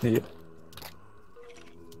 Yeah.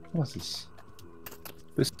 What's this?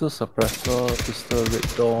 Pistol suppressor, pistol red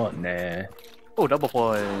dot, nah. Oh, double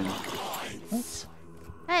point. What?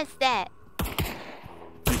 What is that?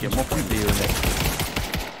 You get more points. Bayonet.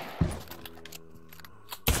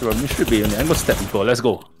 So a mystery bayonet. I'm gonna step before. Let's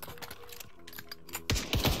go.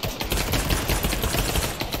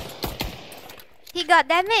 He got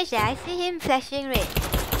damage. I see him flashing red.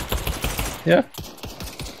 Yeah.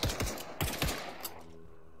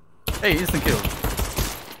 Hey, instant kill.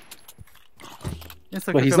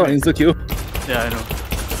 Instant But kill. he's not insta kill. Yeah, I know.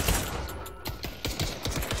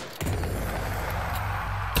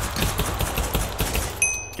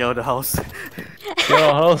 Get out of the house. Get out of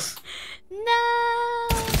our house. No!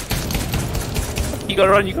 You gotta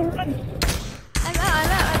run, you gotta run. I'm out.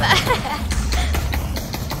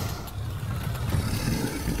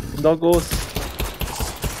 Doggos.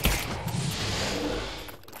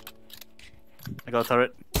 I got a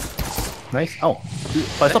turret. Nice. Ow.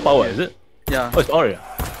 But it's not power, is it? Yeah, Oh, it's aura.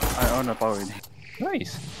 I own the power already.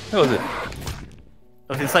 Nice. Where was it? It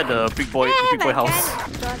was inside the big boy My house.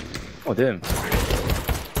 gun is gone. Oh, damn.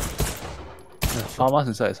 The farmer's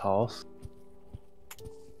inside his house.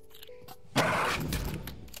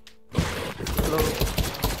 Hello.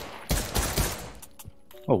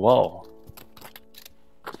 Oh, wow.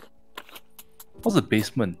 What's the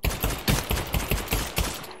basement?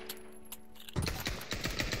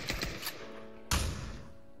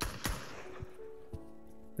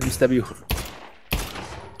 Let me stab you.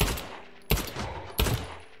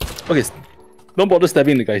 Okay, don't bother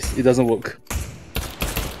stabbing the guys, it doesn't work.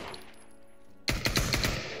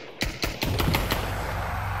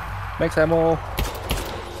 Max ammo.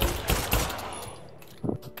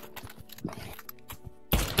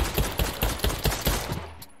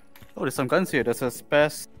 Oh, there's some guns here. There's a spare,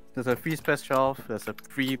 there's a free spare shelf. There's a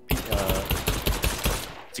free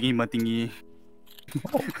thingy.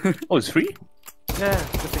 Oh, it's free? Yeah,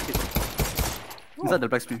 just take it. Inside the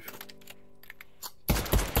blacksmith.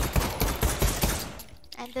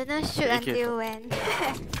 I don't know shoot AK. until when.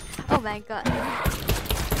 Oh my god.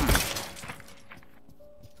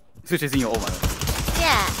 Still chasing your old one.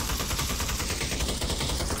 Yeah.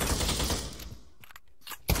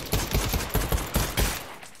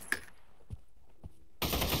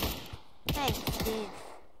 Thanks, this.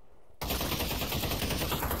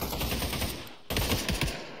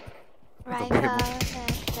 Rifle,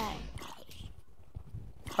 left side.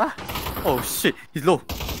 Ah! Oh shit, he's low.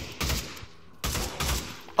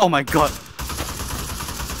 Oh my god.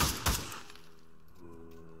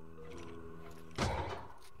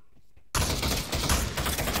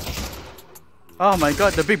 Oh my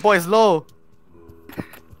god, the big boy is low.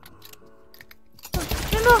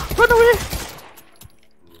 No, run away.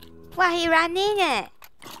 Why he running eh?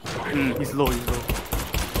 He's low, he's low.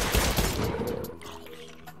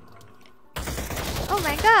 Oh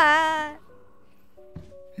my god.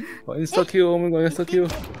 Oh, insta kill, oh my god, insta kill.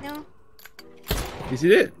 No. Is he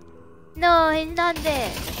dead? No, he's not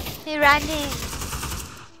dead. He's running.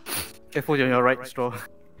 Careful, you're on your right, Straw.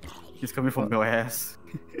 He's coming from your ass.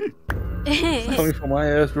 Coming from my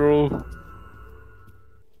ass, bro.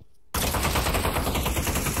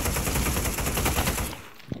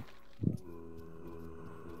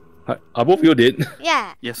 Are both of you dead?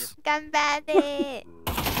 Yeah. Yes. Ganbare.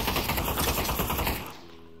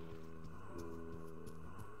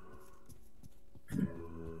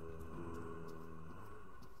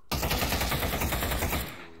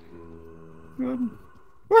 Run.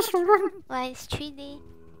 Run. Why is 3D?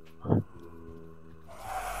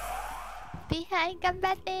 Behind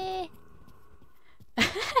Ganbare.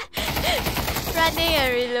 Running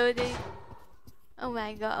and reloading. Oh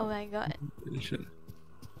my god, oh my god.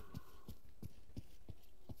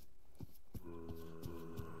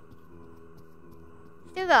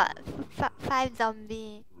 Still got 5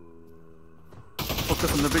 zombies.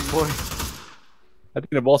 Focus on the big boy. I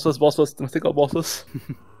think the boss first, must take out bosses.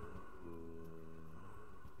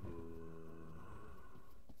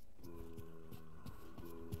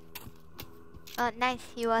 Oh nice,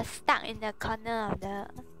 he was stuck in the corner of the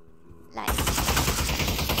light.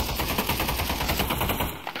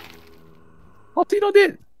 How's he not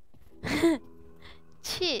dead?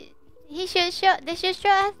 Shit, He should show. They should show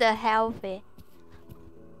us the health. Eh?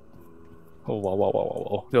 Oh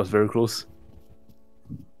wow. That was very close.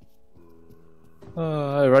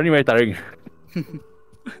 Running very tiring.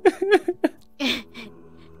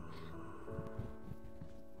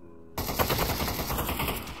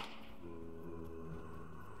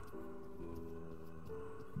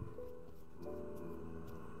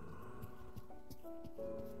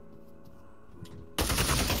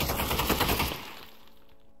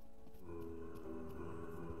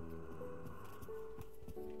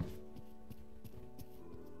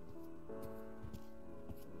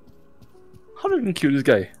 How did I kill this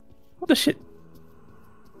guy? What the shit?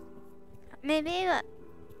 Maybe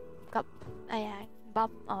got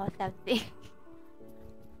bomb or something.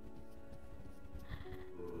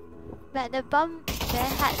 But the bomb very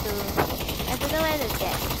hard to. I don't know where to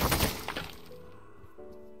get.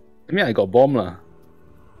 I mean, I got bomb lah.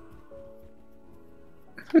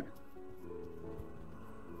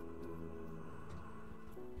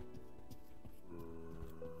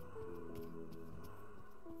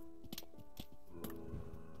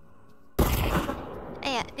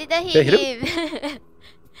 Yeah, didn't hit him.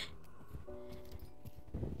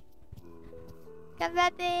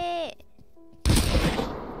 Kabate!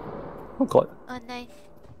 Oh god. Oh, nice.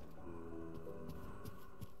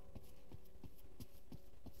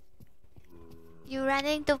 You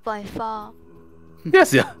running 2.4.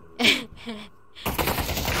 Yes, yeah.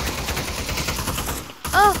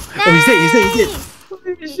 Oh, nice! Oh, he's dead.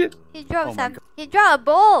 Holy shit. He dropped Oh my some. He dropped a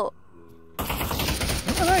bowl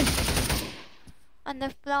Alright. on the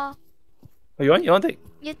floor. Oh, you want take?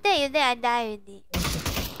 You take, I die already.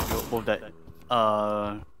 You both died.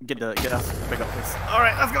 Get us back up first.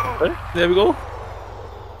 Alright, let's go! Okay, there we go.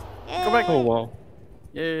 Go back. Yay. Oh wow.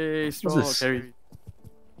 Yay, straw this? carry.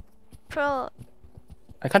 Pro.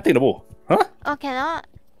 I can't take the bow. Huh? Oh, cannot.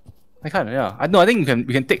 I can't. Yeah. I think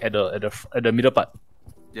we can take at the middle part.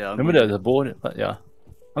 Yeah, Remember there's a bow, but yeah.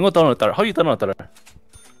 I'm gonna turn on the turret. How you turn on the turret?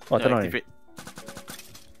 Oh, turn on it. activate.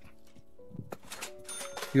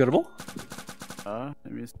 You got a bow?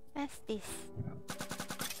 Let me What's this?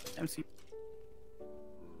 MC.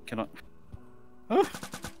 Cannot. Huh?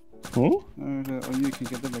 Only you can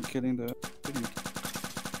get them by killing the.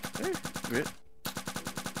 Weird.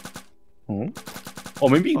 Hmm? Oh,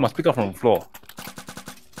 maybe you must pick up from the floor.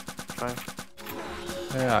 Try.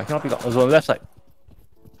 Yeah, I cannot pick up. It's on the left side.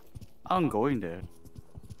 I'm going there.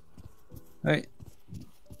 Right.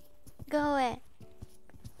 Go where?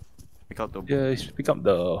 Pick out the. Yeah, you pick up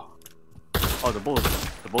the. Oh, the ball.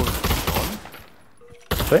 The ball is gone.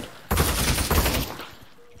 Wait.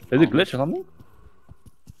 Is it glitch or something?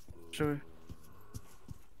 Sure.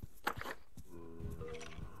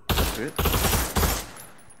 That's weird.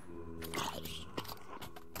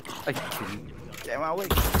 I can get my way.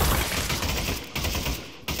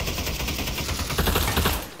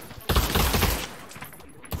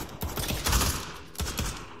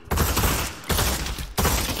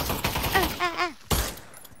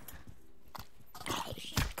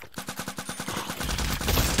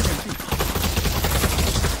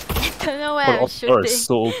 I don't know where Oh, I'm the shooting. is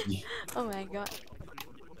so OP. Oh my god.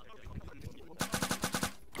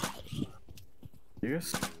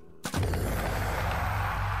 Serious?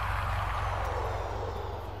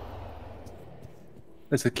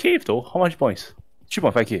 There's a cave though. How much points?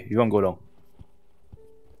 3.5k. You want to go down?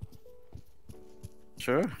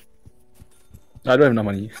 Sure. I don't have enough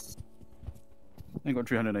money. I got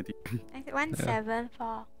 390.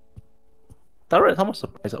 174. Turret, how much the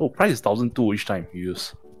price? Oh, price is 1,200 each time you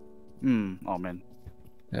use. Oh man.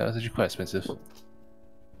 Yeah, that's actually quite expensive.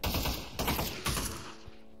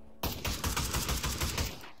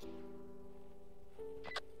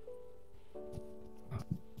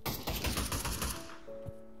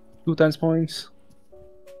 Two times points.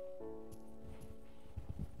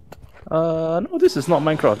 No, this is not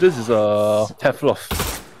Minecraft. This is Pavlov.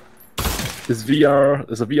 It's VR.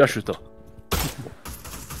 It's a VR shooter.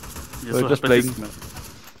 We're just playing.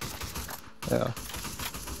 Yeah.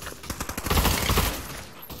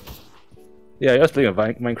 Yeah, you're just playing a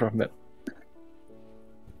Minecraft map.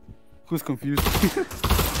 Who's confused?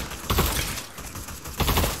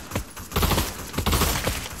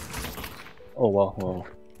 Oh wow, wow.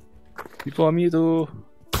 People want me to.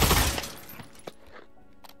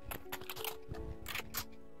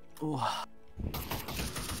 Oh.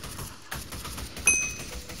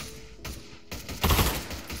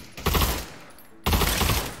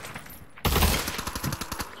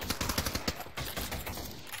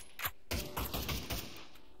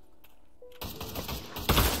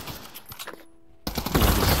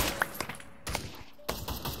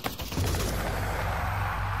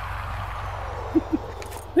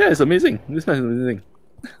 Yeah, it's amazing. This match is amazing.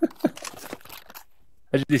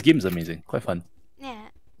 Actually, this game is amazing. Quite fun. Yeah.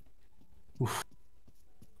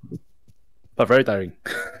 But very tiring.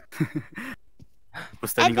 We're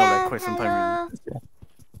standing out like Adam, quite some time hello. already.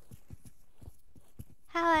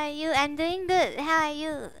 How are you? I'm doing good. How are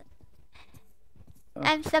you? Oh,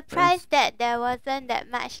 I'm surprised that there wasn't that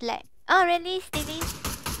much lag. Oh really, Stevie?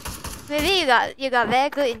 Maybe you got very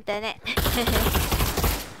good internet.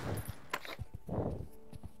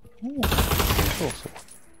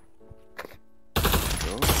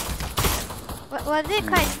 Was it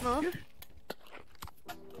quite smooth?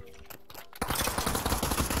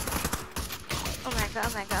 Oh my god,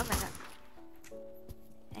 oh my god, oh my god.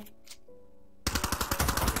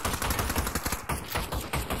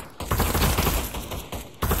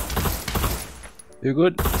 You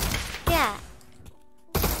good? Yeah,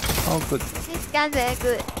 Oh, good. this gun very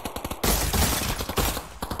good.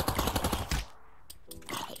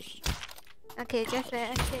 Okay, just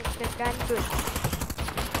okay, the gun good.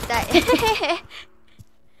 Die.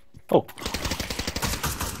 Oh,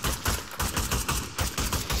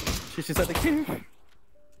 She's inside the cave.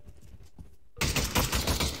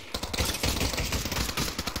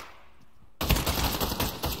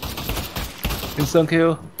 instant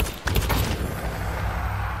kill.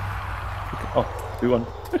 Oh, we won.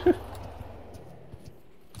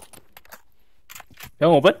 You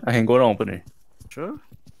want open? I can go down open it. Sure.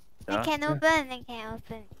 I Yeah. can open, I can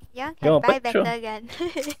open. You You can want buy open? Sure. better gun.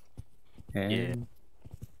 And Yeah.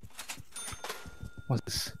 what's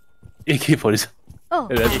this? AK for this. Oh,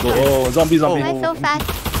 Let's go. Oh, zombie. why so fast?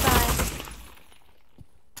 Sorry.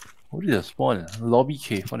 What is the spawn? Lobby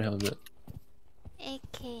cave. What the hell is that?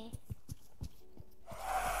 AK.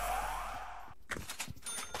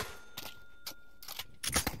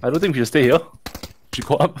 I don't think we should stay here. We should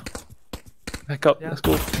go up. Back up. Yeah. Let's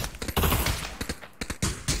go.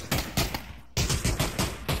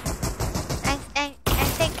 I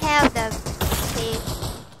take care of the cave.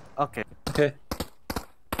 Okay. Okay.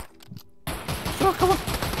 Oh, come on.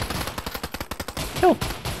 No.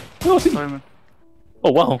 No, see. Sorry, man.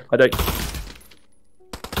 Oh, wow. I died.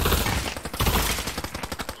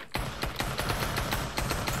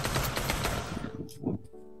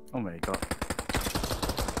 Oh my god.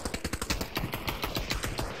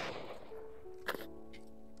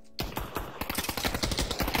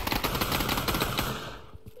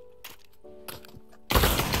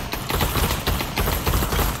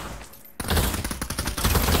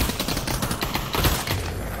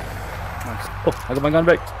 Nice. Oh, I got my gun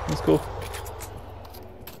back. Let's go.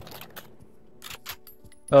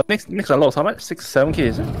 Next unlock how much? 7K,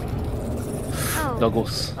 is it? Oh.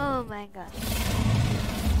 Doggos. Oh my god.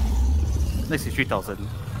 Next is 3,000.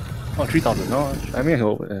 Oh, 3,000. No, I mean, I can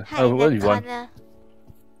open. Hide in What do the you want? corner.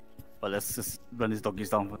 But let's just run these doggies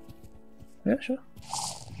down first. Yeah, sure.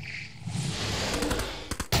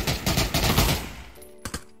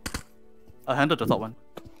 I'll handle the top one.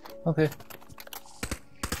 Okay.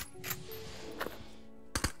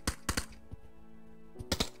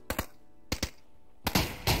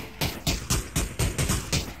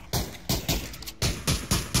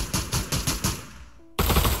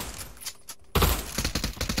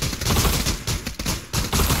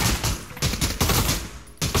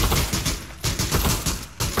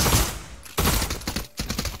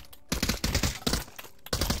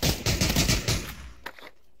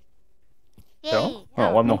 Yay! Yeah?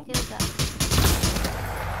 Oh, one more. still got-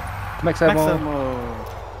 Max ammo. Maximo!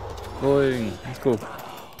 Going. Let's go.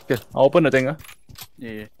 Okay, I'll open the thing.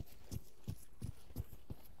 Yeah, yeah.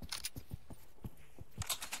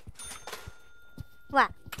 Wow,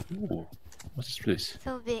 Ooh. What's this place?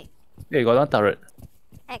 so big. Yeah, you got one turret.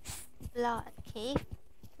 Explore cave.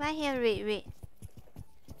 Right here, read.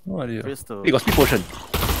 No idea. Where's the Hey, you got speed potion.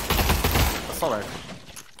 assault rifle?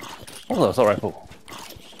 What's the assault rifle?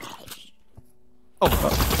 Oh!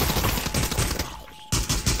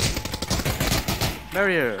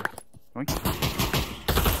 Barrier! Oink.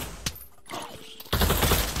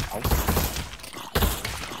 Ow.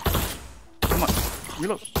 Come on,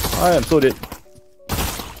 reload. I am so dead.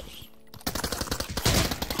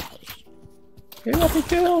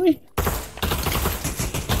 Kill me.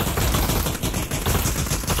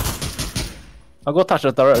 I'll go touch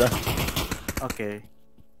the turret. Okay.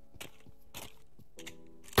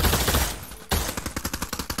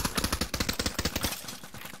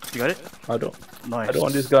 You got it? I don't Nice.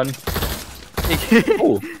 want this gun.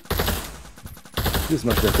 Oh. This is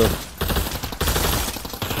much better.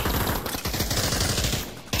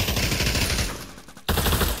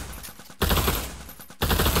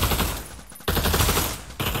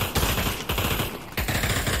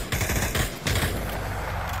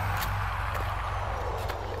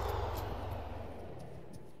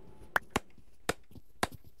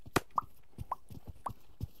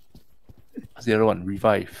 What's the other one?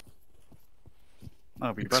 Revive.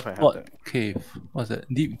 Oh, Revive, I have Explore that. cave. What's that?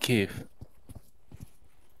 Deep cave.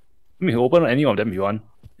 I mean, open any of them if you want.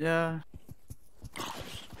 Yeah.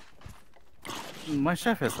 My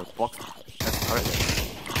chef has a box. That's correct.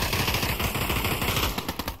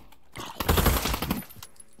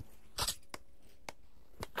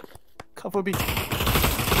 Cover me.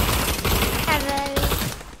 Hello.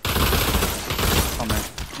 Oh man,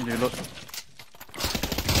 need to reload.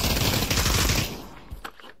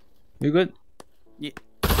 You good? Yeah.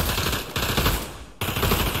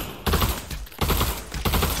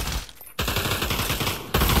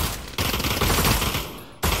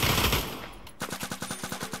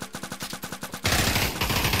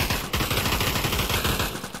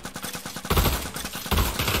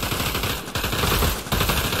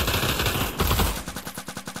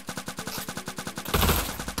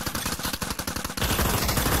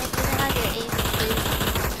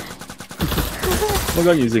 What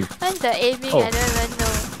gun you using? What's the aiming? Oh. I don't even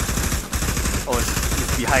know. Oh,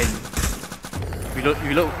 it's behind.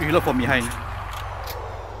 Reload from behind.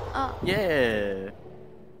 Oh. Yeah.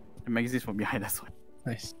 The magazine's from behind, that's why.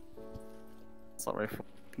 Nice. Assault rifle.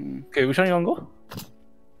 Okay, which one you want to go?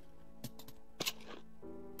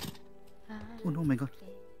 Oh no, my god.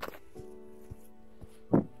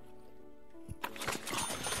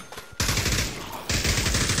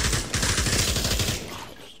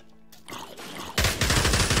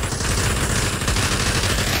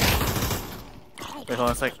 Wait, hold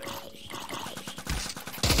on a sec.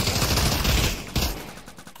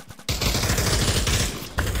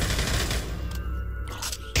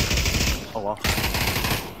 Oh wow.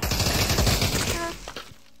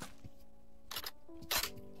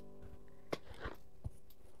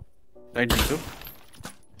 I need to.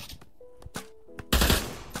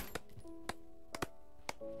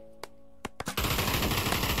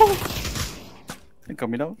 They're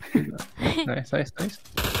coming out. Nice, nice, nice.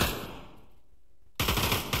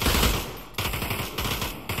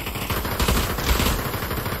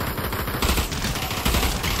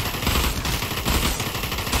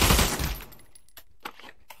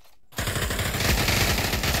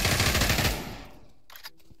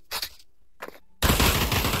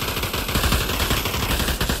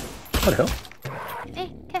 What the hell? Hey,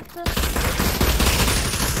 careful.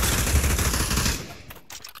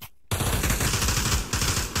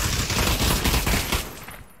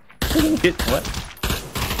 Hit what?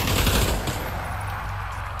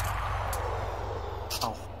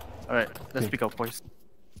 Ow. Alright, let's pick up boys.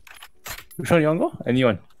 Which one you want to go?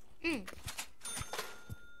 Anyone? Mm.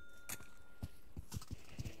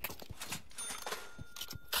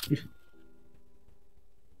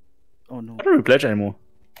 Oh no. I don't repledge anymore.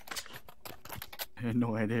 I have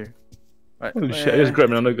no idea. Right. Holy shit, I just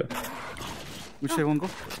grabbed another gun. Which way you want to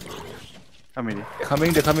go? How many?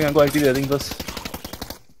 They're coming, I'm going to activate the thing first.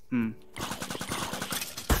 Hmm.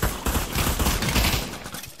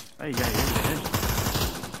 Hey, yeah.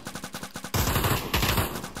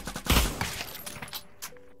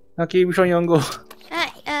 Okay, which one you want to go?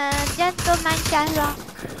 Just go mine just lor.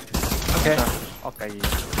 Okay. Okay.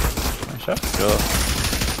 Sure. Sure.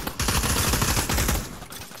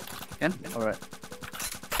 Can? Alright.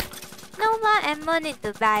 No more ammo need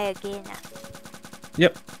to buy again.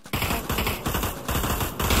 Yep.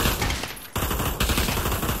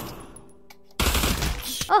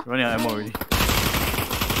 Oh, Running out of ammo already.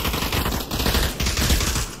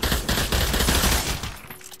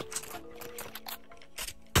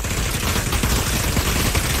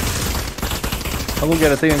 I'll go get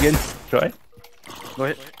the thing again. Try. Go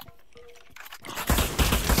ahead.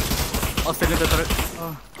 Oh, second the turret.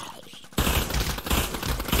 Oh.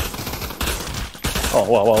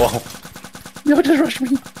 Wow. You just rushed me.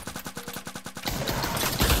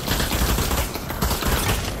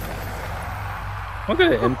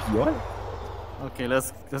 Okay, MP, what? Okay,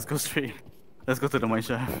 let's go straight. Let's go to the mine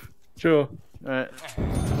shaft. Sure. Alright.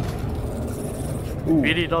 Ooh.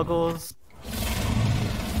 Really, doggos.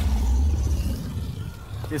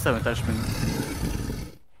 This have attachment.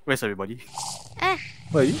 Where's everybody?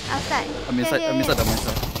 Where are you? Outside. I'm inside the mine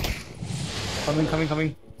shaft.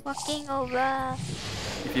 Coming. Walking over.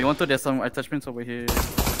 If you want to, there's some attachments over here.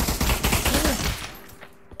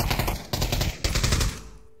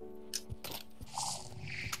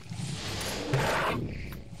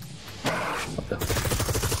 What the?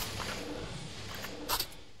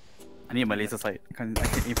 I need my laser sight. I can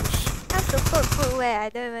aim for How to put food where? I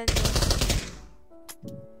don't even know.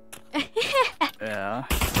 Yeah.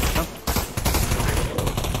 Huh?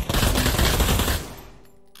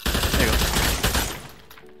 There you go.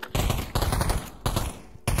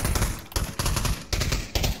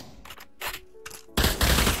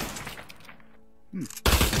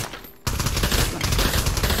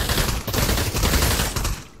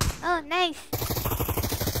 Oh, nice.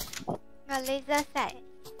 Got laser sight.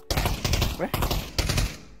 Where?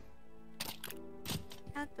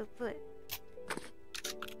 How to put?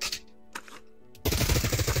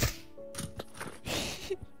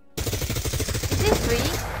 Is it free?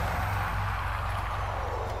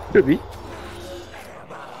 Should be.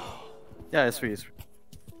 Yeah, it's free. It's free.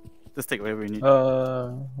 Just take whatever you need.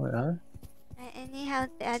 Wait, huh? Anyhow,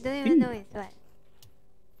 I don't even know it's what.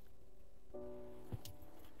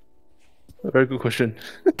 A very good question.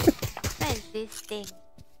 What is this thing?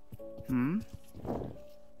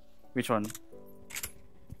 Which one?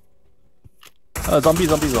 Zombie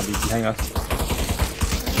behind us.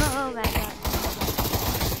 Oh my god.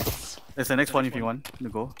 There's the next one if you want to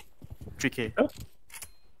go. 3k.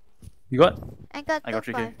 You got? I got I got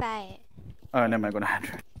 3K. 2.5. Oh, never mind, I got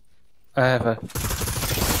 100. I have.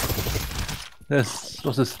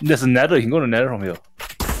 What's this? There's a nether. You can go to nether from here.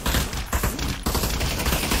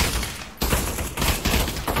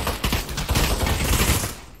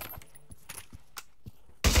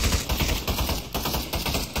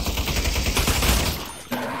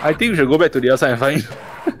 I think we should go back to the other side and find.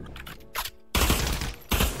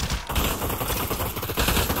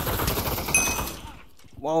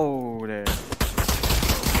 Whoa, there.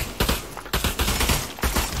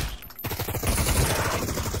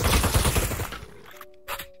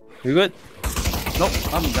 You good? Nope,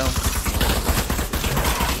 I'm down.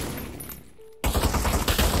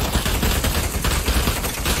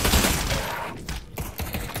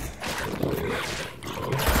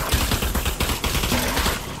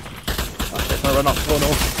 Let's not run up. Oh no.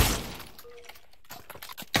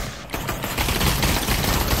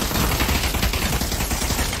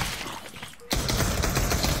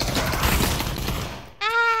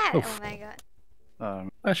 Ah! Oof. Oh my god.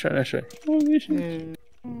 Nice try. Holy shit. Yeah.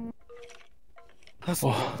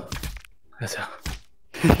 Oh. Yes, yeah.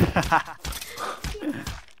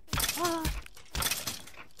 Oh.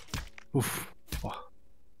 Oof. Oh.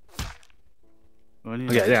 Only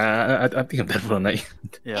Okay, yeah, I think I'm dead for the night.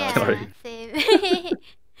 Yeah. Sorry. Same.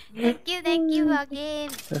 Thank you for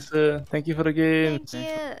game. Yes, thank you for the game. Thank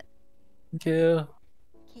you. Thank you.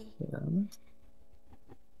 Okay. Yeah.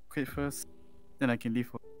 Quit first, then I can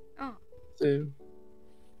leave. Oh. So,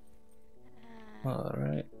 Uh,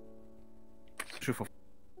 alright. True for.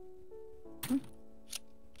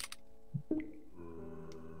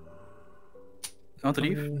 I want to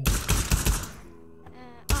leave. oh.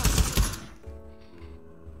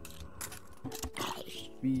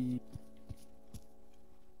 We.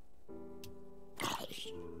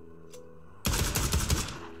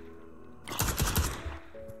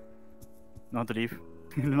 I want to leave.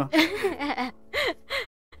 No.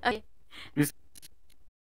 Okay.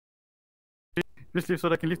 Just leave so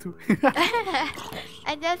that I can leave too.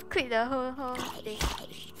 I just quit the whole thing.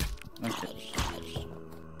 Okay.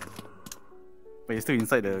 But you're still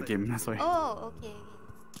inside the game, that's why. Oh, okay.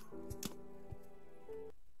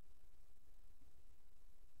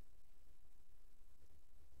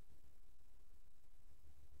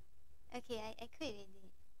 Okay, I quit already.